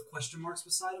with question marks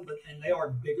beside them, and they are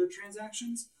bigger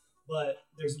transactions, but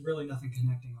there's really nothing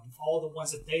connecting them. All the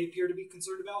ones that they appear to be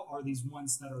concerned about are these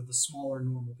ones that are the smaller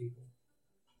normal people.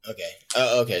 Okay.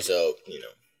 Okay. So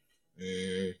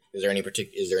is there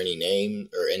any name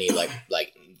or any like?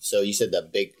 So you said the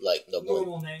big like the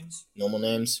Normal names. Normal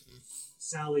names.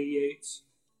 Sally Yates,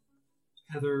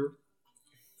 Heather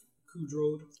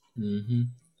Kudrode,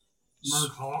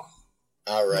 Murdoch.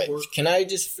 All right. Can I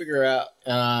just figure out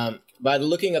by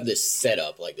looking of this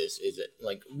setup like this? Is it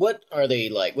like what are they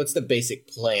like? What's the basic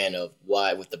plan of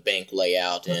why with the bank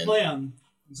layout The and plan.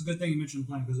 It's a good thing you mentioned the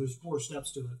plan because there's 4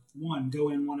 steps to it. 1, go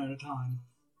in one at a time.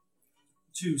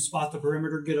 2, spot the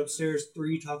perimeter, get upstairs.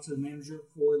 3, talk to the manager.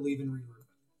 4, leave and regroup.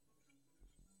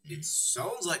 It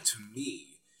sounds like to me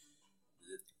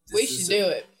that We should do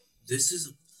it. This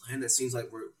is a plan that seems like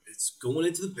it's going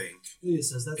into the bank. It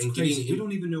says that's And crazy. getting- We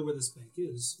don't even know where this bank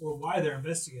is or why they're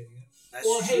investigating it. That's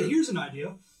Or hey, true. here's an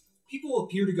idea. People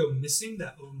appear to go missing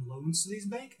that own loans to these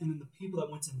banks, and then the people that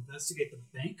went to investigate the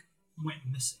bank went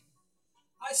missing.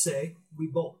 I say we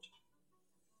bolt.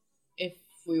 If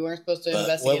we weren't supposed to But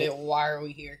investigate what- it, why are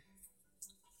we here?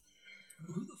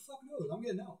 Who the fuck knows? I'm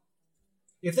getting out.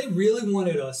 If they really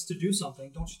wanted us to do something,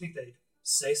 don't you think they'd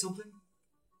say something?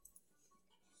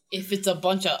 If it's a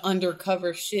bunch of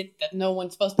undercover shit that no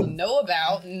one's supposed to know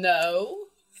about, no.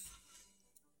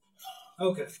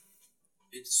 Okay.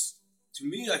 It's to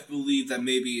me. I believe that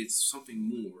maybe it's something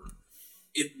more.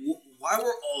 Why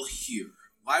we're all here,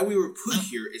 why we were put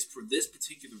here, is for this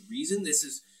particular reason. This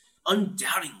is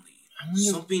undoubtedly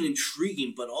something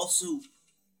intriguing, but also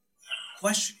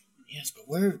questioning. yes, but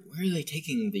where are they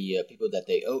taking the people that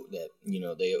they owe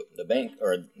they owe the bank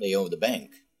or they owe the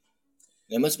bank?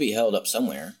 They must be held up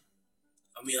somewhere.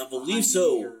 I mean, I believe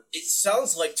so. It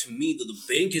sounds like to me that the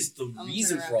bank is the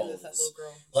reason for all of this.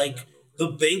 Like, the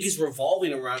bank is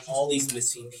revolving around all these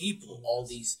missing people, all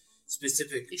these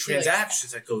specific Is she, like,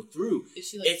 transactions that go through. Is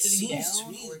she like It sitting seems down,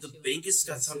 to me or that the is she, like, bank has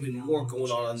got something sitting more down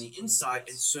going on the chairs? inside,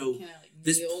 and so Can I, like,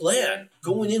 this kneel plan, there?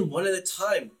 going in one at a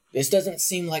time, This doesn't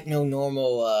seem like no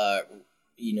normal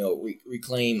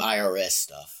reclaim IRS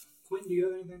stuff. Quentin, do you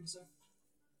have anything to say?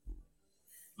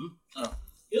 Oh.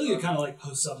 Ilya kind of like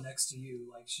posts up next to you.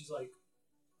 Like, she's like,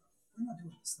 we're not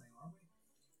doing this thing, are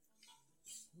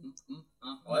we?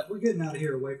 What? We're getting out of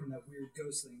here away from that weird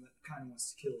ghost thing that kind of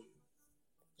wants to kill you.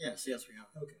 Yes, we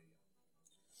are. Okay.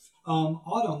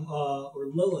 Autumn, or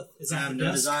Lilith is I at have the no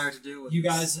desk. desire to deal with You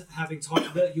this. guys having talked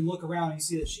a bit, you look around and you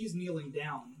see that she's kneeling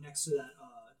down next to that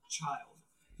child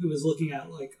who is looking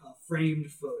at like a framed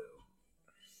photo.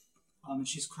 And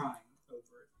she's crying over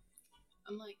it.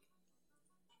 I'm like,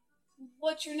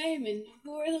 what's your name and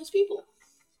who are those people?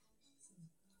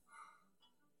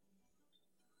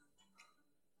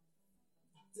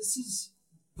 This is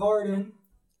Varden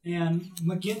and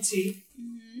McGinty,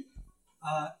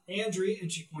 Andri,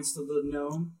 and she points to the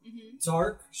gnome.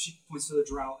 Dark, she points to the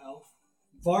drow elf.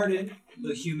 Varden,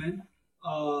 the human.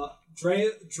 Drael,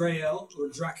 or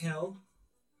Drakel,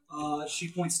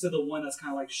 she points to the one that's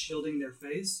kind of like shielding their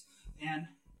face. And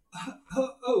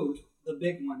Ode, the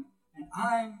big one. And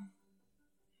I'm.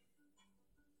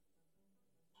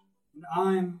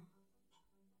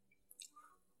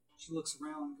 She looks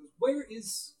around and goes, where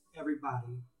is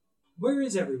everybody? Where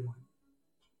is everyone?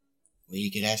 Well,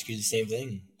 you could ask you the same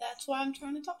thing. That's why I'm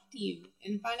trying to talk to you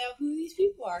and find out who these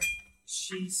people are.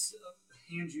 She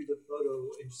hands you the photo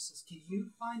and she says, can you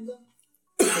find them?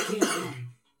 I can't leave.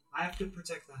 I have to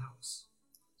protect the house.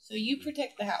 So you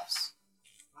protect the house.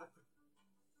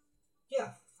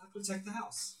 I protect the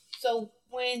house. So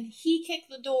when he kicked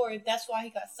the door, that's why he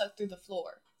got sucked through the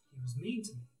floor. He was mean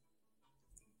to me,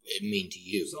 It mean to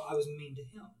you. so I was mean to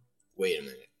him. Wait a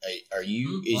minute. Are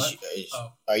you? What?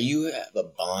 Are you have a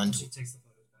And bond? she takes the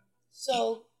photos back.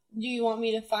 So do you want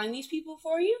me to find these people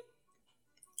for you?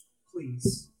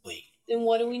 Please. Wait. Then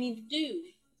what do we need to do?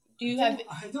 Do you have?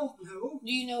 I don't know.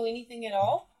 Do you know anything at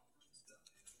all?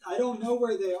 I don't know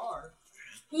where they are.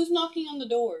 Who's knocking on the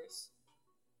doors?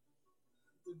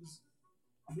 It was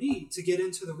me to get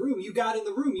into the room. You got in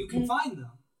the room. You can find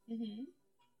them. Mm-hmm.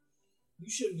 You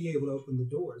shouldn't be able to open the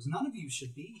doors. None of you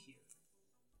should be here.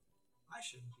 I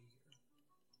shouldn't be here.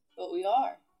 But we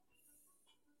are.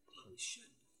 We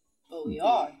shouldn't. But we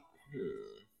are.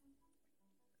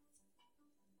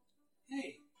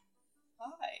 Hey,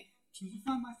 Hi. can you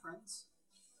find my friends?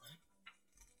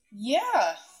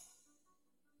 Yeah.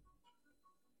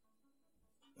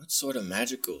 What sort of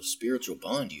magical spiritual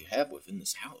bond do you have within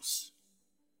this house?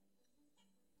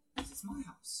 This is my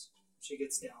house. She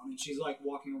gets down and she's like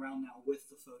walking around now with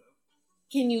the photo.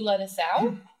 Can you let us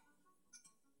out?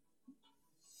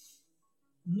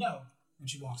 No, And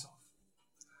she walks off.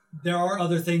 There are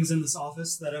other things in this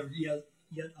office that are yet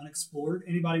unexplored.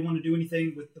 Anybody want to do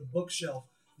anything with the bookshelf,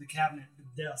 the cabinet,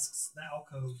 the desks, the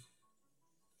alcove?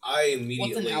 I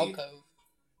immediately. What's an alcove?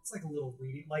 It's like a little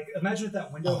reading. Like, imagine if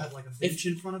that window had like a bench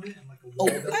in front of it and like a Oh, wall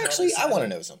built out actually, beside I want to it.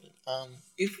 know something.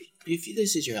 If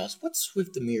this is your house, what's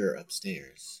with the mirror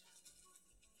upstairs?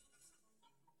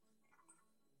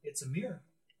 It's a mirror.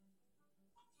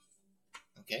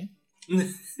 Okay.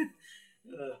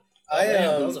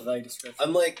 That was a vague description.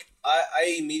 I'm like,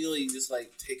 I immediately just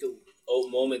like take a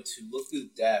moment to look through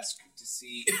the desk to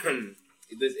see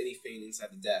if there's anything inside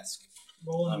the desk.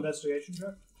 Roll an investigation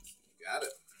check. Got it.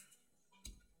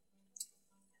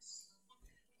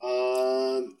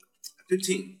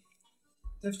 15.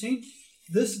 15.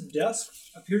 This desk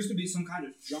appears to be some kind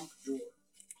of junk drawer,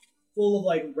 full of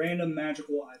like random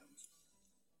magical items.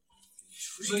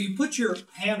 So you put your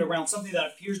hand around something that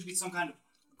appears to be some kind of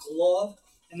glove,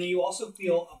 and then you also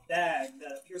feel a bag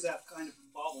that appears to have kind of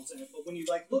baubles in it. But when you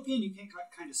like look in, you can't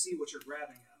kind of see what you're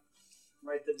grabbing at.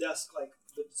 Right, the desk, like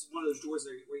it's one of those drawers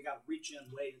there where you got to reach in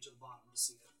way into the bottom to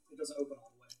see it. It doesn't open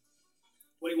all the way.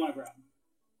 What do you want to grab?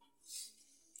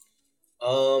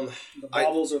 The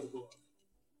baubles or the glove?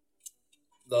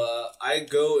 I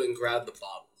go and grab the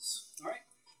bottles. All right.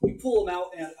 You pull them out,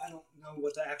 and I don't know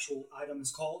what the actual item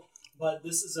is called, but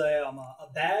this is a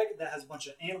bag that has a bunch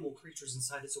of animal creatures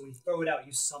inside it. So when you throw it out,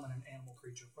 you summon an animal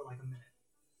creature for like a minute.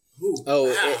 Ooh, Oh,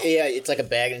 wow. yeah, it's like a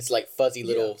bag and it's like fuzzy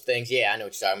little things. Yeah, I know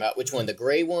what you're talking about. Which one? The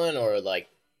gray one or like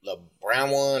the brown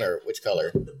one or which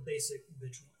color? The basic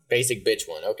bitch one. Basic bitch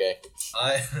one. Okay.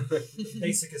 The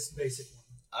basicest basic one.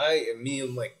 I immediately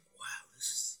am like, wow, this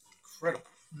is incredible.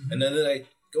 Mm-hmm. And then I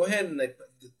go ahead and I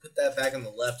put that back on the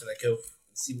left, and I go and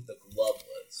see what the glove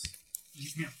was. You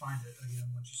can't find it again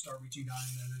once you start reaching down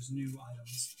in there. There's new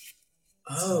items.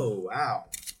 Oh, wow.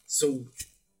 So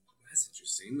that's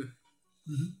interesting.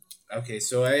 Mm-hmm. Okay,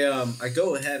 so I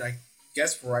go ahead. I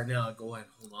guess for right now, I go ahead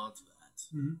and hold on to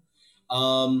that.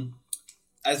 Mm-hmm.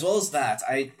 As well as that,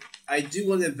 I do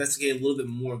want to investigate a little bit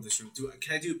more of this room.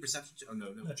 Can I do a perception check? Oh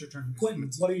no. That's your turn. Quentin,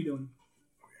 what are you doing?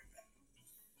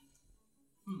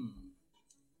 Can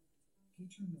you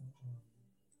turn the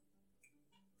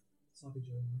sloppy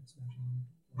Joe mix back on?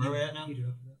 Where are we at now? You do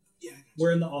it. Yeah.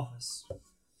 We're in the office.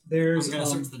 There's I'm gonna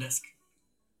search the desk.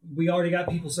 we already got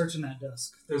people searching that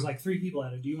desk. There's like 3 people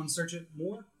at it. Do you want to search it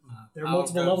more? There are I'll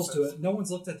multiple go levels to search it. No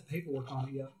one's looked at the paperwork on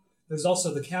it yet. There's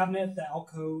also the cabinet, the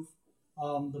alcove,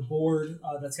 the board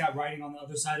that's got writing on the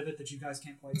other side of it that you guys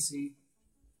can't quite see.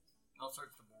 I'll search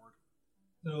the board.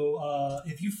 So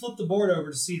if you flip the board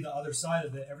over to see the other side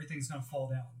of it, everything's going to fall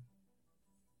down.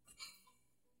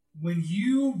 When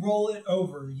you roll it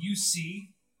over, you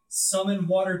see summon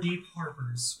Waterdeep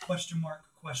Harpers, ?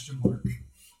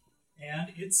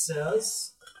 And it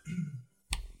says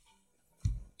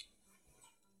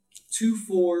 2,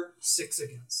 4, 6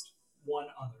 against, 1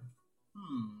 other.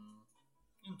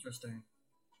 Interesting.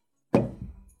 Uh,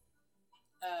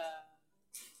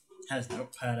 Has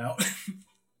notepad out.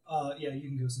 Yeah, you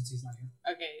can go since he's not here.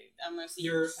 okay, I'm gonna see.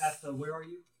 You're at the, where are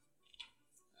you?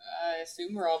 I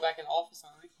assume we're all back in office,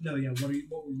 aren't we? No, yeah,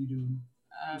 what were you doing?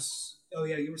 Oh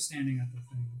yeah, you were standing at the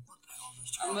thing.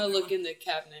 I'm gonna look in the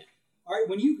cabinet. All right,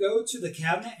 when you go to the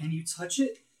cabinet and you touch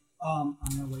it, I'm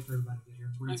gonna wait for everybody to get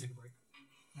here. We're gonna take a break.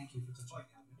 Thank you for touching the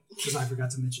cabinet because I forgot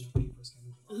to mention it when you first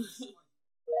came in.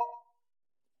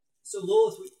 So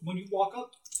Lilith, when you walk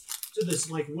up to this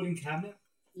like wooden cabinet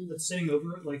that's sitting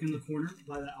over like in the corner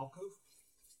by the alcove,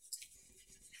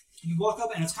 you walk up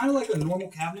and it's kind of like a normal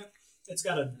cabinet. It's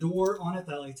got a door on it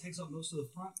that like takes up most of the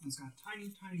front, and it's got a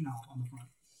tiny, tiny knob on the front.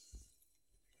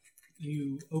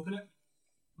 You open it.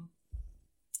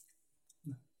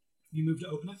 No. You move to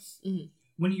open it. Mhm.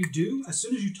 When you do, as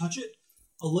soon as you touch it,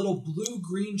 a little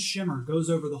blue-green shimmer goes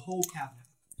over the whole cabinet,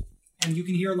 and you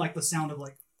can hear like the sound of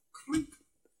like clink,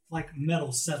 like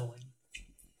metal settling.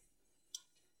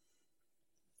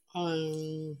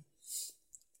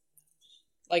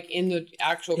 Like in the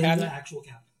actual In cabinet. the actual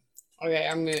cabinet. Okay,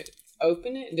 I'm gonna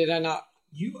open it. Did I not?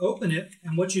 You open it,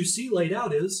 and what you see laid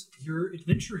out is your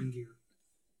adventuring gear.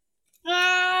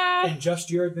 Ah! And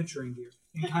just your adventuring gear.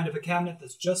 In kind of a cabinet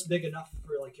that's just big enough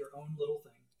for like your own little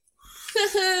thing.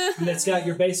 And it's got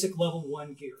your basic level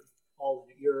 1 gear. All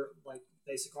in it. Your like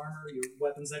basic armor, your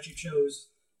weapons that you chose,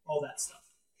 all that stuff.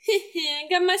 I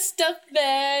got my stuff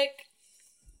back.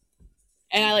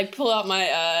 And I like pull out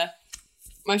my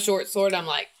my short sword. I'm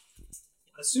like,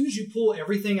 As soon as you pull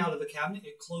everything out of the cabinet,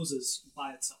 it closes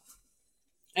by itself.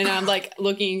 and I'm like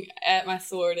looking at my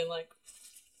sword and like,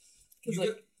 'cause, You, like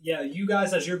go, Yeah, you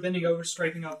guys, as you're bending over,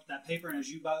 scraping up that paper, and as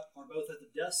you are both at the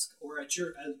desk, or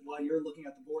while you're looking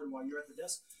at the board and while you're at the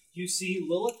desk, you see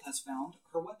Lilith has found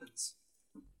her weapons.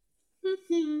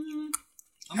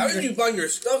 How did you find your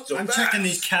stuff so I'm fast? checking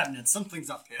these cabinets. Something's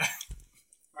up here.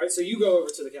 All right, so you go over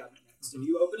to the cabinet next, and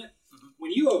you open it.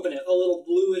 When you open it, a little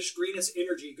bluish, greenish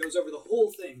energy goes over the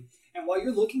whole thing. And while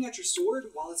you're looking at your sword,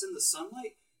 while it's in the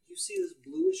sunlight, you see this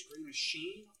bluish, greenish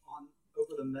sheen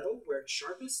over the metal where it's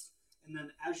sharpest. And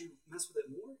then as you mess with it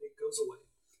more, it goes away.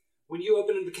 When you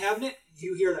open the cabinet,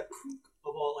 you hear that crook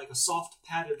of all like a soft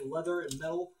padded leather and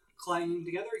metal clanging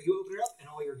together. You open it up, and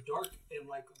all your dark and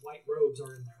like white robes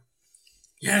are in there.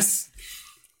 Yes.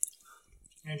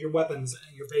 And your weapons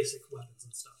and your basic weapons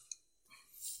and stuff.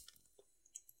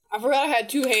 I forgot I had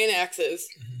 2 hand axes.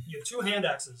 You have 2 hand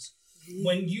axes.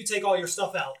 When you take all your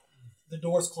stuff out, the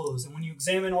doors close, and when you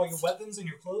examine all your weapons and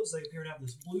your clothes, they appear to have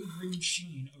this blue-green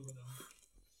sheen over them.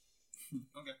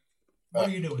 Okay. What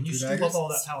are you doing? You scoop up all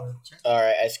that powder. All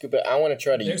right, I scoop it. I want to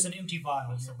try to. There's an empty vial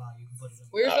nearby. You can put it in.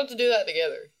 We were supposed to do that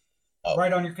together. Oh.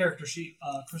 Right on your character sheet,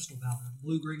 crystal powder,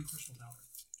 blue-green crystal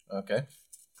powder. Okay.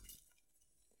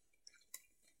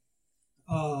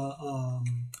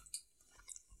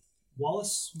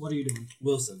 Wallace, what are you doing?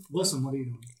 Wilson, what are you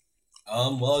doing?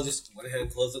 well, I just went ahead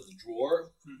and closed up the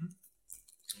drawer. Mhm.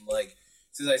 I'm like,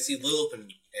 since I see Lilith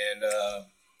and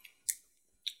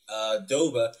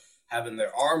Dova having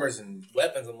their armors and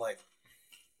weapons, I'm like,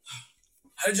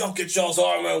 how did y'all get y'all's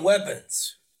armor and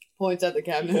weapons? Points at the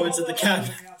cabinet. Points at the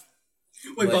cabinet.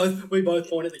 We both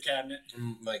point at the cabinet.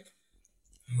 I'm like,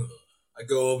 I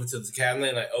go over to the cabinet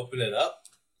and I open it up.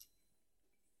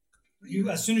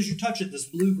 As soon as you touch it, this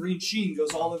blue-green sheen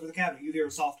goes all over the cabinet. You hear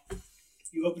a soft.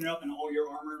 You open it up, and all your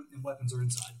armor and weapons are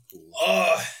inside.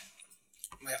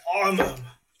 My armor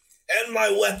and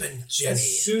my weapon, Jenny.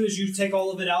 As soon as you take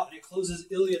all of it out and it closes,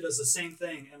 Ilya does the same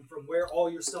thing. And from where all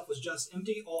your stuff was just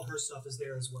empty, all her stuff is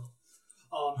there as well.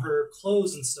 Her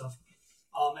clothes and stuff,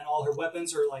 and all her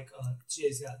weapons are like,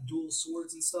 she's got dual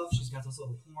swords and stuff. She's got those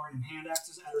little horn and hand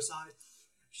axes at her side.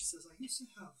 She says, I used to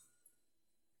have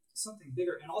something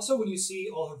bigger. And also when you see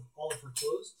all of her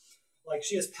clothes, like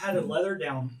she has padded leather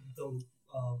down the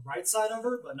right side of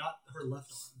her, but not her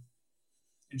left arm.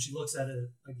 And she looks at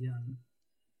it again.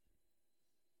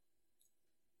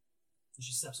 And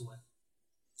she steps away.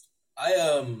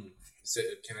 So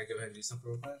can I go ahead and do something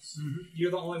real fast? Mm-hmm.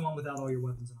 You're the only one without all your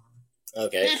weapons and armor.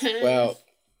 Okay. Well,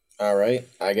 all right.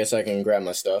 I guess I can grab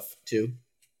my stuff too.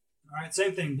 All right,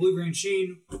 same thing. Blue-green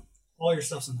sheen. All your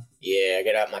stuff's in there. Yeah, I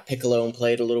get out my piccolo and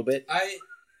play it a little bit. I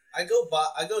go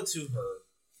to her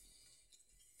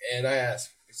and I ask,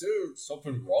 is there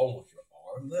something wrong with your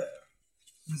arm there?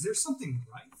 Is there something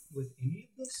right with any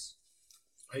of this?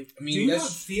 I mean, do you not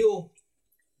feel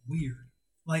weird?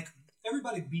 Like,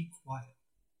 everybody be quiet.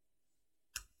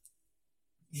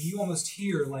 And you almost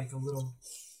hear like a little,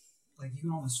 like you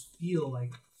can almost feel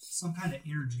like some kind of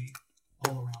energy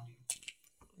all around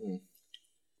you.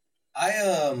 I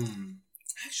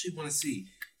actually want to see.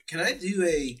 Can I do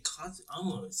a Can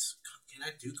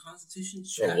I do Constitution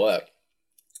check? Or what?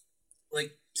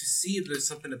 Like to see if there's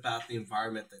something about the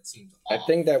environment that seems I off.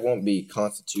 think that won't be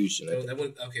Constitution. No, that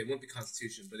won't. Okay, it won't be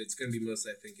Constitution, but it's gonna be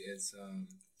mostly. I think it's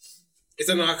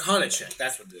an Arcana check.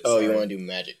 That's what it is. Oh, you Sorry. want to do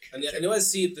magic? And I want to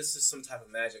see if this is some type of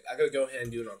magic. I gotta go ahead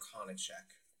and do an Arcana check.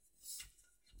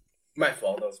 My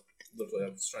fault. That was literally I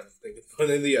was trying to think of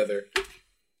one or the other.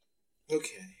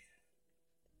 Okay.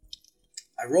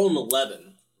 I rolled an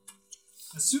 11.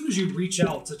 As soon as you reach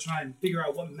out to try and figure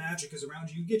out what magic is around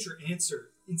you, you get your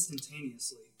answer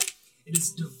instantaneously. It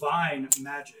is divine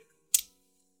magic.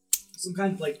 Some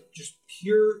kind of like just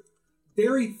pure,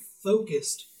 very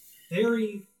focused,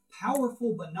 very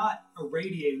powerful, but not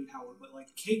irradiating power, but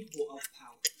like capable of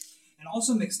power. And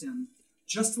also mixed in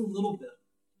just a little bit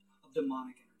of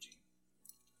demonic energy.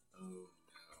 Oh no.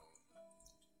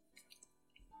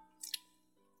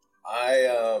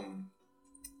 I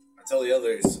tell the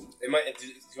others.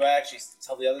 Do I actually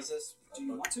tell the others this? Do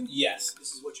you want to? Yes.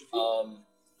 This is what you feel.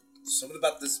 Something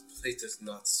about this place does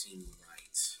not seem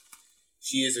right.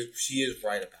 She is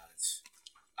right about it.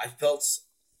 I felt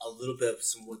a little bit of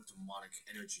somewhat demonic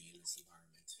energy in this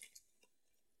environment,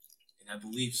 and I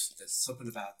believe that something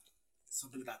about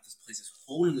this place is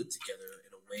holding it together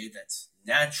in a way that's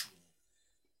natural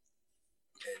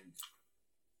and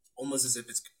almost as if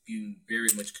it's being very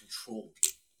much controlled.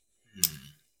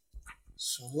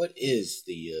 So what is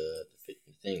the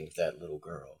thing with that little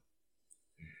girl?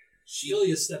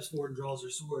 Ilya steps forward and draws her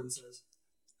sword and says,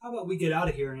 how about we get out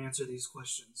of here and answer these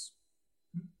questions?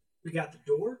 We got the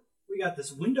door, we got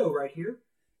this window right here,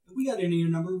 and we got any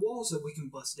number of walls that we can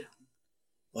bust down.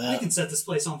 I can set this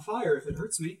place on fire if it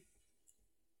hurts me.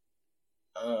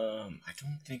 I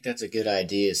don't think that's a good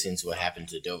idea since what happened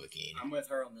to Dovahkiin. I'm with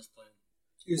her on this plan.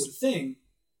 Here's the thing.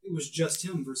 It was just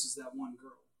him versus that one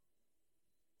girl.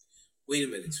 Wait a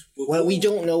minute. Well, we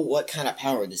don't know what kind of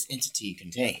power this entity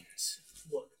contains.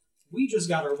 Look, we just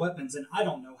got our weapons, and I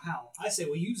don't know how. I say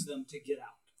we use them to get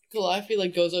out. Calliope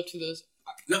goes up to those.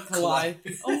 Not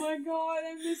Calliope. Oh my god,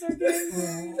 I miss our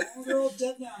game. Oh, they're all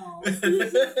dead now.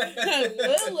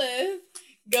 Lilith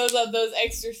goes up those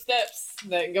extra steps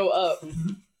that go up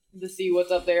to see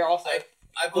what's up there also.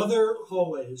 Other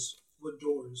hallways with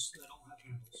doors that don't have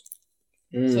handles.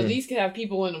 So these could have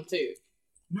people in them too.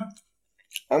 No.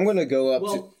 I'm gonna go up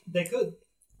Well, they could.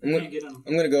 I'm Can't get in them.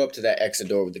 gonna go up to that exit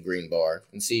door with the green bar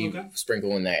and see Okay. if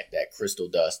sprinkling that crystal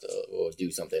dust will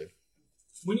do something.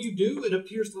 When you do, it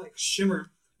appears to like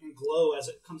shimmer and glow as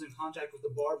it comes in contact with the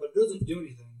bar, but it doesn't do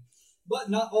anything. But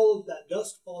not all of that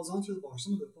dust falls onto the bar.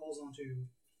 Some of it falls onto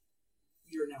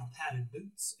your now padded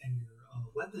boots and your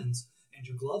weapons and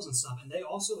your gloves and stuff, and they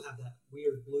also have that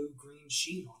weird blue-green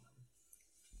sheen on them.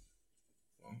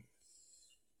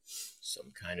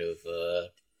 Some kind of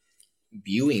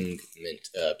imbuing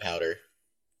powder.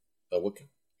 But what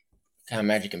kind of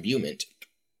magic imbuement?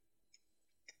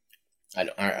 I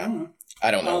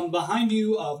don't know. Behind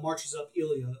you marches up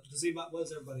Ilya. What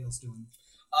is everybody else doing?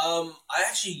 I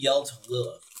actually yelled to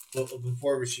Lilith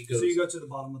before she goes. So you go to the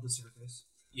bottom of the staircase.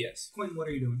 Yes. Quentin, what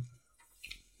are you doing?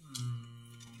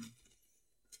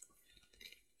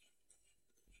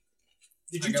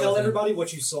 Did you tell everybody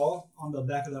what you saw on the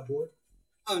back of that board?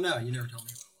 Oh no, you never told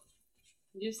me what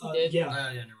it was. Yes, he did. Yeah.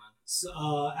 Yeah, never mind.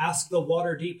 So, ask the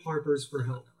Waterdeep Harpers for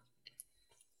help.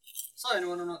 So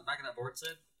anyone know what the back of that board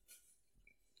said?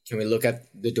 Can we look at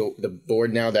the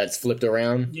board now that's flipped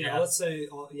around? Yeah, let's say,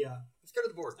 yeah. Let's go to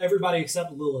the board. Everybody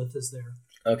except Lilith is there.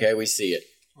 Okay, we see it.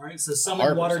 All right, so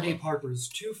summon Harpers, Waterdeep Harpers.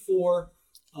 2, 4,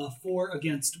 4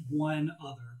 against one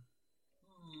other.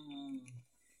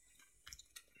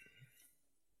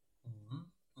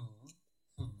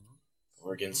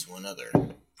 4 against one other.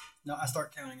 No, I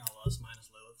start counting all us minus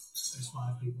Lilith. There's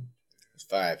 5 people. There's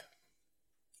 5.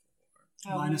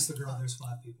 Minus the girl, there's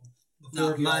 5 people. The No,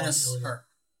 four of y'all minus and Ilya. her.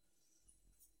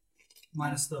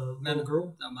 Minus the little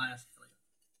girl? No, minus Ilya.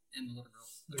 And the little girl.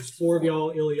 There's 4 of y'all,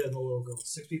 Ilya, and the little girl.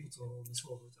 6 people total in this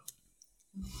whole hotel.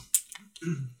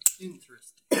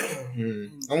 Interesting.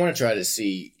 I want to try to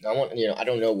see. I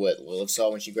don't know what Lilith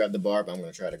saw when she grabbed the bar, but I'm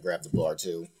going to try to grab the bar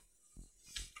too.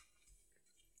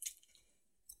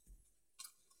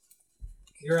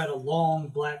 You're at a long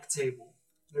black table.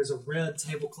 There's a red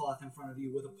tablecloth in front of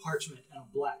you with a parchment and a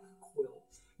black quill.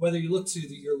 Whether you look to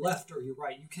your left or your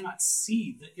right, you cannot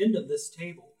see the end of this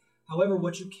table. However,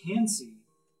 what you can see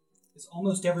is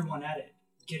almost everyone at it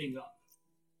getting up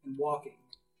and walking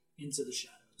into the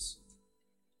shadows.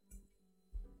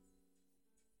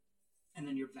 And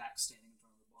then you're back standing in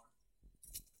front of the bar.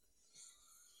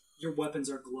 Your weapons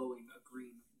are glowing a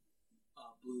green,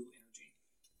 blue energy.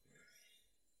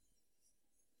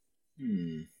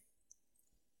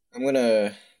 I'm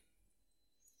gonna.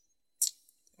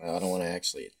 Well, I don't want to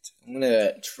actually. I'm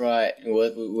gonna try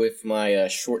with my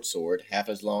short sword, half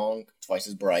as long, twice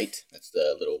as bright. That's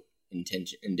the little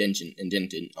indented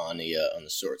on the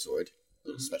short sword. A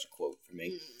little special quote for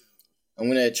me. I'm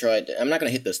gonna try. I'm not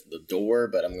gonna hit the door,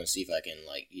 but I'm gonna see if I can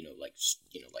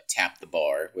tap the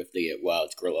bar with the while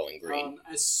it's glowing green.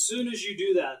 As soon as you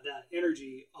do that, that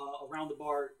energy around the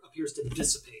bar appears to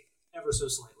dissipate ever so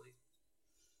slightly.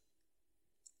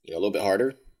 A little bit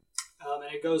harder. And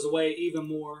it goes away even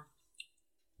more.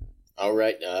 All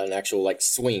right, an actual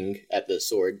swing at the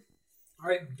sword. All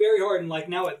right, very hard, and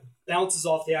now it bounces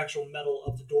off the actual metal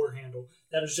of the door handle.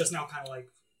 That is just now kind of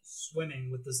swimming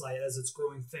with this light as it's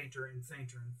growing fainter and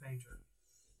fainter and fainter.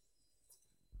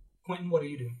 Quentin, what do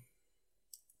you do?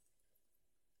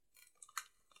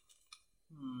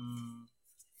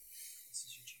 This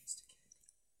is your chance to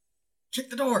Kick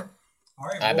the door. All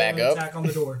right, I roll back an up. attack on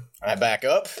the door. I back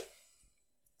up.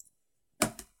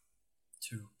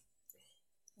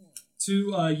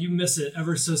 2, you miss it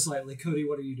ever so slightly. Cody,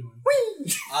 what are you doing?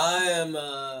 I am.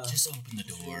 Just open the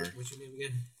door. What's your name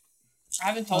again? I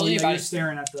haven't told you You're about it.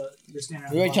 staring at the. You're standing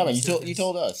at You the already told bottom me. of the You staircase.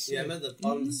 told us. Yeah, I'm at the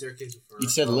bottom of the staircase before. You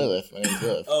said Lilith. My name's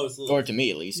Lilith. Oh, it's Lilith. Or to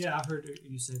me, at least. Yeah, I heard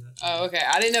you say that. Oh, okay.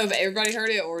 I didn't know if everybody heard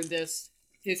it or just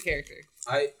his character.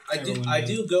 I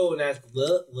do go and ask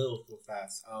Lilith real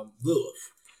fast. Lilith.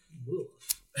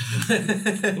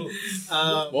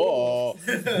 Whoa.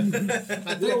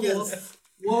 My deck is.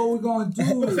 What are we gonna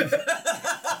do?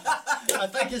 I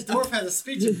think his dwarf has a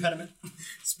speech impediment.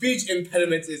 Speech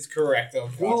impediment is correct. Oh,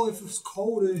 Well, if it's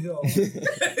cold in here.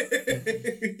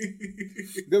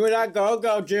 Give me that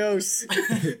go-go juice.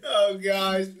 oh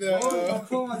gosh, no. I'll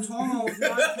put my tongue off your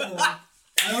iPhone.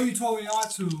 I know you told me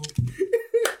not to.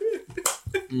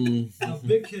 A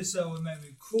big kiss that would make me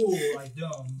cool like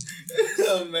dumb.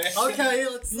 Oh man. Okay,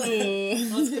 let's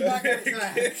get back on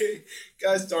track.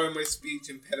 Guys, sorry, my speech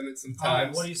impediment sometimes.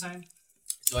 Alright, what are you saying?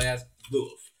 So I asked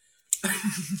Lilith.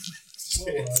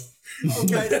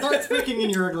 Okay, start speaking in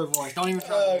your regular voice. Don't even try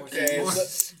to Okay, anymore.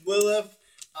 Lilith.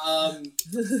 I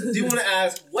do want to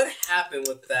ask what happened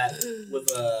with that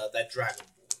dragon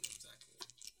boy exactly?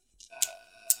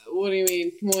 What do you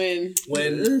mean?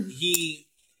 When he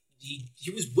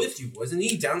was with you, wasn't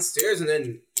he, downstairs, and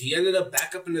then he ended up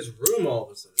back up in his room all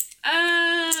of a sudden.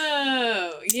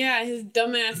 Oh, yeah, his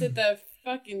dumbass hit the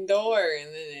fucking door, and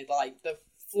then it, like, the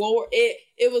floor,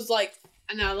 it was like,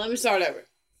 now let me start over.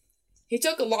 He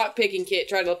took a lock-picking kit,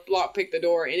 tried to lock-pick the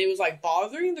door, and it was, like,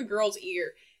 bothering the girl's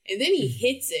ear, and then he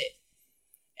hits it,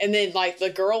 and then, like,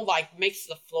 the girl, like, makes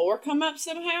the floor come up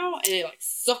somehow, and it, like,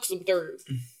 sucks him through.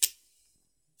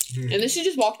 And then she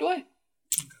just walked away.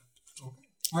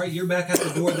 All right, you're back at the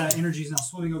door. That energy is now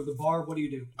swimming over the bar. What do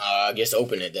you do? I guess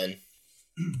open it then.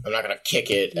 I'm not gonna kick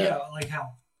it. Yeah, like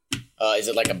how? Is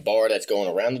it like a bar that's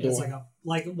going around the door? It's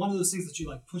like one of those things that you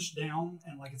like push down,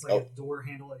 and like it's like a door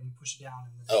handle, and you push it down.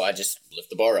 And then I just lift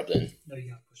the bar up then. No,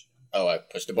 you gotta push it down. Oh, I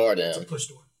push the bar down. It's a push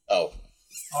door. Oh.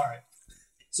 All right.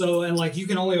 So, and like you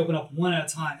can only open up one at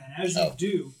a time, and as you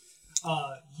do,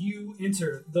 you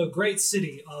enter the great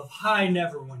city of High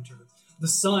Neverwinter. The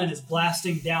sun is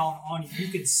blasting down on you.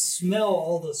 You can smell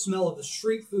all the smell of the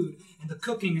street food and the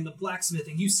cooking and the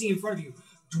blacksmithing. You see in front of you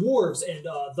dwarves and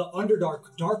the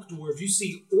underdark dark dwarves. You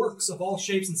see orcs of all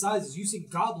shapes and sizes. You see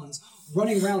goblins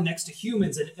running around next to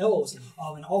humans and elves in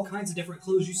all kinds of different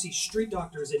clothes. You see street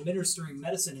doctors administering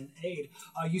medicine and aid.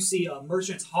 You see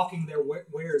merchants hawking their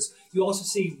wares. You also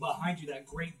see behind you that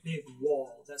great big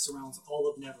wall that surrounds all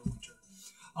of Neverwinter.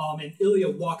 And Ilya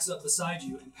walks up beside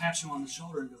you and pats you on the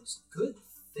shoulder and goes, "Good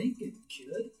thinking,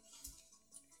 kid."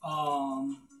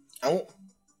 Can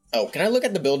I look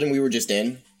at the building we were just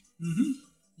in? Mm-hmm.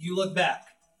 You look back.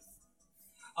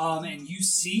 And you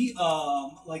see,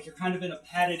 like you're kind of in a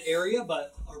padded area,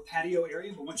 or patio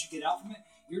area, but once you get out from it,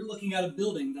 you're looking at a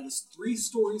building that is 3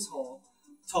 stories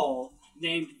tall,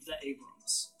 named the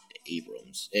Abrams. The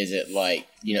Abrams. Is it like,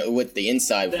 with the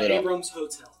inside? The Abrams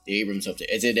Hotel. The Abrams Hotel.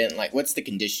 Is it in, like, what's the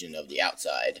condition of the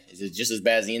outside? Is it just as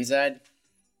bad as the inside?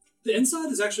 The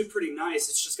inside is actually pretty nice.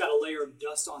 It's just got a layer of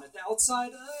dust on it. The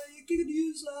outside, you could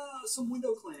use some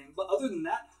window cleaning. But other than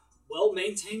that,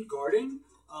 well-maintained garden,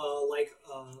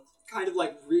 kind of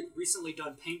like recently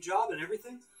done paint job and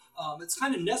everything. It's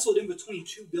kind of nestled in between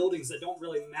 2 buildings that don't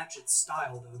really match its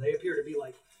style, though. They appear to be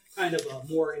like kind of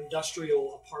more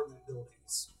industrial apartment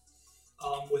buildings.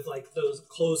 With like those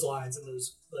clotheslines and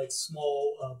those like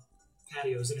small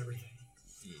patios and everything.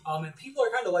 And people are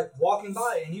kind of like walking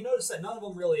by, and you notice that none of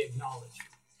them really acknowledge you.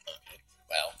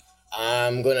 Well,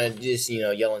 I'm gonna just,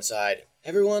 yell inside.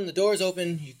 Everyone, the door's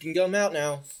open. You can come out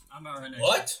now. I'm already.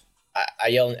 What? I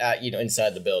yell at,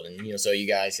 inside the building, so you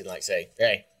guys can, like, say,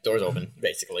 hey, door's open,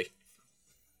 basically.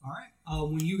 All right.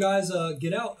 When you guys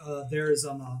get out, there's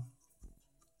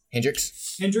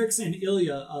Hendrix? Hendrix and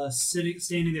Ilya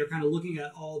standing there kind of looking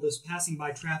at all this passing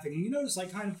by traffic. And you notice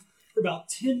like kind of for about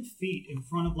 10 feet in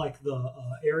front of like the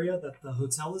area that the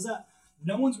hotel is at,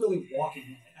 no one's really walking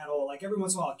in it at all. Like every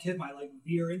once in a while a kid might like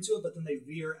veer into it, but then they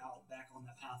veer out back on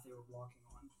that path they were walking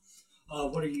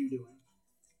on. What are you doing?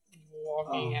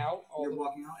 Walking out? You're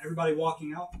walking out? Everybody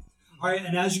walking out? All right,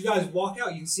 and as you guys walk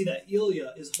out, you can see that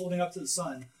Ilya is holding up to the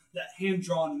sun that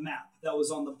hand-drawn map that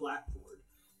was on the blackboard.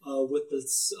 With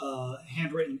this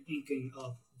handwritten inking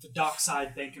of the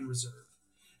Dockside Bank and Reserve.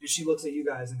 And she looks at you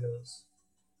guys and goes,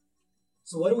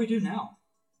 "So what do we do now?"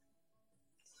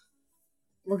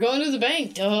 We're going to the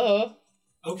bank, duh.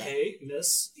 Okay,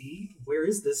 Miss E, where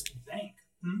is this bank?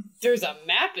 There's a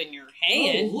map in your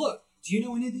hand. Oh, look. Do you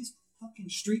know any of these fucking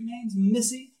street names,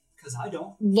 Missy? Because I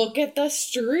don't. Look at the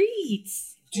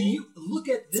streets. Do you look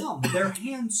at them? They're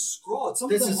hand scrawled. Some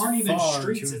This of them is aren't even far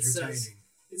streets. too It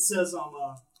says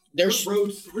entertaining. There's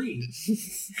Road 3.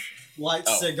 Light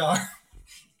cigar.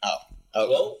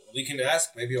 Well, we can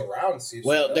ask maybe around. See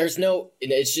if there's no.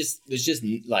 It's just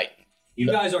like You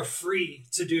guys are free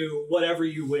to do whatever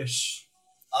you wish.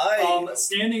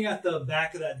 Standing at the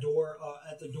back of that door,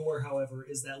 however,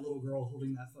 is that little girl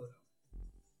holding that photo.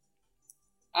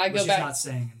 She's not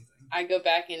saying anything. I go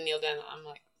back and kneel down. I'm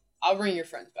like, I'll bring your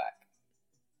friends back.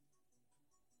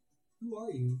 Who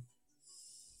are you?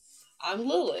 I'm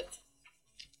Lilith.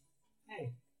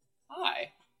 Hey.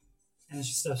 Hi. And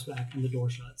she steps back and the door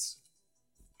shuts.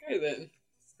 Okay then.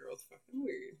 This girl's fucking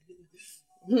weird.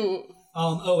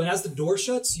 And as the door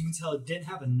shuts, you can tell it didn't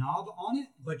have a knob on it,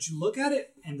 but you look at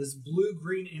it, and this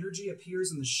blue-green energy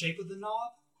appears in the shape of the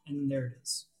knob, and then there it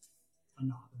is. A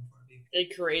knob in front of you.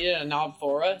 It created a knob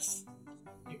for us.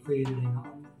 It created a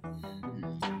knob.